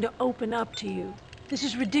not going to open up to you. This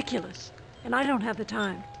is ridiculous. And I don't have the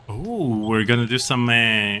time. Oh, we're gonna do some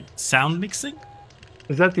sound mixing?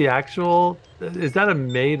 Is that a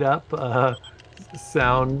made-up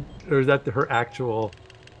sound, or is that her actual?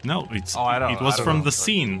 No, it was from the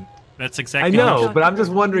scene. That's exactly. I know, but I'm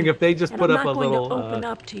just wondering if they just put up a little. I'm not going to open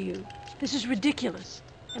up to you. This is ridiculous,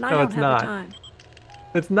 and I don't have the time.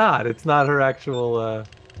 It's not. It's not her actual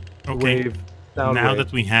wave. Now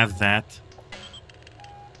that we have that,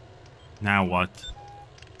 now what?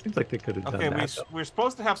 Seems like they could have done that. Okay, we're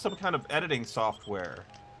supposed to have some kind of editing software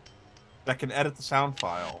that can edit the sound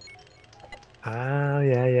file. Ah,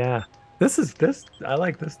 yeah. This. I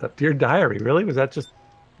like this stuff. Dear Diary, really? Was that just?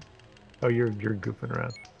 Oh, you're goofing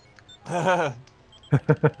around.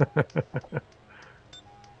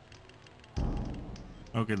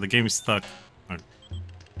 Okay, the game is stuck.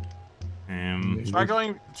 Try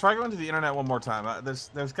going to the internet one more time. There's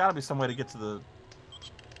got to be some way to get to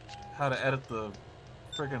how to edit the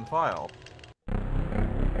friggin' file.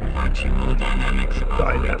 Dynamics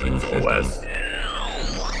OS.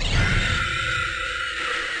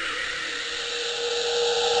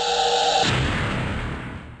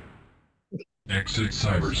 Exit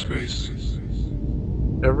cyberspace.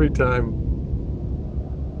 Every time.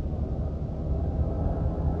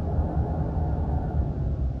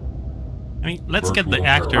 I mean, let's get the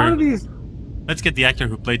actor. Let's get the actor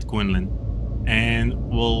who played Quinlan. and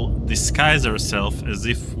we'll disguise ourselves as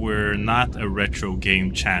if we're not a retro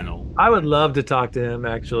game channel. I would love to talk to him,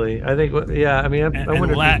 actually. I think, yeah, I mean, I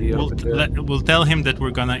wonder if he'd be open to it. We'll tell him that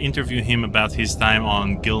we're gonna interview him about his time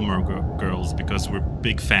on Gilmore Girls because we're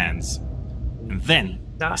big fans. And then,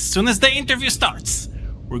 as soon as the interview starts,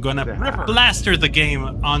 we're gonna blaster the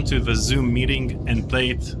game onto the Zoom meeting and play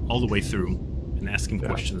it all the way through and ask him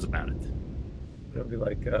questions about it. It'll be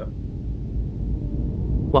like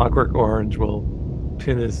Clockwork Orange will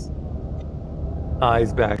pin his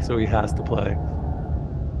eyes back so he has to play.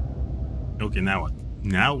 Okay, now what?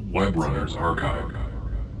 Now what? Webrunners Archive.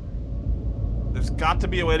 There's got to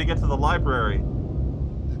be a way to get to the library.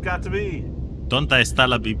 There's got to be. ¿Dónde está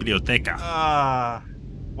la biblioteca?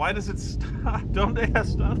 Why does it stop? ¿Dónde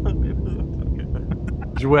está la biblioteca?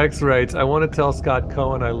 Jwex writes, I want to tell Scott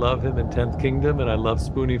Cohen I love him in 10th Kingdom, and I love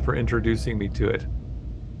Spoonie for introducing me to it.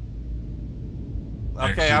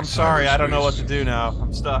 Okay, I'm sorry. I don't know what to do now.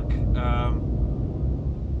 I'm stuck.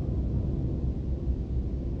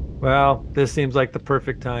 Well, this seems like the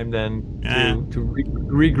perfect time then to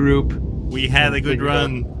regroup. We had a good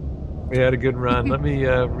run. We had a good run. Let me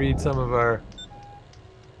read some of our...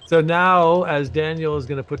 So now, as Daniel is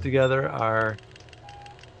going to put together our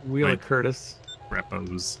Wheel of Curtis.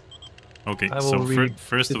 Repos. Okay, so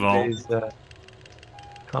first of all,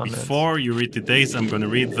 before you read today's, I'm going to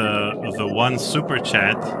read the one super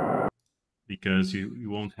chat because you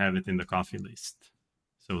won't have it in the coffee list.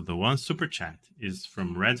 So the one super chat is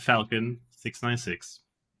from Red Falcon 696,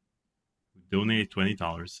 who donated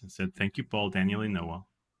 $20 and said, "Thank you, Paul, Daniel, and Noah,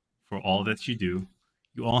 for all that you do.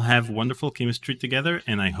 You all have wonderful chemistry together,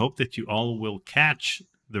 and I hope that you all will catch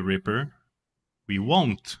the Ripper. We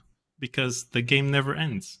won't, because the game never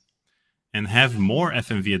ends, and have more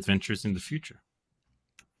FMV adventures in the future."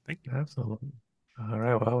 Thank you. Absolutely. All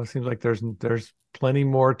right. Well, it seems like there's plenty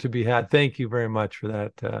more to be had. Thank you very much for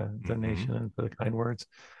that donation and for the kind words.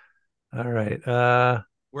 All right.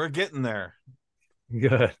 We're getting there.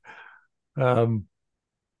 Good. All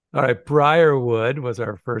right. Briarwood was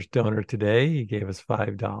our first donor today. He gave us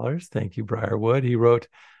 $5. Thank you, Briarwood. He wrote,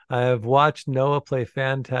 I have watched Noah play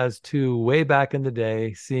Phantaz 2 way back in the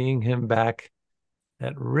day. Seeing him back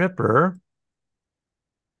at Ripper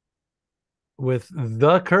with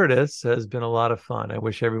the Curtis has been a lot of fun. I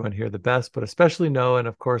wish everyone here the best, but especially Noah, and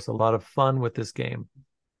of course, a lot of fun with this game.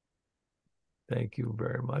 Thank you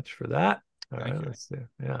very much for that. All right, let's see.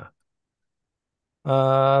 Yeah.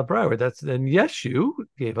 Briarwood, and Yeshu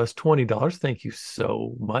gave us $20. Thank you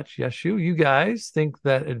so much, Yeshu. You guys think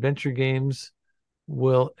that adventure games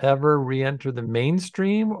will ever re-enter the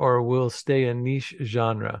mainstream or will stay a niche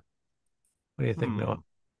genre? What do you think, Noah?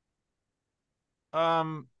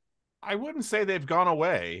 I wouldn't say they've gone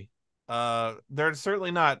away. They're certainly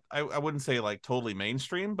not, I wouldn't say like totally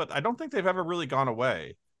mainstream, but I don't think they've ever really gone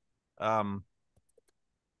away. I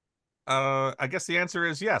guess the answer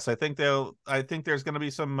is yes. I think there's going to be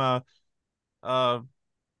some I'm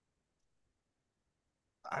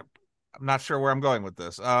not sure where I'm going with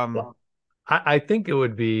this. I think it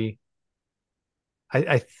would be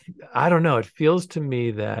I don't know. It feels to me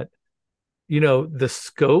that the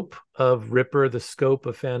scope of Ripper, the scope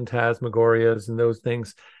of Phantasmagorias and those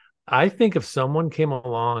things, I think if someone came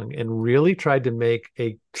along and really tried to make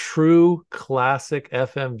a true classic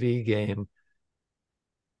FMV game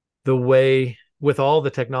the way with all the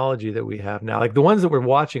technology that we have now, like the ones that we're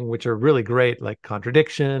watching, which are really great, like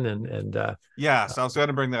Contradiction and yes, I was going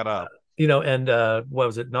to bring that up. And what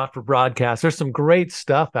was it? Not for Broadcast. There's some great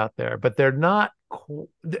stuff out there, but they're not.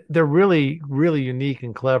 They're really, really unique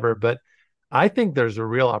and clever. But I think there's a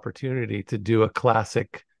real opportunity to do a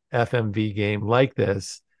classic FMV game like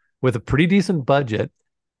this with a pretty decent budget.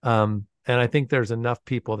 And I think there's enough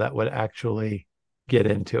people that would actually get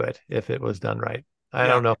into it if it was done right. I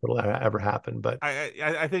don't know if it'll ever happen, but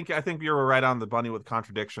I think you're right on the bunny with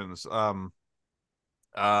Contradictions. I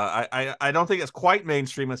don't think it's quite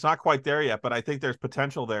mainstream. It's not quite there yet, but I think there's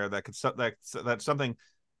potential there that's something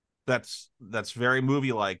that's very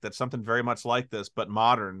movie-like. That's something very much like this, but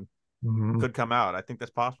modern. Could come out. I think that's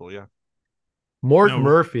possible. Yeah. Mort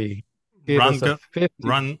Murphy gave Ron, us a 50.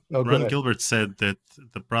 Ron Gilbert said that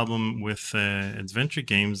the problem with adventure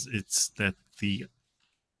games it's that the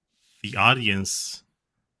audience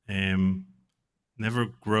never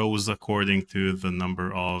grows according to the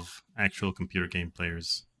number of actual computer game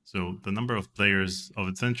players. So the number of players of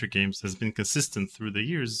adventure games has been consistent through the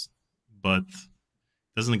years, but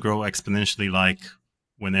doesn't grow exponentially like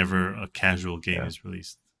whenever a casual game is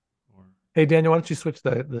released. Hey, Daniel, why don't you switch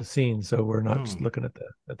the scene so we're not just looking at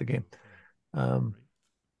the game?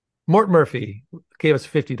 Mort Murphy gave us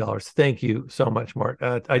 $50. Thank you so much, Mort.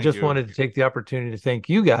 I just wanted to take the opportunity to thank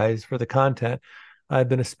you guys for the content. I've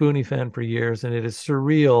been a Spoonie fan for years, and it is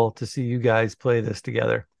surreal to see you guys play this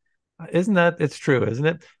together. Isn't that? It's true, isn't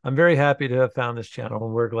it? I'm very happy to have found this channel,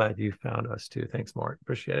 and we're glad you found us too. Thanks, Mort.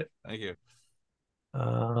 Appreciate it. Thank you.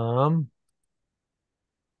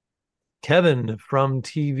 Kevin from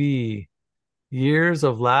TV. Years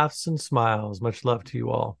of laughs and smiles. Much love to you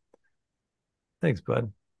all. Thanks,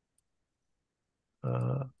 bud.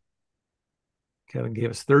 Kevin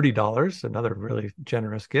gave us $30, another really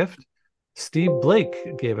generous gift. Steve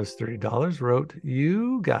Blake gave us $30, wrote,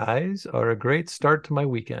 "You guys are a great start to my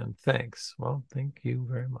weekend. Thanks." Well, thank you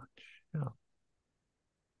very much. Yeah.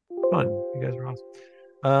 Fun. You guys are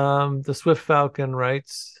awesome. The Swift Falcon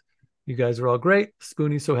writes, "You guys are all great.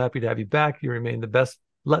 Spoonie, so happy to have you back. You remain the best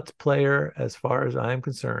Let's Player as far as I am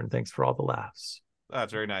concerned. Thanks for all the laughs."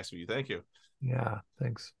 That's very nice of you. Thank you. Yeah,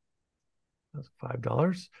 thanks. That's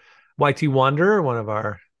 $5. YT Wanderer, one of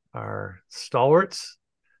our stalwarts,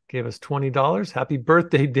 gave us $20. Happy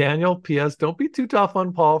birthday, Daniel. P.S. Don't be too tough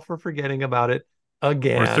on Paul for forgetting about it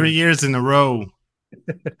again. For 3 years in a row.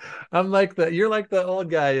 I'm like you're like the old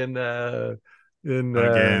guy in the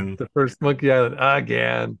first Monkey Island.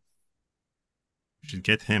 Again. You should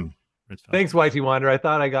get him. Thanks, YT Wanderer. I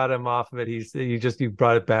thought I got him off of it. You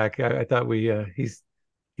brought it back. I thought he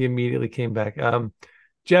immediately came back.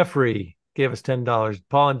 Jeffrey gave us $10.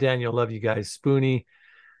 Paul and Daniel, love you guys. Spoonie,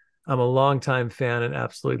 I'm a longtime fan and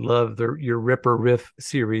absolutely love your Ripper Riff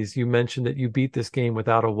series. You mentioned that you beat this game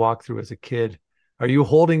without a walkthrough as a kid. Are you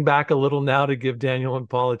holding back a little now to give Daniel and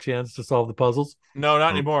Paul a chance to solve the puzzles? No,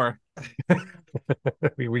 not anymore.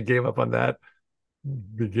 We gave up on that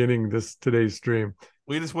beginning today's stream.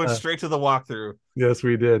 We just went straight to the walkthrough. Yes,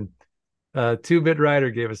 we did. 2-Bit Rider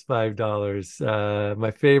gave us $5.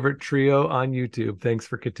 My favorite trio on YouTube. Thanks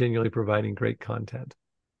for continually providing great content.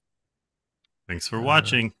 Thanks for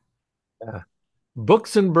watching. Yeah.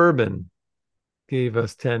 Books and Bourbon gave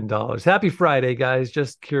us $10. Happy Friday, guys.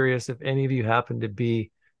 Just curious if any of you happen to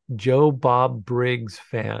be Joe Bob Briggs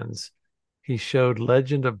fans. He showed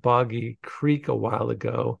Legend of Boggy Creek a while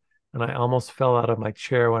ago, and I almost fell out of my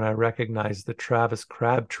chair when I recognized the Travis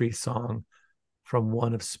Crabtree song from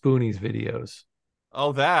one of Spoonie's videos.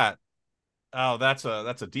 Oh, that's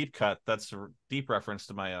a deep cut. That's a deep reference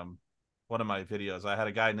to my one of my videos. I had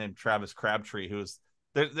a guy named Travis Crabtree who's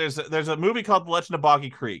there's a movie called The Legend of Boggy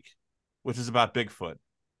Creek, which is about Bigfoot.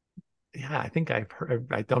 Yeah, I think I've heard.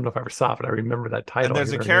 I don't know if I ever saw it, but I remember that title. And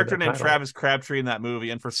there's a character named Travis Crabtree in that movie,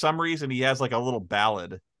 and for some reason he has like a little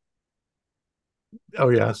ballad. Oh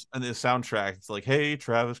yeah, and the soundtrack, it's like, "Hey,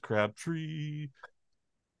 Travis Crabtree,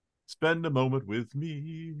 spend a moment with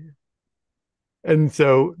me." And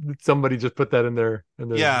so somebody just put that in there.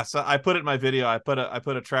 Yeah, so I put it in my video. I put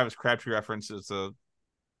a Travis Crabtree reference. It's a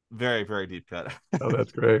very, very deep cut. Oh,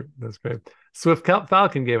 that's great. That's great. Swift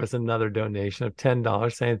Falcon gave us another donation of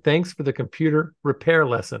 $10, saying thanks for the computer repair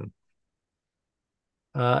lesson.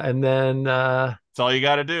 And then that's all you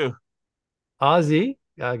got to do. Ozzy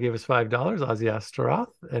gave us $5. Ozzy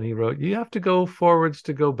Astaroth, and he wrote, "You have to go forwards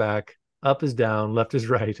to go back. Up is down, left is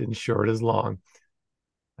right, and short is long."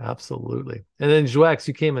 Absolutely. And then Joex,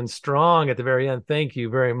 you came in strong at the very end. Thank you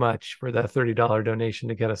very much for that $30 donation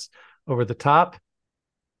to get us over the top.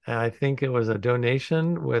 And I think it was a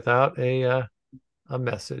donation without a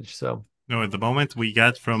message. So no, at the moment we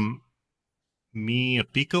got from me a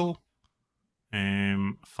pickle,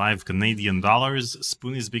 $5 Canadian.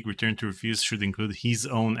 Spoonie's big return to reviews should include his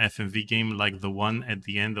own FMV game, like the one at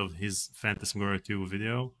the end of his Phantasmagoria 2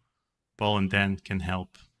 video. Paul and Dan can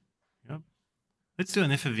help. Yep. Let's do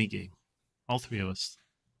an FMV game. All three of us.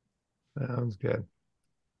 Sounds good.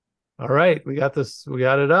 All right, we got this. We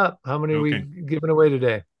got it up. How many are we giving away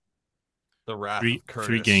today? The Wrath of Curtis.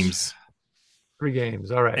 3 games. 3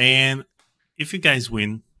 games. All right. And if you guys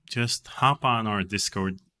win, just hop on our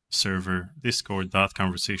Discord server,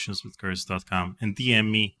 discord.conversationswithcurtis.com, and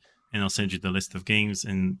DM me, and I'll send you the list of games,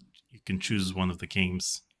 and you can choose one of the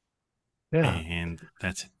games. Yeah. And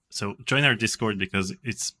that's it. So join our Discord because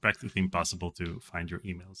it's practically impossible to find your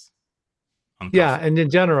emails. Yeah, and in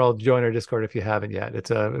general, join our Discord if you haven't yet.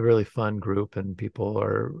 It's a really fun group, and people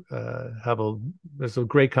are there's some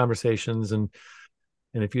great conversations, and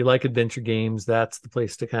if you like adventure games, that's the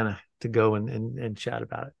place to kind of to go and chat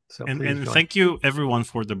about it. So and thank you everyone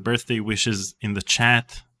for the birthday wishes in the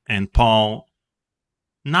chat. And Paul,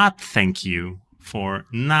 not thank you for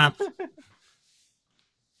not.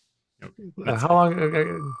 How long?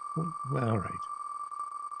 All right.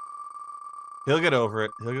 He'll get over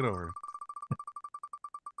it. He'll get over it.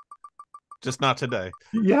 Just not today.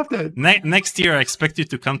 You have to. Next year, I expect you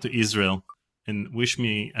to come to Israel and wish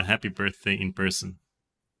me a happy birthday in person.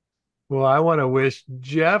 Well, I want to wish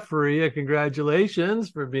Jeffrey a congratulations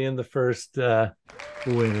for being the first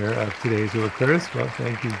winner of today's Wheel of Curse. Well,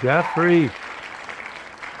 thank you, Jeffrey.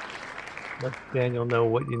 Let Daniel know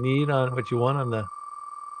what you need on what you want on the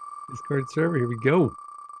Discord server. Here we go.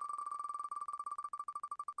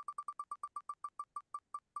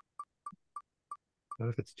 What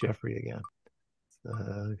if it's Jeffrey again?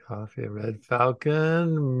 Coffee, Red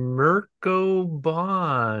Falcon, Mirko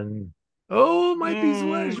Bond. Oh, it might be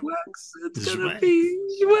Zweg's. It's gonna be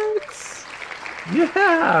Zweg's.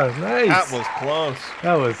 Yeah, nice. That was close.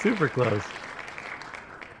 That was super close.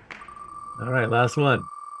 All right, last one.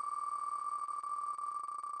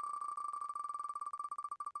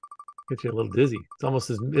 Gets you a little dizzy. It's almost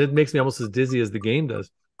as it makes me almost as dizzy as the game does.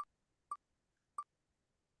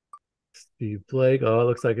 Steve Blake. Oh, it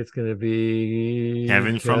looks like it's gonna be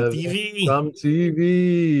Kevin from TV. From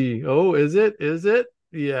TV. Oh, is it? Is it?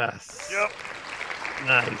 Yes. Yep.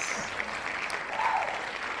 Nice.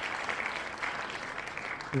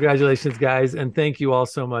 Congratulations, guys, and thank you all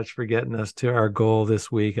so much for getting us to our goal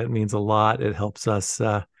this week. It means a lot. It helps us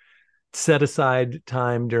set aside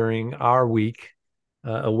time during our week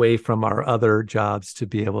away from our other jobs to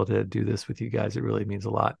be able to do this with you guys. It really means a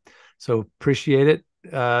lot. So appreciate it.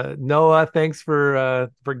 Noah, thanks for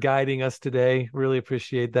guiding us today. Really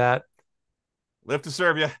appreciate that. Live to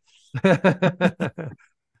serve you.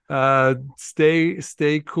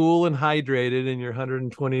 Stay cool and hydrated in your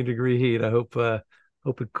 120-degree heat. I hope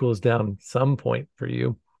it cools down some point for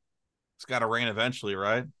you. It's got to rain eventually,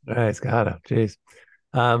 right? All right, it's gotta. Jeez.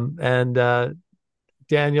 And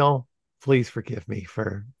Daniel, please forgive me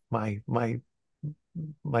for my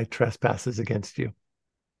trespasses against you.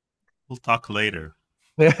 We'll talk later.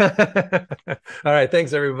 All right,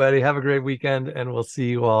 thanks everybody. Have a great weekend, and we'll see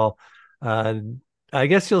you all. I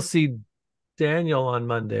guess you'll see Daniel on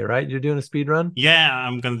Monday, right? You're doing a speed run? Yeah,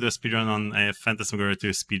 I'm gonna do a speed run on Phantasmagoria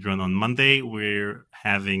 2 speed run on Monday. We're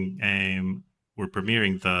having we're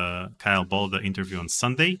premiering the Kyle Balda interview on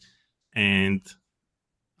Sunday, and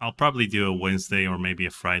I'll probably do a Wednesday or maybe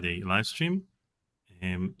a Friday live stream.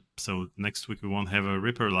 So next week we won't have a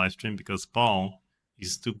Ripper live stream because Paul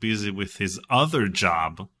is too busy with his other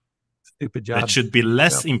job. Stupid job. That should be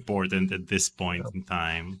less important at this point in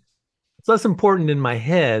time. It's less important in my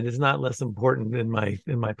head. It's not less important in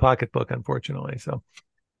my pocketbook, unfortunately. So,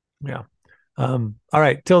 yeah. All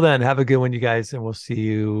right. Till then, have a good one, you guys, and we'll see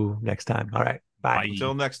you next time. All right. Bye.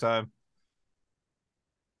 Until next time.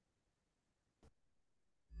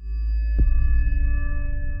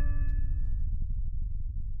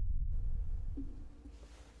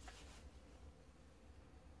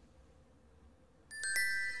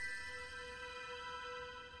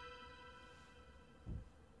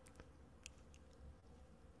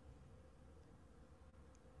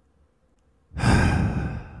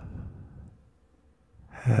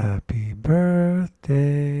 Happy